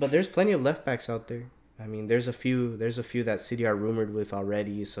 But there's plenty of left backs out there. I mean, there's a few that City are rumored with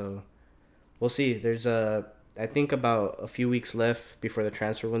already, so... We'll see. There's I think about a few weeks left before the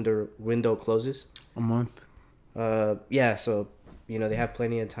transfer window closes. A month. Yeah. So they have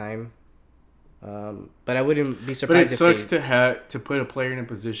plenty of time. But I wouldn't be surprised. But it sucks to put a player in a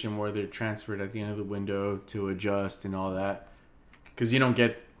position where they're transferred at the end of the window to adjust and all that, because you don't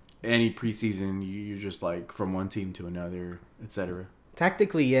get any preseason. You're just like from one team to another, etc.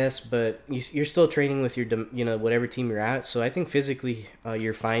 Tactically, yes, but you're still training with your, whatever team you're at. So I think physically,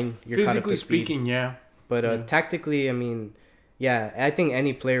 you're fine. You're physically speaking, yeah. But tactically, I mean, yeah, I think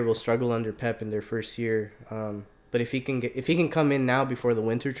any player will struggle under Pep in their first year. But if he can come in now before the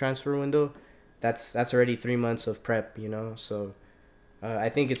winter transfer window, that's already 3 months of prep, So I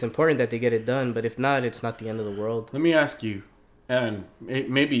think it's important that they get it done. But if not, it's not the end of the world. Let me ask you, and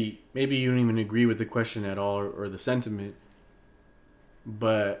maybe you don't even agree with the question at all or the sentiment.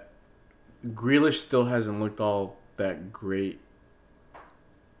 But Grealish still hasn't looked all that great.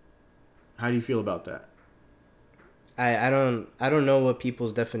 How do you feel about that? I don't know what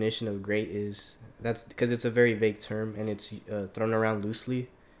people's definition of great is. That's because it's a very vague term and it's thrown around loosely.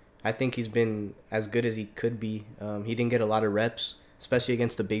 I think he's been as good as he could be. He didn't get a lot of reps, especially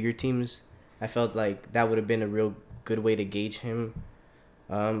against the bigger teams. I felt like that would have been a real good way to gauge him.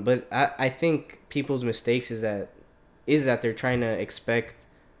 But I think people's mistakes is that they're trying to expect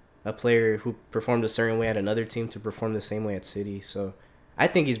a player who performed a certain way at another team to perform the same way at City. So I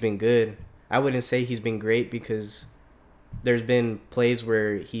think he's been good. I wouldn't say he's been great because there's been plays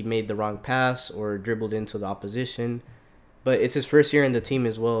where he made the wrong pass or dribbled into the opposition. But it's his first year in the team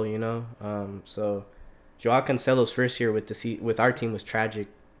as well, you know. So Joao Cancelo's first year with our team was tragic.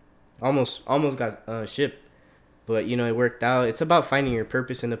 Almost got shipped. But, you know, it worked out. It's about finding your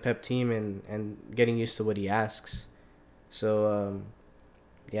purpose in the Pep team and getting used to what he asks. So,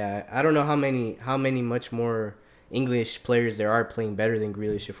 yeah, I don't know how many much more English players there are playing better than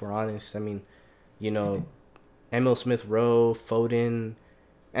Grealish, if we're honest. I mean, you know, Emil Smith-Rowe, Foden,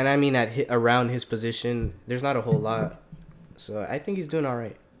 and I mean around his position, there's not a whole lot. So I think he's doing all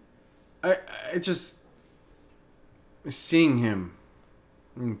right. I just seeing him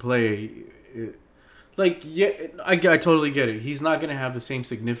play, like, yeah, I totally get it. He's not gonna have the same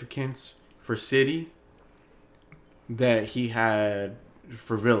significance for City that he had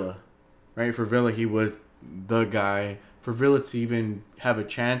for Villa, right? For Villa, he was the guy. For Villa to even have a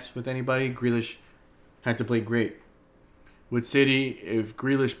chance with anybody, Grealish had to play great. With City, if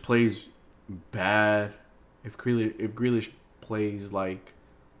Grealish plays bad, if Grealish plays like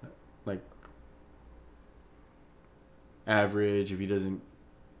average, if he doesn't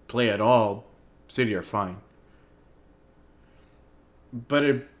play at all, City are fine.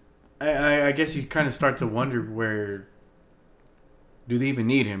 But I guess you kind of start to wonder, where do they even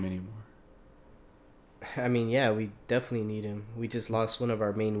need him anymore? I mean, yeah, we definitely need him. We just lost one of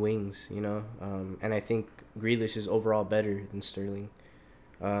our main wings, you know, and I think Grealish is overall better than Sterling.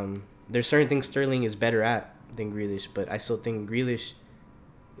 There's certain things Sterling is better at than Grealish, but I still think Grealish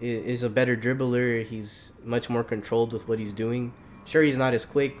is a better dribbler. He's much more controlled with what he's doing. Sure, he's not as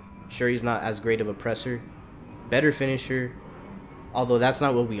quick. Sure, he's not as great of a presser. Better finisher. Although that's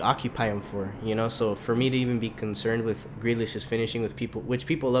not what we occupy him for, you know. So for me to even be concerned with Grealish's finishing, with people, which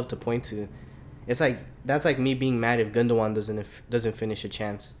people love to point to, it's like that's like me being mad if Gundogan doesn't finish a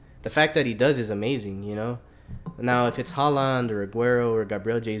chance. The fact that he does is amazing, you know. Now if it's Haaland or Aguero or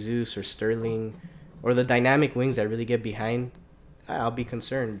Gabriel Jesus or Sterling or the dynamic wings that really get behind, I'll be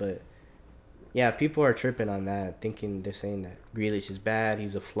concerned. But yeah, people are tripping on that, thinking they're saying that Grealish is bad,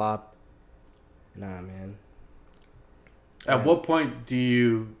 he's a flop. Nah, man. At what point do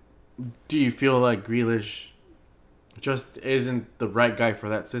you feel like Grealish just isn't the right guy for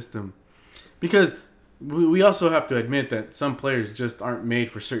that system? Because we also have to admit that some players just aren't made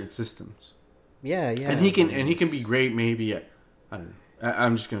for certain systems. Yeah. And he can be great maybe at, I don't know.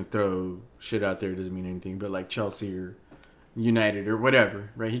 I'm just gonna throw shit out there. It doesn't mean anything, but like Chelsea or United or whatever,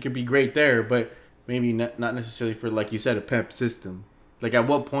 right? He could be great there, but maybe not necessarily for, like you said, a Pep system. Like, at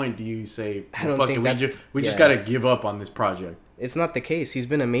what point do you say, we just gotta give up on this project? It's not the case. He's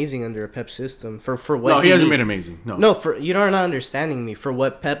been amazing under a Pep system for what. No, he hasn't been amazing. No, for you are not understanding me. For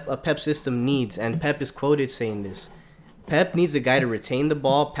what a Pep system needs, and Pep is quoted saying this. Pep needs a guy to retain the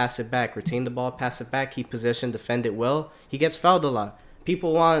ball, pass it back, retain the ball, pass it back, keep possession, defend it well. He gets fouled a lot.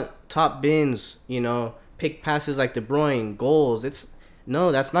 People want top bins, you know, pick passes like De Bruyne, goals. That's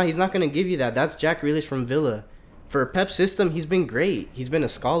not. He's not gonna give you that. That's Jack Grealish from Villa. For a Pep system, he's been great. He's been a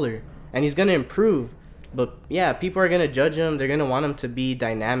scholar, and he's gonna improve. But yeah, people are gonna judge him. They're gonna want him to be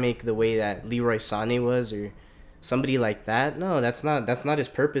dynamic the way that Leroy Sané was, or somebody like that. No, that's not his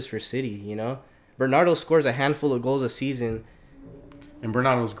purpose for City. You know, Bernardo scores a handful of goals a season, and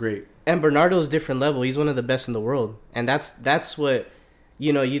Bernardo's great. And Bernardo's different level. He's one of the best in the world, and that's what.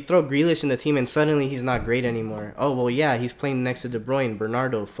 You know, you throw Grealish in the team and suddenly he's not great anymore. Oh, well, yeah, he's playing next to De Bruyne,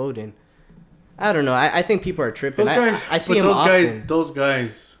 Bernardo, Foden. I don't know. I think people are tripping. Those guys, I see him often. Those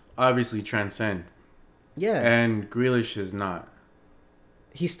guys obviously transcend. Yeah. And Grealish is not.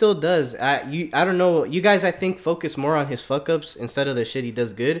 He still does. I don't know. You guys, I think, focus more on his fuck-ups instead of the shit he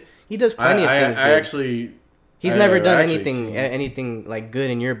does good. He does plenty of things good. He's never done anything like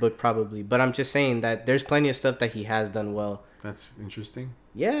good in your book, probably. But I'm just saying that there's plenty of stuff that he has done well. That's interesting.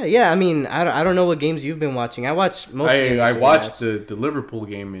 Yeah. I mean, I don't know what games you've been watching. I watched most. I watched the Liverpool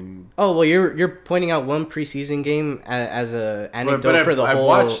game and. Oh well, you're pointing out one preseason game as a anecdote for the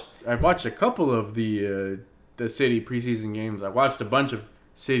whole. I've watched a couple of the City preseason games. I watched a bunch of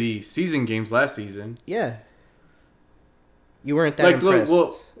City season games last season. Yeah. You weren't that impressed.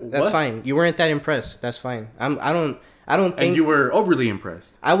 That's fine. You weren't that impressed. That's fine. I don't think. And you were overly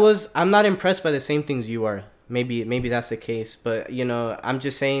impressed. I'm not impressed by the same things you are. Maybe that's the case. But I'm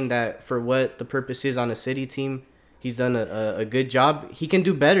just saying that for what the purpose is on a City team, he's done a good job. He can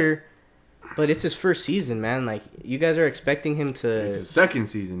do better, but it's his first season, man. Like, you guys are expecting him to. It's his second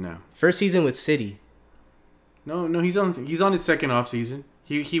season now. First season with City. No, he's on his second off season.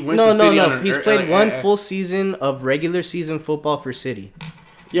 He went to City. No. He's played one full season of regular season football for City.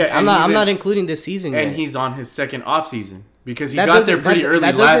 Yeah, I'm not including this season yet. And he's on his second off season because he got there pretty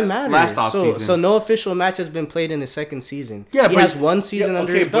early last off season. So no official match has been played in his second season. Yeah, he has one season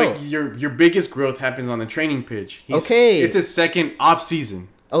under his belt. But your biggest growth happens on the training pitch. Okay, it's his second off season.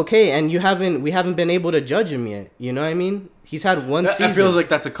 Okay, and we haven't been able to judge him yet. You know what I mean? He's had one season. That feels like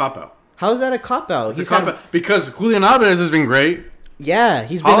that's a cop out. How is that a cop out? It's a cop out because Julian Alvarez has been great. Yeah,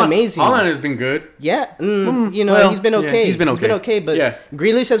 he's been amazing. Haaland has been good. Yeah, he's been okay. Yeah, he's been okay. But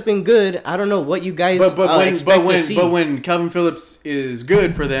Grealish has been good. I don't know what you guys expect to see. But when Calvin Phillips is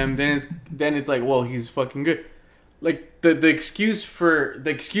good for them, then it's like, well, he's fucking good. Like the excuse for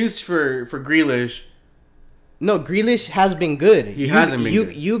Grealish. No, Grealish has been good. He hasn't been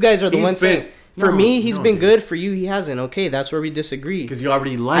good. You guys are the ones saying. For me, he's been good. For you, he hasn't. Okay, that's where we disagree. Because you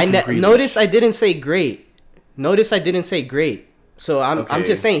already like Grealish. Notice I didn't say great. So I'm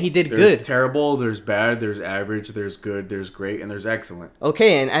just saying he did good. There's terrible, there's bad, there's average, there's good, there's great, and there's excellent.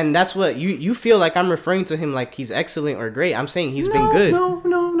 Okay, and that's what you feel like I'm referring to him like he's excellent or great. I'm saying he's been good.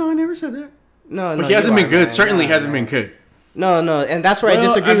 No, I never said that. No, but he hasn't been good. Certainly hasn't been good. No, and that's where I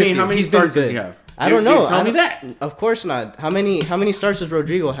disagree with you. How many starts does he have? I don't know. Tell me that. Of course not. How many starts does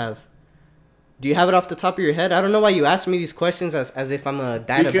Rodrigo have? Do you have it off the top of your head? I don't know why you ask me these questions as if I'm a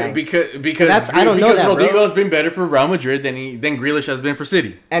data bank. Because I don't know that, Rodrigo bro. has been better for Real Madrid than Grealish has been for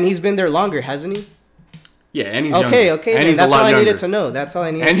City. And he's been there longer, hasn't he? Yeah, and he's younger. Okay. And he's that's a lot all I younger. needed to know. That's all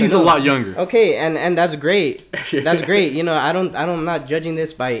I needed to know. And he's a lot younger. Okay, and that's great. That's great. I'm not judging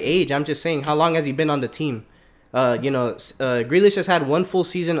this by age. I'm just saying, how long has he been on the team? Grealish has had one full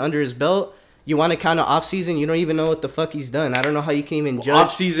season under his belt. You want to count an off season? You don't even know what the fuck he's done. I don't know how you can even judge.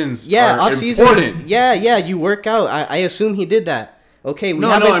 Off seasons are important. Yeah, you work out. I assume he did that. Okay,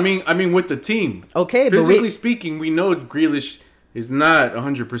 I mean with the team. Okay, physically speaking, we know Grealish is not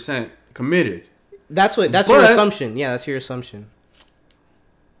 100% committed. That's your assumption. Yeah, that's your assumption.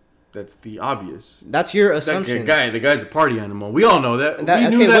 That's the obvious. That's your assumption. The guy's a party animal. We all know that.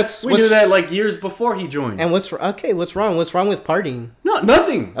 We knew that like years before he joined. And what's wrong? What's wrong with partying? No,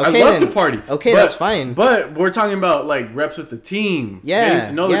 nothing. Okay, I love to party. Okay, that's fine. But we're talking about like reps with the team. Getting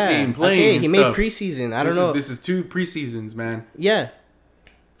to know the team, playing. Okay, he made preseason. I don't know. This is 2 preseasons, man. Yeah.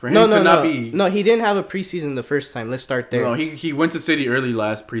 For him to not be... No, he didn't have a preseason the first time. Let's start there. No, he went to City early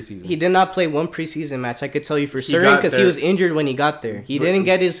last preseason. He did not play one preseason match. I could tell you for certain because he was injured when he got there. He didn't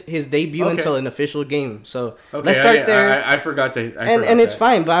get his debut until an official game. So let's start there. I forgot that. And it's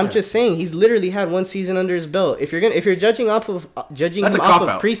fine, but I'm just saying he's literally had one season under his belt. If you're judging off of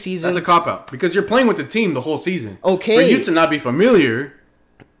preseason, that's a cop out because you're playing with the team the whole season. Okay, for you to not be familiar.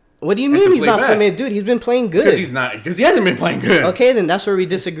 What do you mean he's not familiar? Dude, he's been playing good. Because he hasn't been playing good. Okay, then that's where we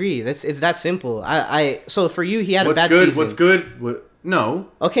disagree. It's that simple. So for you, he had a bad season. What's good? No.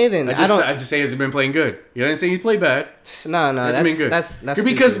 Okay, then I just say he hasn't been playing good. You didn't say he played bad. No, hasn't been good. That's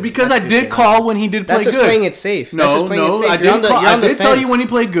because I did call when he did play good. That's just playing it safe. I did tell you when he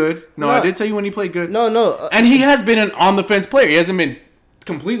played good. I did tell you when he played good. No. And he has been an on the fence player. He hasn't been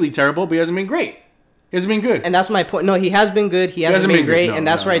completely terrible, but he hasn't been great. He hasn't been good. And that's my point. No, he has been good. He hasn't been great. And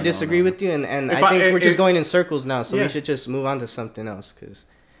that's where I disagree with you. And I think we're just going in circles now. So we should just move on to something else. Because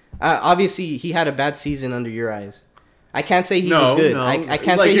obviously he had a bad season under your eyes. I can't say he was good. I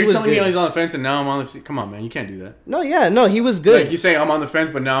can't say he was good. You're telling me he's on the fence and now I'm on the... Come on, man. You can't do that. No, he was good. Like you say I'm on the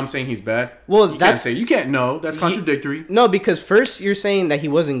fence, but now I'm saying he's bad. Well, you can't know. That's contradictory. No, because first you're saying that he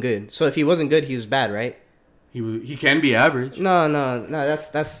wasn't good. So if he wasn't good, he was bad, right? He can be average. No.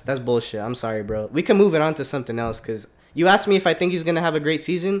 That's bullshit. I'm sorry, bro. We can move it on to something else because you asked me if I think he's gonna have a great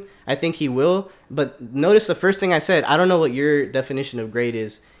season. I think he will. But notice the first thing I said. I don't know what your definition of great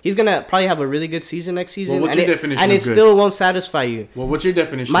is. He's gonna probably have a really good season next season. Well, what's your definition? And it still won't satisfy you. Well, what's your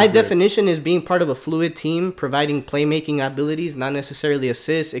definition? My definition is being part of a fluid team, providing playmaking abilities, not necessarily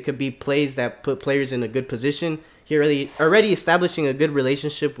assists. It could be plays that put players in a good position. He already establishing a good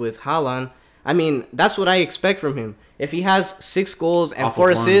relationship with Haaland. I mean, that's what I expect from him. If he has 6 goals and 4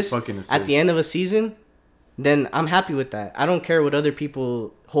 assists at the end of a season, then I'm happy with that. I don't care what other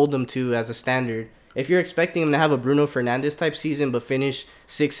people hold him to as a standard. If you're expecting him to have a Bruno Fernandes type season but finish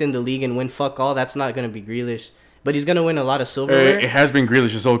 6th in the league and win fuck all, that's not going to be Grealish. but he's gonna win a lot of silverware. It has been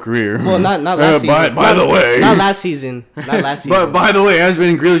Grealish's whole career. Well, not last season. By the way, not last season. Not last season. But by the way, it has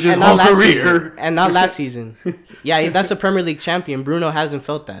been Grealish's whole career. And not last season. Yeah, that's a Premier League champion. Bruno hasn't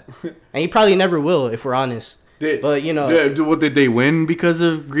felt that, and he probably never will, if we're honest. But you know, what did they win because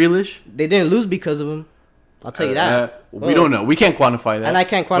of Grealish? They didn't lose because of him. I'll tell you that. We don't know. We can't quantify that. And I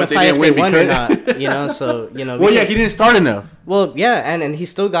can't quantify if they won or not. You know, so you know. Well, yeah, he didn't start enough. Well, yeah, and he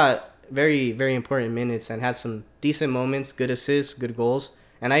still got very, very important minutes and had some decent moments, good assists, good goals,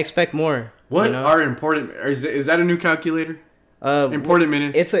 and I expect more. What are important? Is that a new calculator? Important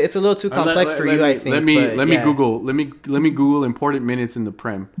minutes. It's a little too complex for you, I think. Let me Google. Let me Google important minutes in the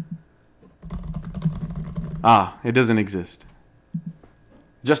Prem. It doesn't exist.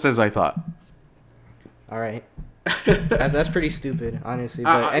 Just as I thought. All right. That's pretty stupid, honestly.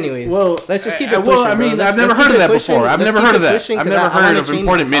 But anyways, let's just keep it pushing. Well, I mean, I've never heard of that before. I've never heard of that. I've never heard of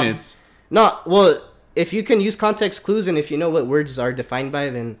important minutes. No, well, if you can use context clues and if you know what words are defined by,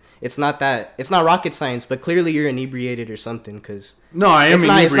 then it's not rocket science. But clearly, you're inebriated or something. Because no, I am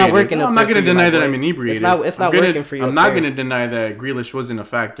inebriated. It's not working. No, I'm not going to deny that I'm inebriated. It's not working for you. I'm not going to deny that Grealish wasn't a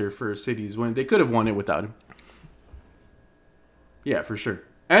factor for City's win. They could have won it without him. Yeah, for sure.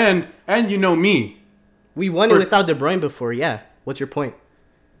 And you know me. We won it without De Bruyne before, yeah. What's your point?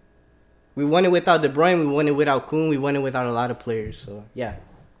 We won it without De Bruyne. We won it without Kun. We won it without a lot of players. So yeah.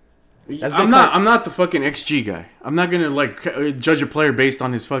 I'm not the fucking XG guy. I'm not gonna judge a player based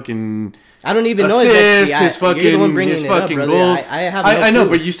on his fucking. I don't even know his fucking goal. I know,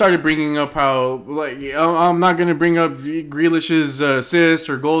 but you started bringing up how I'm not gonna bring up Grealish's assists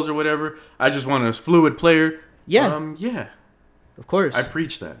or goals or whatever. I just want a fluid player. Yeah. Yeah. Of course. I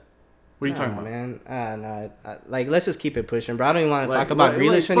preach that. What are you talking about, man? Let's just keep it pushing, bro. I don't even want to talk about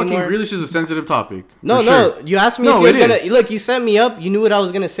Grealish anymore. Fucking Grealish is a sensitive topic. No. You asked me if you was gonna look. You set me up. You knew what I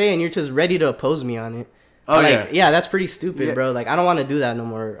was gonna say, and you're just ready to oppose me on it. Yeah, that's pretty stupid, bro. Like, I don't want to do that no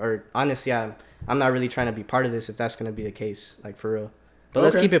more. Or honestly, I'm not really trying to be part of this if that's gonna be the case, like for real. But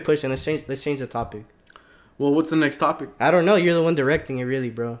let's keep it pushing. Let's change the topic. Well, what's the next topic? I don't know. You're the one directing it, really,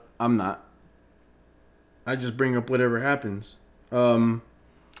 bro. I'm not. I just bring up whatever happens.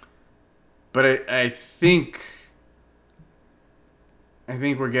 But I think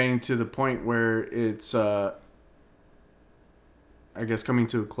we're getting to the point where it's I guess coming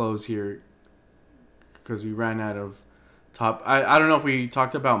to a close here because we ran out of top. I don't know if we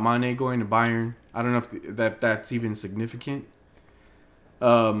talked about Mane going to Bayern. I don't know if that's even significant.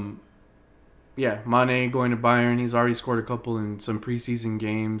 Yeah, Mane going to Bayern. He's already scored a couple in some preseason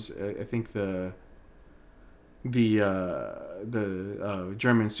games. I think the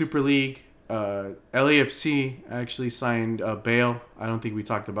German Super League. LAFC actually signed Bale. I don't think we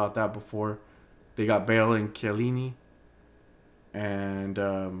talked about that before. They got Bale and Chiellini. And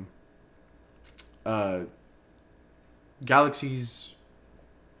Galaxy's,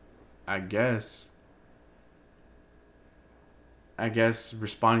 I guess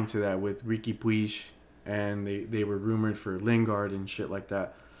responding to that with Riqui Puig, and they were rumored for Lingard and shit like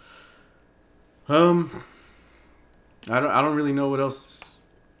that. I don't really know what else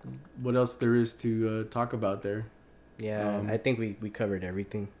there is to talk about there. Yeah, I think we covered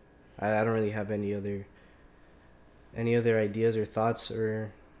everything. I don't really have any other ideas or thoughts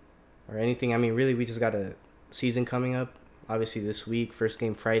or anything. I mean, really, we just got a season coming up. Obviously, this week, first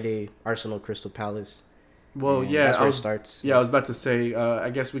game Friday, Arsenal Crystal Palace. Well, yeah, that's where it starts. Yeah, I was about to say. I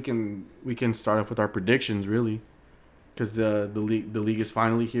guess we can start off with our predictions, really, because the league is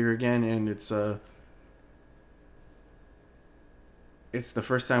finally here again, and it's the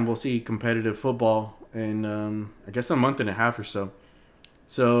first time we'll see competitive football in, I guess, a month and a half or so.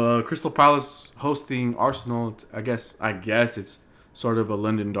 So, Crystal Palace hosting Arsenal. I guess it's sort of a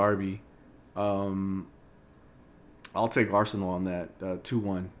London derby. I'll take Arsenal on that,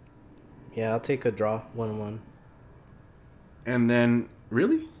 2-1. Yeah, I'll take a draw, 1-1. And then,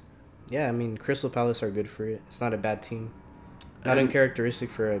 really? Yeah, I mean, Crystal Palace are good for it. It's not a bad team. Not uncharacteristic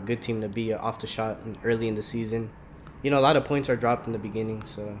for a good team to be off the shot early in the season. You know, a lot of points are dropped in the beginning,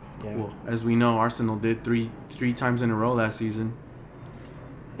 so yeah. Well, as we know, Arsenal did three times in a row last season.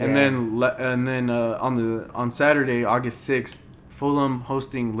 Yeah. And then on Saturday, August 6th, Fulham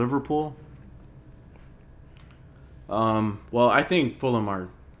hosting Liverpool. Well, I think Fulham are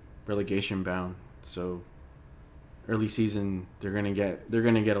relegation bound, so early season they're gonna get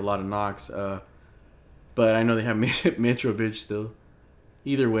a lot of knocks. But I know they have Mitrovic still.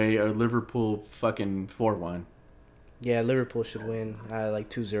 Either way, Liverpool fucking 4-1. Yeah, Liverpool should win. Like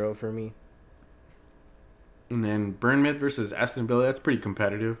 2-0 for me. And then Bournemouth versus Aston Villa. That's pretty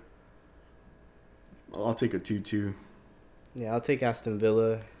competitive. I'll take a 2-2. Yeah, I'll take Aston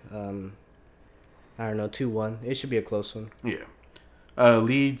Villa. I I don't know, 2-1. It should be a close one. Yeah.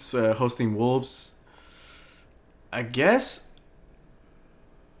 Leeds hosting Wolves. I guess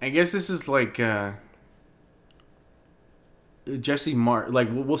this is like Jesse Marsh. Like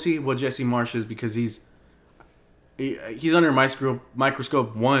we'll see what Jesse Marsh is because he's under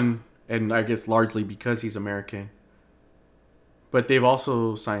microscope one, and I guess largely because he's American. But they've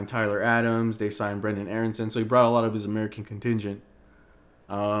also signed Tyler Adams. They signed Brendan Aronson, so he brought a lot of his American contingent.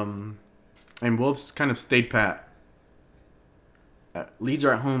 And Wolves kind of stayed pat. Leeds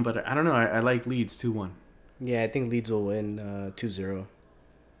are at home, but I don't know. I like Leeds 2-1. Yeah, I think Leeds will win 2-0.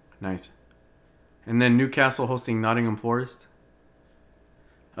 Nice. And then Newcastle hosting Nottingham Forest.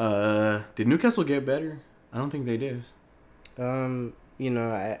 Did Newcastle get better? I don't think they did.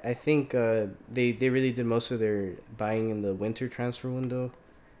 I think they really did most of their buying in the winter transfer window.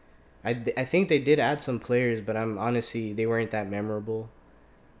 I think they did add some players, but they weren't that memorable.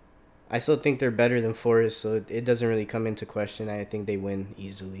 I still think they're better than Forest, so it doesn't really come into question. I think they win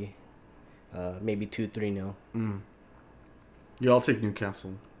easily. Maybe 2-3-0. Yeah, I'll take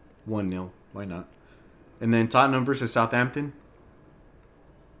Newcastle 1-0. Why not? And then Tottenham versus Southampton.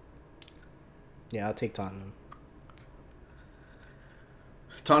 Yeah, I'll take Tottenham.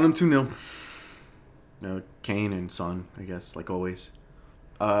 Tottenham 2-0. Kane and Son, I guess, like always.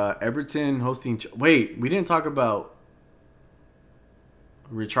 Everton hosting... Wait, we didn't talk about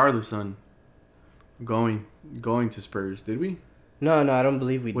Richarlison going to Spurs, did we? No, I don't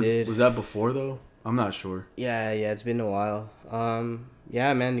believe we did. Was that before, though? I'm not sure. Yeah, it's been a while.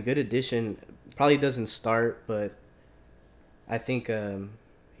 Yeah, man, good addition. Probably doesn't start, but I think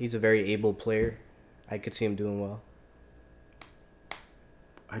he's a very able player. I could see him doing well.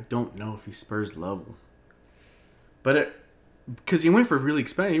 I don't know if he's Spurs level. But because he went for really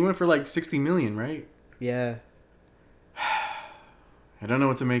expensive. He went for like 60 million, right? Yeah. I don't know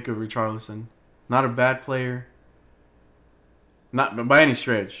what to make of Richarlison. Not a bad player. Not by any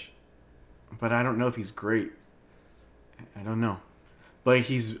stretch. But I don't know if he's great. I don't know. But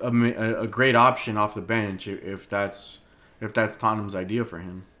he's a great option off the bench if that's Tottenham's idea for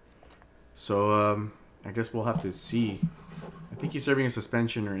him. So I guess we'll have to see. I think he's serving a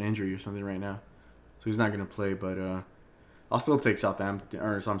suspension or an injury or something right now. So he's not going to play. But I'll still take Tottenham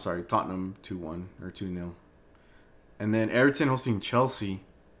 2-1 or 2-0. And then Everton hosting Chelsea.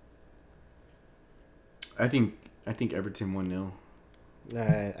 I think Everton 1-0.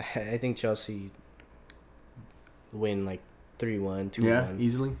 I think Chelsea win like 3-1, 2-1. Yeah,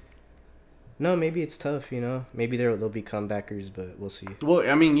 easily. No, maybe it's tough, Maybe they'll be comebackers, but we'll see. Well,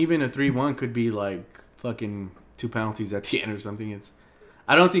 I mean, even a 3-1 could be like fucking 2 penalties at the end or something.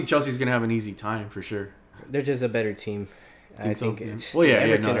 I don't think Chelsea's gonna have an easy time for sure. They're just a better team. I think so?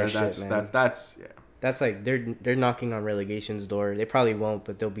 it's that's That's like they're knocking on relegation's door. They probably won't,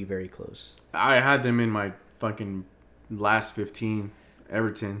 but they'll be very close. I had them in my fucking last 15,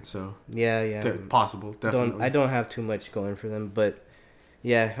 Everton. So yeah, possible. Definitely. I don't have too much going for them, but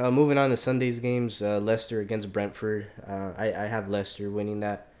yeah. Moving on to Sunday's games, Leicester against Brentford. I have Leicester winning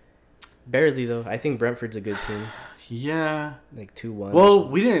that barely though. I think Brentford's a good team. Yeah, like 2-1. Well,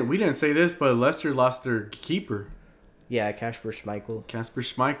 we didn't say this, but Leicester lost their keeper. Yeah, Kasper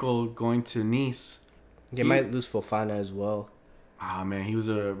Schmeichel going to Nice. They might lose Fofana as well. Ah, man, he was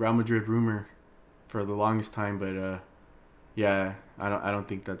a Real Madrid rumor for the longest time, but yeah, I don't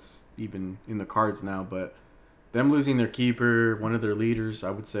think that's even in the cards now. But them losing their keeper, one of their leaders,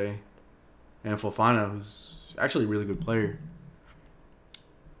 I would say, and Fofana, who's actually a really good player.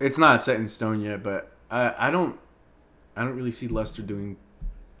 It's not set in stone yet, but I don't really see Leicester doing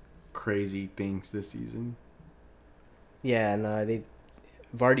crazy things this season. Yeah, no,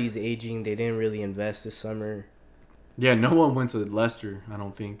 Vardy's aging. They didn't really invest this summer. Yeah, no one went to Leicester, I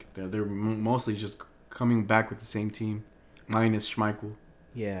don't think. They're mostly just coming back with the same team, minus Schmeichel.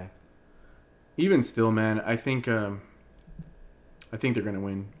 Yeah. Even still, man, I think they're gonna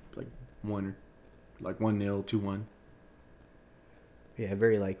win like 1-0, 2-1. Yeah,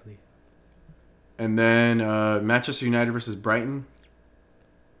 very likely. And then Manchester United versus Brighton.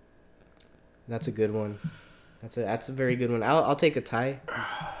 That's a good one. That's a very good one. I'll take a tie.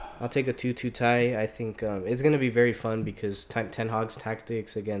 I'll take a 2-2 tie. I think it's gonna be very fun because Ten Hag's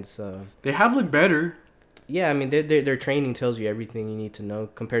tactics against. They have looked better. Yeah, I mean their training tells you everything you need to know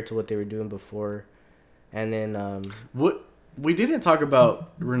compared to what they were doing before, and then what we didn't talk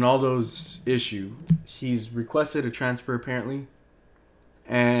about Ronaldo's issue. He's requested a transfer apparently,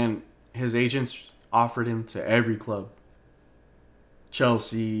 and his agents offered him to every club.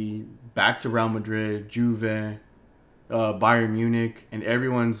 Chelsea, back to Real Madrid, Juve, Bayern Munich, and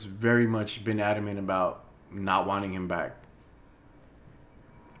everyone's very much been adamant about not wanting him back.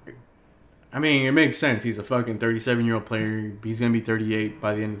 I mean, it makes sense. He's a fucking 37-year-old player. He's gonna be 38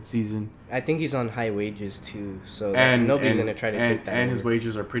 by the end of the season. I think he's on high wages too, so nobody's gonna try to take that. And his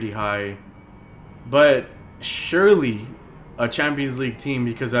wages are pretty high. But surely, a Champions League team,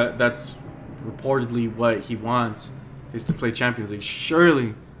 because that's reportedly what he wants, is to play Champions League.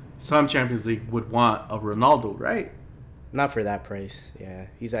 Surely, some Champions League would want a Ronaldo, right? Not for that price. Yeah,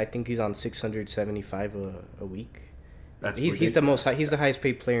 I think he's on 675 a week. He's the highest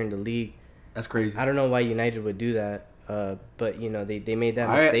paid player in the league. That's crazy. I don't know why United would do that. But you know they made that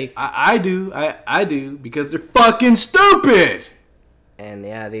mistake. I do because they're fucking stupid. And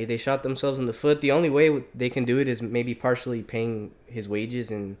yeah, they shot themselves in the foot. The only way they can do it is maybe partially paying his wages,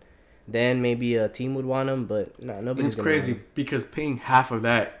 and then maybe a team would want him. But no, nobody's. It's crazy because paying half of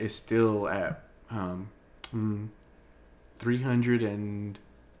that is still at 300 and.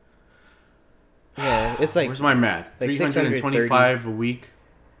 Yeah, it's like. Where's my math? Like 325 a week.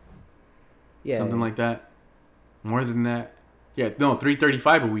 Yeah, something like that. More than that. Yeah, no,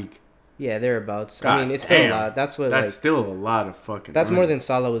 335 a week. Yeah, thereabouts. God, I mean, it's still a lot. That's still a lot of fucking. That's money. more than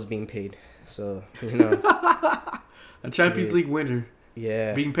Salah was being paid. So you know, a Champions League winner.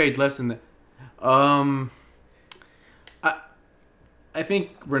 Yeah, being paid less than that. I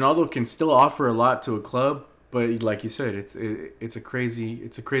think Ronaldo can still offer a lot to a club, but like you said, it's a crazy.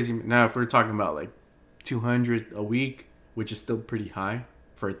 Now, if we're talking about like 200 a week, which is still pretty high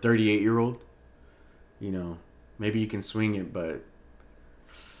for a 38-year-old, you know, maybe you can swing it, but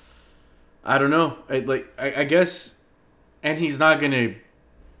I don't know. I guess, and he's not gonna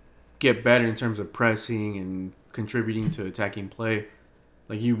get better in terms of pressing and contributing to attacking play.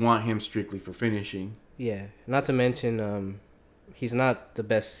 Like, you want him strictly for finishing. Yeah, not to mention, he's not the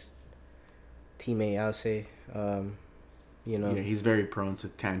best teammate, I'll say. You know. Yeah, he's very prone to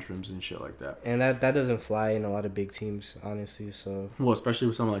tantrums and shit like that. And that doesn't fly in a lot of big teams, honestly. So. Well, especially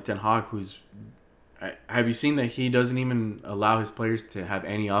with someone like Ten Hag, who's. Have you seen that he doesn't even allow his players to have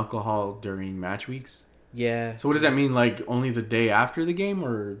any alcohol during match weeks? Yeah. So what does that mean? Like, only the day after the game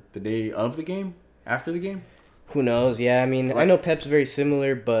or the day of the game? After the game? Who knows? Yeah, I mean, I know Pep's very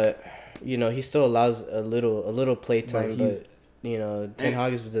similar, but you know, he still allows a little play time. But you know, Ten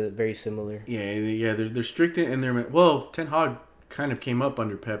Hag is very similar. Yeah, they're strict in their. Well, Ten Hag kind of came up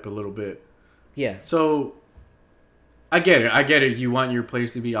under Pep a little bit. Yeah. So I get it. You want your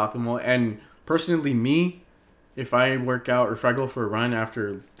players to be optimal, and personally, me, if I work out or if I go for a run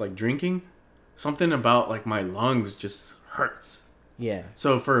after like drinking, something about like my lungs just hurts. Yeah.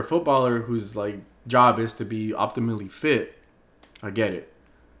 So for a footballer whose like job is to be optimally fit, I get it.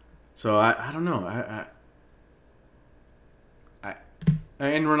 So I don't know. I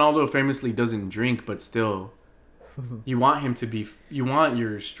and Ronaldo famously doesn't drink, but still, you want him to be. You want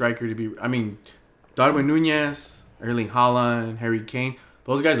your striker to be. I mean, Darwin Nunez, Erling Haaland, Harry Kane.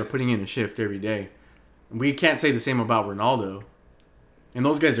 Those guys are putting in a shift every day. We can't say the same about Ronaldo. And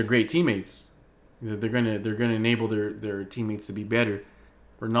those guys are great teammates. They're gonna enable their teammates to be better.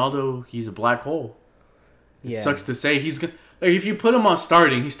 Ronaldo, he's a black hole. It sucks to say. He's like, if you put him on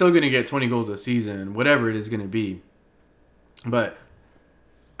starting, he's still gonna get 20 goals a season, whatever it is gonna be. But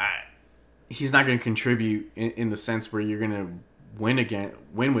he's not gonna contribute in the sense where you're gonna win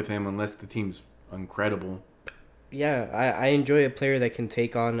with him unless the team's incredible. Yeah, I enjoy a player that can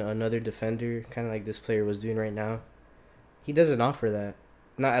take on another defender, kind of like this player was doing right now. He doesn't offer that,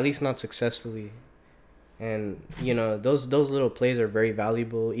 at least not successfully. And you know, those little plays are very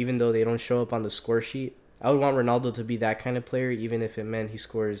valuable, even though they don't show up on the score sheet. I would want Ronaldo to be that kind of player, even if it meant he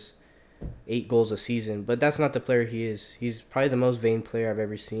scores 8 goals a season. But that's not the player he is. He's probably the most vain player I've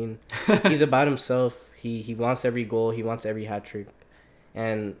ever seen. He's about himself. He wants every goal. He wants every hat trick.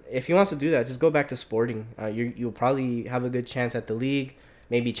 And if he wants to do that, just go back to Sporting. You'll probably have a good chance at the league,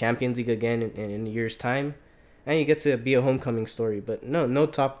 maybe Champions League again in a year's time, and you get to be a homecoming story. But no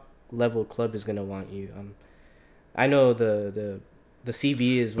top level club is gonna want you. I know the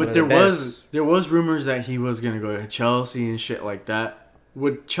CB is one of the best. There was rumors that he was gonna go to Chelsea and shit like that.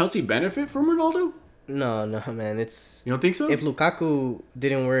 Would Chelsea benefit from Ronaldo? No, man. You don't think so? If Lukaku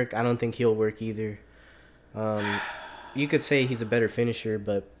didn't work, I don't think he'll work either. You could say he's a better finisher,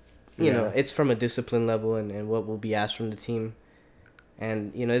 but you know, it's from a discipline level and what will be asked from the team.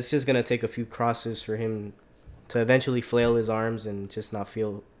 And you know, it's just gonna take a few crosses for him to eventually flail his arms and just not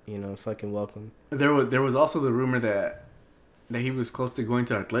feel, you know, fucking welcome. There was also the rumor that he was close to going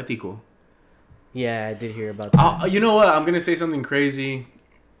to Atletico. Yeah, I did hear about that. You know what? I'm gonna say something crazy,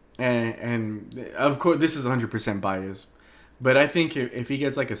 and of course this is 100% biased, but I think if he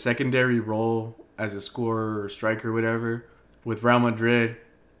gets like a secondary role as a scorer or striker or whatever with Real Madrid,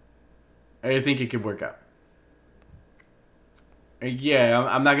 I think it could work out. Yeah,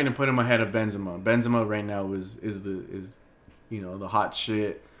 I'm not gonna put him ahead of Benzema. Benzema right now is the hot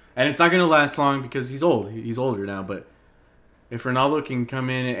shit, and it's not gonna last long because he's old. He's older now. But if Ronaldo can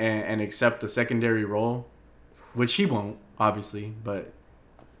come in and accept the secondary role, which he won't, obviously, but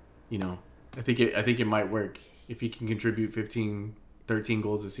I think it might work if he can contribute 15, 13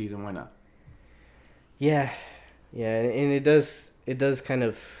 goals a season. Why not? Yeah, and it does kind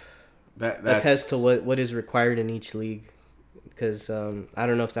of attest to what is required in each league. Because I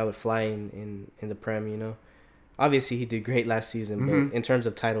don't know if that would fly in the Prem, Obviously, he did great last season, but in terms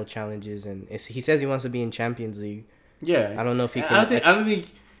of title challenges, and he says he wants to be in Champions League. Yeah, I don't know if he can. I don't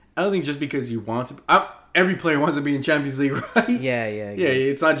think just because you want to. Every player wants to be in Champions League, right? Yeah. Exactly.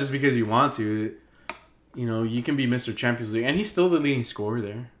 Yeah, it's not just because you want to. You can be Mr. Champions League, and he's still the leading scorer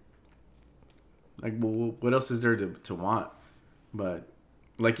there. Like, well, what else is there to want? But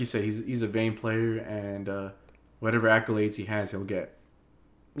like you said, he's a vain player, and whatever accolades he has, he'll get.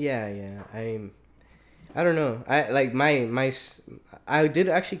 Yeah. I don't know. I did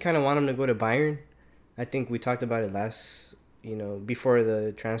actually kind of want him to go to Bayern. I think we talked about it last, before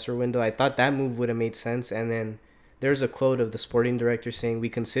the transfer window. I thought that move would have made sense. And then there's a quote of the sporting director saying, "We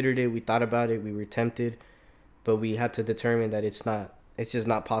considered it, we thought about it, we were tempted, but we had to determine that it's just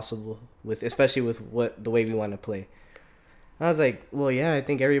not possible especially with the way we want to play." I was like, well, yeah, I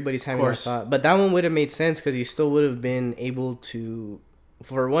think everybody's having that thought. But that one would have made sense because he still would have been able to...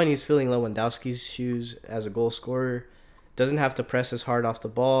 For one, he's filling Lewandowski's shoes as a goal scorer. Doesn't have to press as hard off the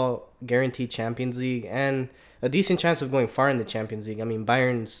ball. Guaranteed Champions League. And a decent chance of going far in the Champions League. I mean,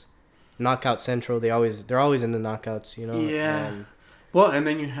 Bayern's knockout central. They're always in the knockouts, Yeah. Well, and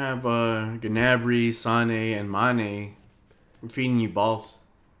then you have Gnabry, Sane, and Mane feeding you balls.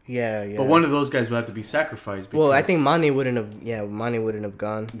 Yeah. But one of those guys would have to be sacrificed. Well, I think Mane wouldn't have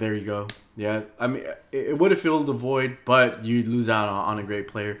gone. There you go. Yeah, I mean, it would have filled the void, but you'd lose out on a great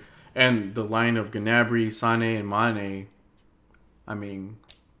player. And the line of Gnabry, Sane, and Mane, I mean,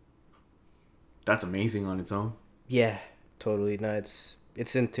 that's amazing on its own. Yeah, totally. No, it's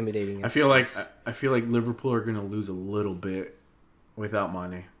intimidating. I feel like Liverpool are gonna lose a little bit without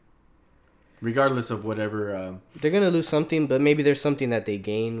Mane. Regardless of whatever... they're going to lose something, but maybe there's something that they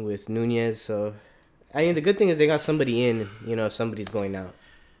gain with Nunez. So, I mean, the good thing is they got somebody in, if somebody's going out.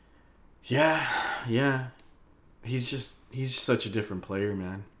 Yeah. He's just such a different player,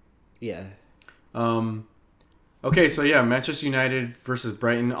 man. Yeah. Okay, so yeah, Manchester United versus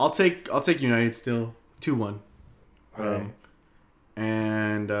Brighton. I'll take United still. 2-1. Right.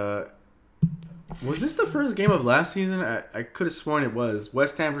 And was this the first game of last season? I could have sworn it was.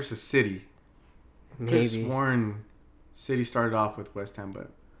 West Ham versus City. Maybe. Could have sworn City started off with West Ham,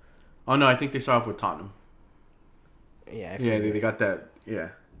 but... Oh, no, I think they started off with Tottenham. Yeah, they got that. Yeah.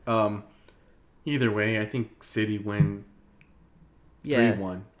 Either way, I think City win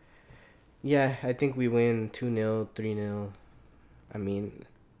 3-1. Yeah, I think we win 2-0, 3-0. I mean,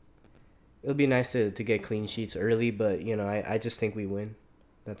 it'll be nice to get clean sheets early, but, I just think we win.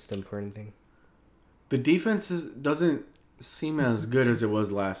 That's the important thing. The defense doesn't seem as good as it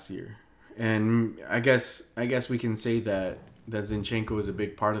was last year. And I guess we can say that Zinchenko is a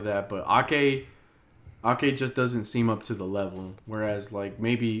big part of that, but Ake just doesn't seem up to the level. Whereas like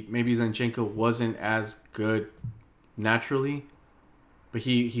maybe Zinchenko wasn't as good naturally, but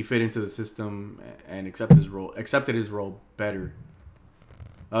he fit into the system and accepted his role better.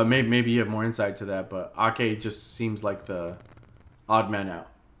 Maybe you have more insight to that, but Ake just seems like the odd man out.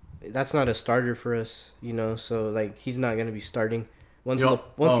 That's not a starter for us, so like he's not gonna be starting.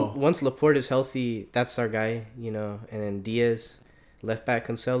 Once Laporte is healthy, that's our guy, and then Diaz, left back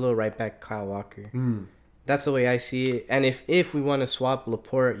Cancelo, right back Kyle Walker. That's the way I see it. And if we want to swap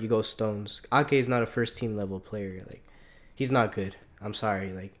Laporte, you go Stones. Ake is not a first team level player. Like, he's not good. I'm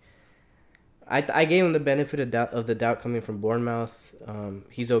sorry. Like, I gave him the benefit of the doubt coming from Bournemouth.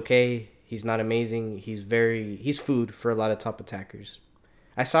 He's okay. He's not amazing. He's food for a lot of top attackers.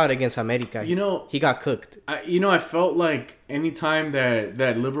 I saw it against America. He got cooked. I felt like anytime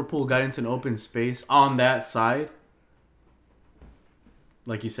that Liverpool got into an open space on that side,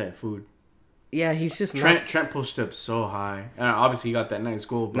 like you said, food. Yeah, he's just Trent pushed up so high, and obviously he got that nice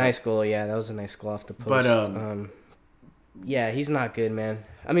goal. Nice goal, yeah, that was a nice goal off the post. But yeah, he's not good, man.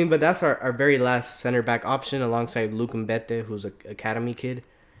 I mean, but that's our very last center back option alongside Luke Mbete, who's an academy kid.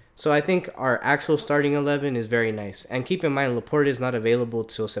 So I think our actual starting 11 is very nice. And keep in mind, Laporte is not available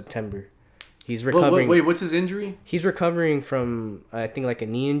till September. He's recovering. Wait, what's his injury? He's recovering from, I think, like a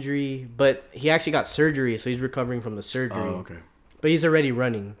knee injury. But he actually got surgery, so he's recovering from the surgery. Oh, okay. But he's already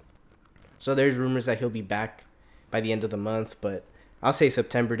running. So there's rumors that he'll be back by the end of the month. But I'll say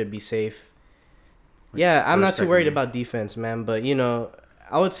September to be safe. Yeah, I'm not too worried about defense, man. But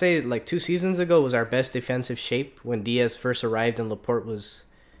I would say like 2 seasons ago was our best defensive shape when Diaz first arrived and Laporte was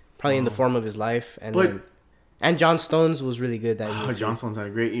probably in the form of his life, and John Stones was really good that year. John Stones had a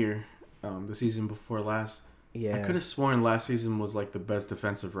great year, the season before last. Yeah, I could have sworn last season was like the best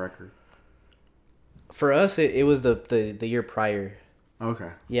defensive record. For us, it was the year prior.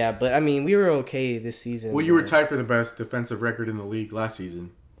 Okay. Yeah, but I mean, we were okay this season. Well, you were tied for the best defensive record in the league last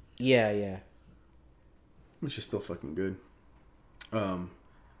season. Yeah. Which is still fucking good. But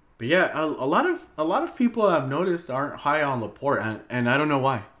yeah, a lot of people I've noticed aren't high on Laporte, and I don't know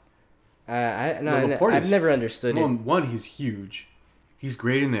why. I've never understood it. One, he's huge. He's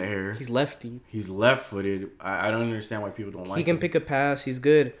great in the air. He's lefty. He's left-footed. I don't understand why people don't like him. He can pick a pass. He's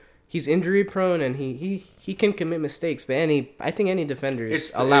good. He's injury prone and he can commit mistakes. But I think any defender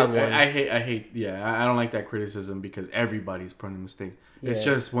is allowed one. I hate. Yeah, I don't like that criticism because everybody's prone to mistake. Yeah. It's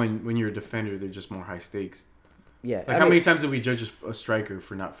just when you're a defender, they're just more high stakes. Yeah. Like how many times did we judge a striker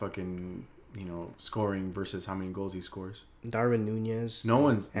for not fucking scoring versus how many goals he scores? Darwin Nunez. No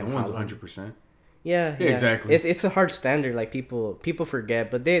one's 100%. Yeah, exactly. It's a hard standard. Like people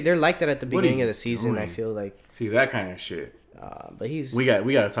forget, but they're like that at the beginning of the season. Doing? I feel like see that kind of shit. But we got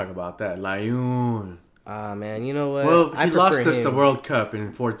to talk about that. Layun. Man, you know what? Well, he lost us the World Cup in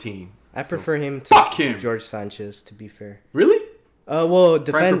 2014. I prefer him to George Sanchez. To be fair. Really? Well,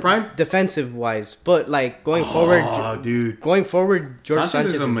 defensive wise, but like going forward. Oh, dude. Going forward, George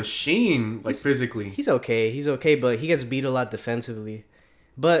Sanchez is a machine. Like physically, he's okay, but he gets beat a lot defensively.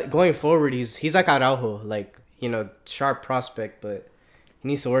 But going forward, he's like Araujo, like sharp prospect, but he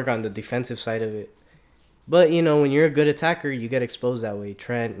needs to work on the defensive side of it. But when you're a good attacker, you get exposed that way.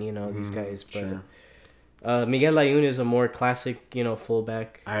 Trent, these guys. But sure. Miguel Layún is a more classic,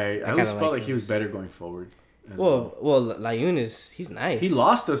 fullback. I always felt like he was better going forward. Well, Layún he's nice. He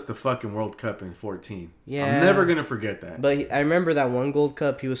lost us the fucking World Cup in 2014. Yeah, I'm never gonna forget that. But I remember that one Gold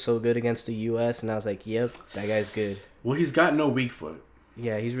Cup. He was so good against the U.S. and I was like, "Yep, that guy's good." Well, he's got no weak foot.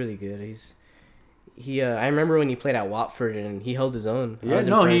 Yeah, he's really good. I remember when he played at Watford and he held his own. Yeah,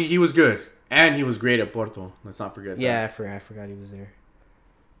 no, he was good. And he was great at Porto. Let's not forget that. Yeah, I forgot he was there.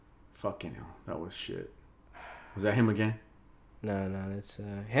 Fucking hell, that was shit. Was that him again? No, it's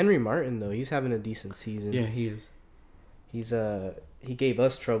Henry Martin though. He's having a decent season. Yeah, he is. He gave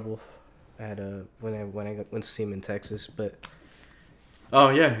us trouble at when I went to see him in Texas, but. Oh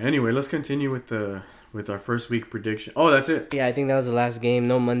yeah. Anyway, let's continue with our first week prediction. Oh, that's it. Yeah, I think that was the last game.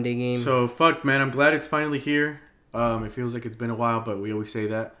 No Monday game. So fuck, man. I'm glad it's finally here. It feels like it's been a while, but we always say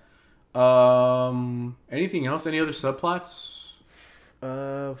that. Anything else? Any other subplots?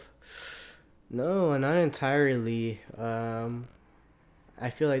 No, not entirely. I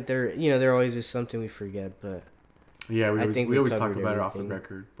feel like there always is something we forget, but yeah, we always talk about it off the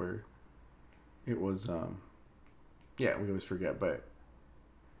record where it was we always forget, but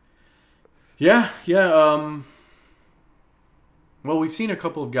yeah. Well, we've seen a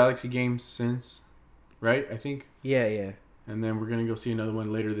couple of Galaxy games since, right? I think. Yeah. And then we're gonna go see another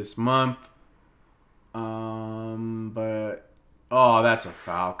one later this month. But that's a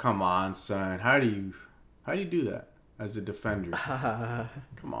foul. Come on, son. How do you do that as a defender?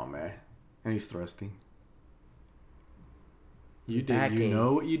 Come on, man. And he's thrusting. You did. Backing. You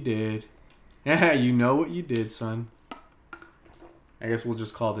know what you did. Yeah, you know what you did, son. I guess we'll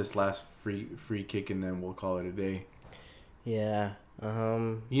just call this last free kick and then we'll call it a day. Yeah.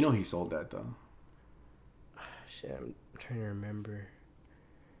 He sold that though. Shit, I'm trying to remember.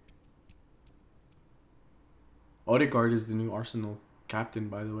 Odegaard is the new Arsenal captain,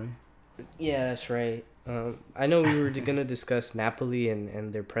 by the way. Yeah, that's right. I know we were gonna discuss Napoli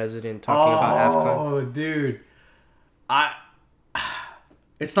and their president talking about AFCON. Oh, dude,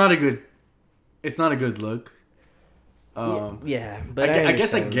 it's not a good look. Yeah, but I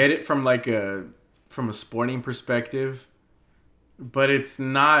guess I get it from from a sporting perspective, but it's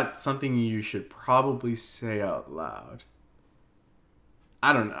not something you should probably say out loud.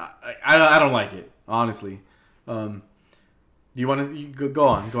 I don't know. I don't like it, honestly. Do you want to go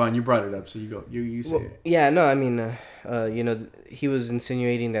on? You brought it up, so you go. You say it. Yeah, no, I mean, he was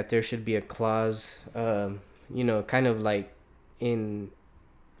insinuating that there should be a clause, kind of like in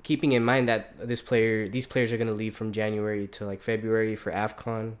keeping in mind that these players are going to leave from January to like February for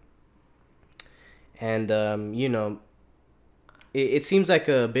AFCON. And, it seems like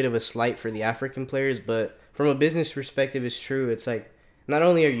a bit of a slight for the African players, but from a business perspective, it's true. It's like, not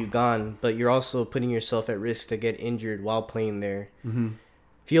only are you gone, but you're also putting yourself at risk to get injured while playing there. Mm-hmm.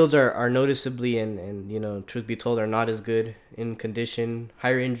 Fields are noticeably and truth be told, are not as good in condition.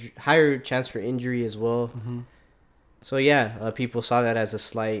 Higher chance for injury as well. Mm-hmm. So yeah, people saw that as a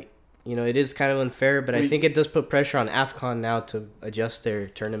slight, you know, it is kind of unfair, but I think it does put pressure on AFCON now to adjust their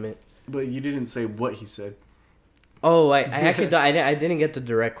tournament. But you didn't say what he said. Oh, I actually I didn't get the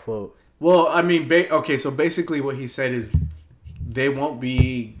direct quote. Well, I mean, okay, so basically what he said is they won't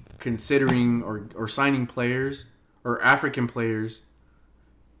be considering or signing players or African players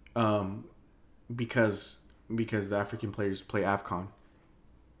because the African players play AFCON.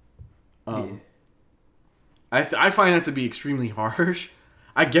 I find that to be extremely harsh.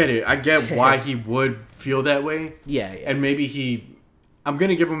 I get it. I get why he would feel that way. Yeah. And maybe I'm going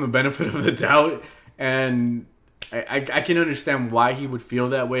to give him the benefit of the doubt. And I can understand why he would feel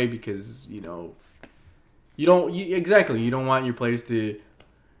that way because, you know, you don't want your players to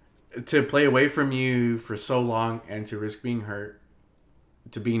play away from you for so long and to risk being hurt,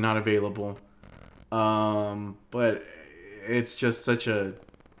 to be not available. But it's just such a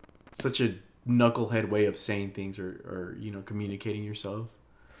knucklehead way of saying things or you know, communicating yourself.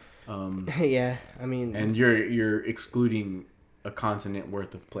 Yeah, I mean, and you're excluding a continent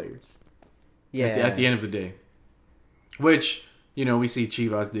worth of players. Yeah. At the end of the day, which, you know, we see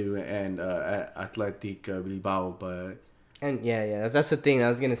Chivas do and Athletic Bilbao, but and yeah, that's the thing I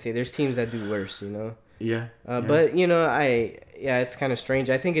was gonna say. There's teams that do worse, you know. Yeah. But you know, it's kind of strange.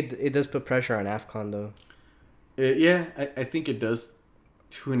 I think it does put pressure on AFCON though. I think it does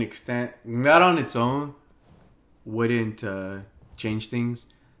to an extent. Not on its own, wouldn't change things,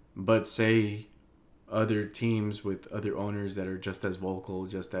 but say other teams with other owners that are just as vocal,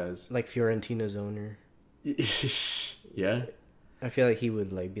 just as like Fiorentina's owner. Yeah. I feel like he would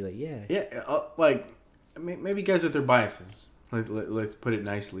be like, yeah. Yeah, like maybe guys with their biases. Let's put it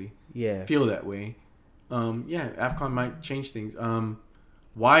nicely. Yeah. Feel that way. AFCON might change things.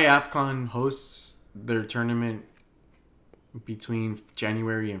 Why AFCON hosts their tournament between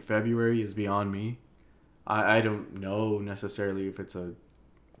January and February is beyond me. I don't know necessarily if it's a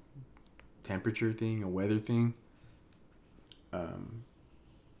temperature thing, a weather thing.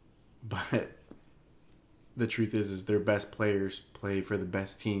 But the truth is their best players play for the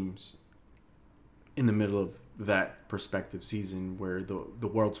best teams in the middle of that prospective season where the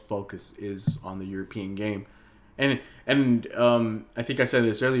world's focus is on the European game. And I think I said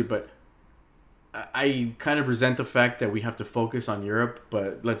this earlier, but I kind of resent the fact that we have to focus on Europe,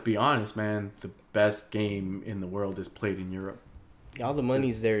 but let's be honest, man, the best game in the world is played in Europe. All the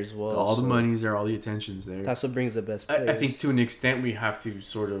money's there as well. All the money's there, all the attention's there. That's what brings the best players. I think to an extent we have to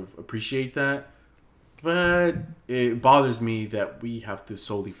sort of appreciate that, but it bothers me that we have to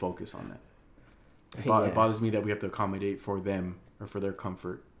solely focus on that. It bothers me that we have to accommodate for them or for their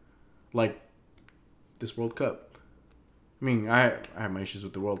comfort. Like this World Cup. I mean, I have my issues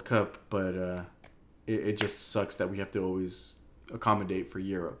with the World Cup, but it just sucks that we have to always accommodate for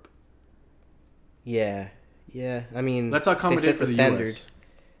Europe. Yeah. I mean, let's accommodate for the standard. US.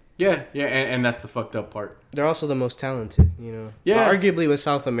 Yeah, and that's the fucked up part. They're also the most talented, you know. Yeah, well, arguably with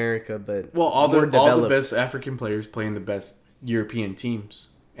South America, but all the best African players playing the best European teams.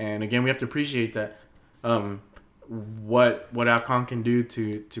 And again, we have to appreciate that. What AFCON can do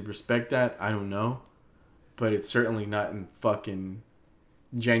to respect that, I don't know, but it's certainly not in fucking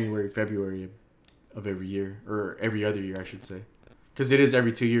January, February of every year, or every other year, I should say, because it is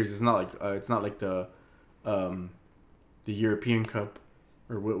every 2 years. It's not like the European Cup,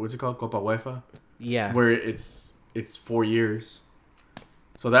 or what's it called, Copa UEFA. Yeah, where it's 4 years.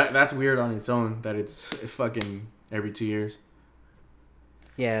 So that's weird on its own that it's fucking every 2 years.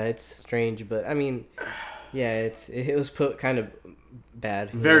 Yeah, it's strange, but I mean, yeah, it was put kind of bad.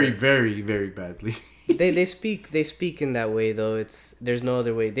 Very, very, very badly. they speak in that way though. There's no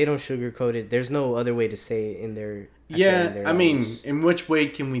other way. They don't sugarcoat it. There's no other way to say it in their. I mean, in which way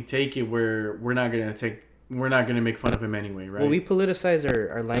can we take it where we're not gonna make fun of him anyway, right? Well, we politicize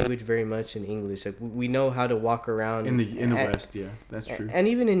our language very much in English. Like we know how to walk around in the West. Yeah, that's true. And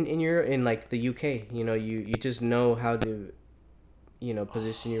even in Europe, in like the UK, you know, you just know how to, you know,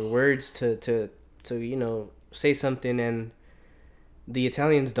 position your words to you know, say something. And the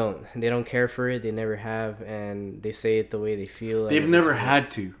Italians don't. They don't care for it. They never have, and they say it the way they feel. They've never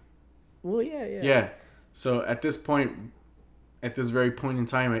had to. Well, yeah. Yeah. So at this very point in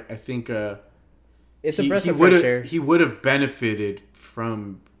time, I think it's a breath of fresh air. He would have benefited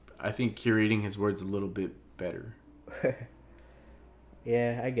from, I think, curating his words a little bit better.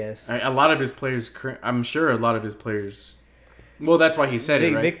 Yeah, I guess. A lot of his players, I'm sure a lot of his players. Well, that's why he said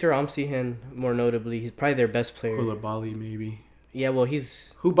it, right? Victor Osimhen, more notably, he's probably their best player. Koulibaly, maybe. Yeah, well,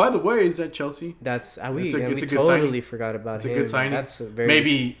 he's... Who, by the way, is at Chelsea. That's... we totally signing. Forgot about him. It's a good signing. That's a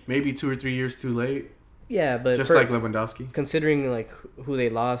very... Maybe 2 or 3 years too late. Yeah, but... Just like Lewandowski. Considering, like, who they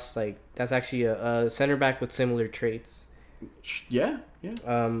lost, like, that's actually a center back with similar traits. Yeah.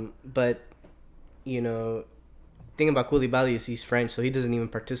 But you know, thing about Koulibaly is he's French, so he doesn't even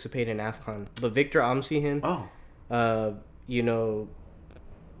participate in AFCON. But Victor Osimhen, you know,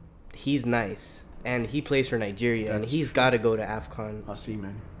 he's nice and he plays for Nigeria, and he's got to go to AFCON.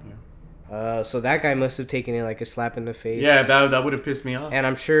 Osimhen, so that guy must have taken it like a slap in the face. Yeah, that would have pissed me off. And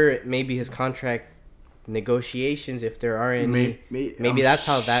I'm sure maybe his contract negotiations, if there are any, maybe that's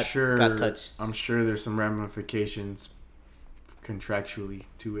how that got touched. I'm sure there's some ramifications contractually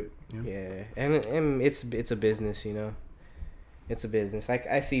to it. Yeah, and it's a business, you know. It's a business.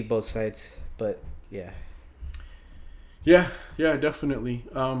 I see both sides, but yeah. Yeah, definitely.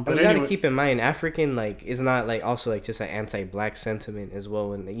 But you gotta keep in mind, African is not also just an anti-black sentiment as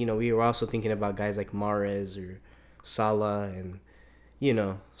well. And we were also thinking about guys like Mahrez or Salah, and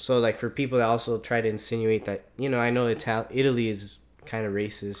so for people that also try to insinuate that I know Italy is kind of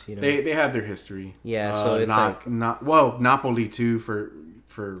racist. They have their history. Yeah, so it's Napoli too for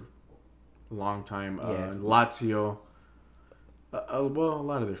a long time. Lazio. A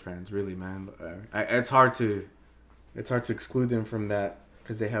lot of their fans, really, man. It's hard to exclude them from that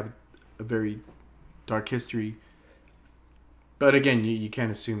because they have a very dark history. But again, you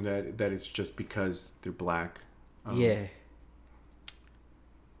can't assume that it's just because they're black. Yeah.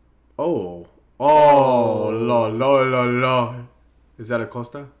 Oh, la. Is that a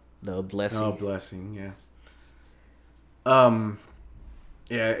Costa? No, blessing. Oh, blessing. Yeah.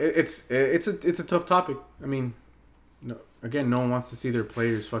 Yeah, it's a tough topic. I mean, no one wants to see their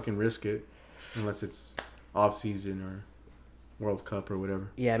players fucking risk it, unless it's off season or World Cup or whatever.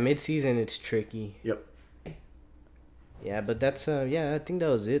 Yeah, mid-season it's tricky. Yep. Yeah, but that's I think that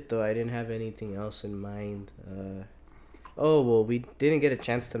was it though. I didn't have anything else in mind. We didn't get a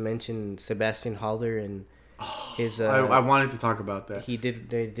chance to mention Sebastian Haller and his. I wanted to talk about that. They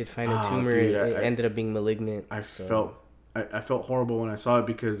did find a tumor. Dude, it ended up being malignant. I felt horrible when I saw it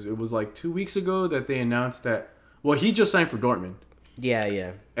because it was 2 weeks ago that they announced that. Well, he just signed for Dortmund.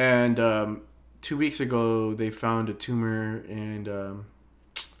 Yeah. And 2 weeks ago they found a tumor in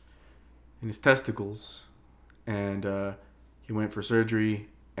his testicles, and he went for surgery,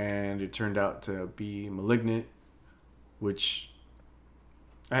 and it turned out to be malignant, which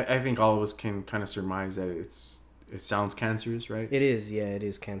I think all of us can kind of surmise that it sounds cancerous, right? It is, yeah, it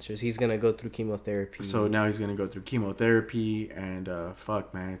is cancerous. He's gonna go through chemotherapy. So now he's gonna go through chemotherapy, and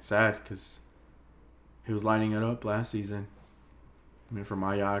fuck, man, it's sad because he was lining it up last season. I mean, from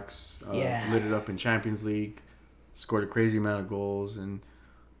Ajax, lit it up in Champions League, scored a crazy amount of goals, and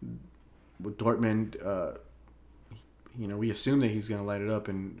with Dortmund, we assume that he's gonna light it up,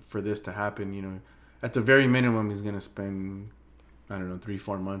 and for this to happen, at the very minimum, he's gonna spend,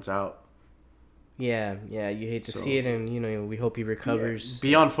 3-4 months out. Yeah, you hate to see it, and we hope he recovers. Yeah.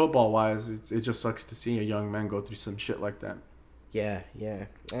 Beyond football wise, it just sucks to see a young man go through some shit like that. Yeah,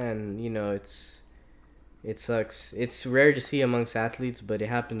 and it sucks. It's rare to see amongst athletes, but it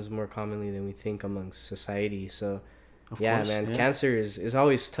happens more commonly than we think amongst society. So, of course, man, cancer is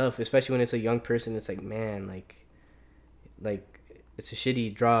always tough, especially when it's a young person. It's man, it's a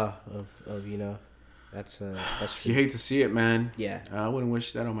shitty draw of that's true. You hate to see it, man. Yeah, I wouldn't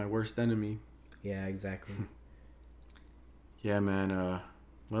wish that on my worst enemy. Yeah, exactly. Yeah, man.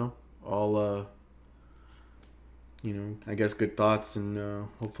 All I guess good thoughts, and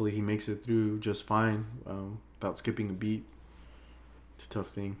hopefully he makes it through just fine without skipping a beat. It's a tough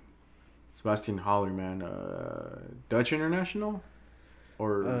thing. Sebastian Haller, man. Dutch international?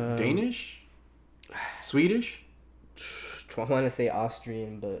 Or Danish? Swedish? I want to say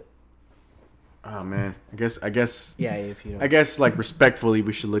Austrian, but... Oh, man. I guess... Yeah, if you don't... I guess, respectfully,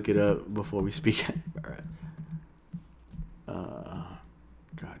 we should look it up before we speak. All right.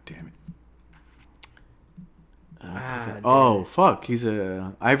 God damn it. Fuck! He's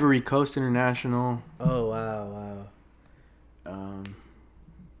a Ivory Coast international. Oh wow!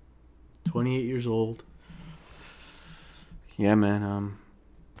 28 years old. Yeah, man.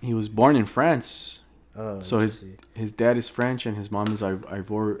 He was born in France. Oh, so his dad is French and his mom is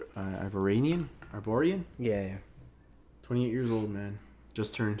Ivorian. Ivorian. Yeah. 28 years old, man.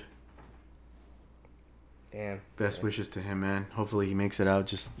 Just turned. Damn. Best wishes to him, man. Hopefully he makes it out.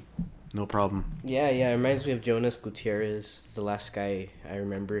 Just. No problem. Yeah. It reminds me of Jonas Gutierrez, the last guy I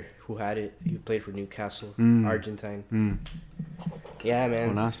remember who had it. He played for Newcastle, Argentine. Yeah, man.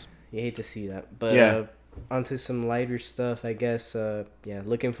 Jonas. You hate to see that. But onto some lighter stuff, I guess.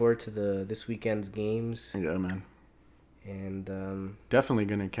 Looking forward to this weekend's games. Yeah, man. And definitely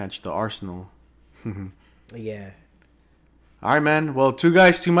gonna catch the Arsenal. Yeah. All right, man. Well, 2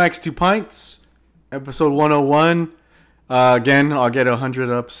 guys, 2 mics, 2 pints. Episode 101. Again, I'll get 100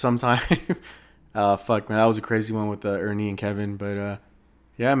 up sometime. Fuck, man, that was a crazy one with Ernie and Kevin. But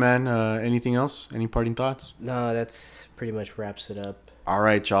yeah, man. Anything else? Any parting thoughts? No, that's pretty much wraps it up. All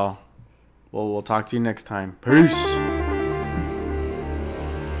right, y'all. Well, we'll talk to you next time. Peace.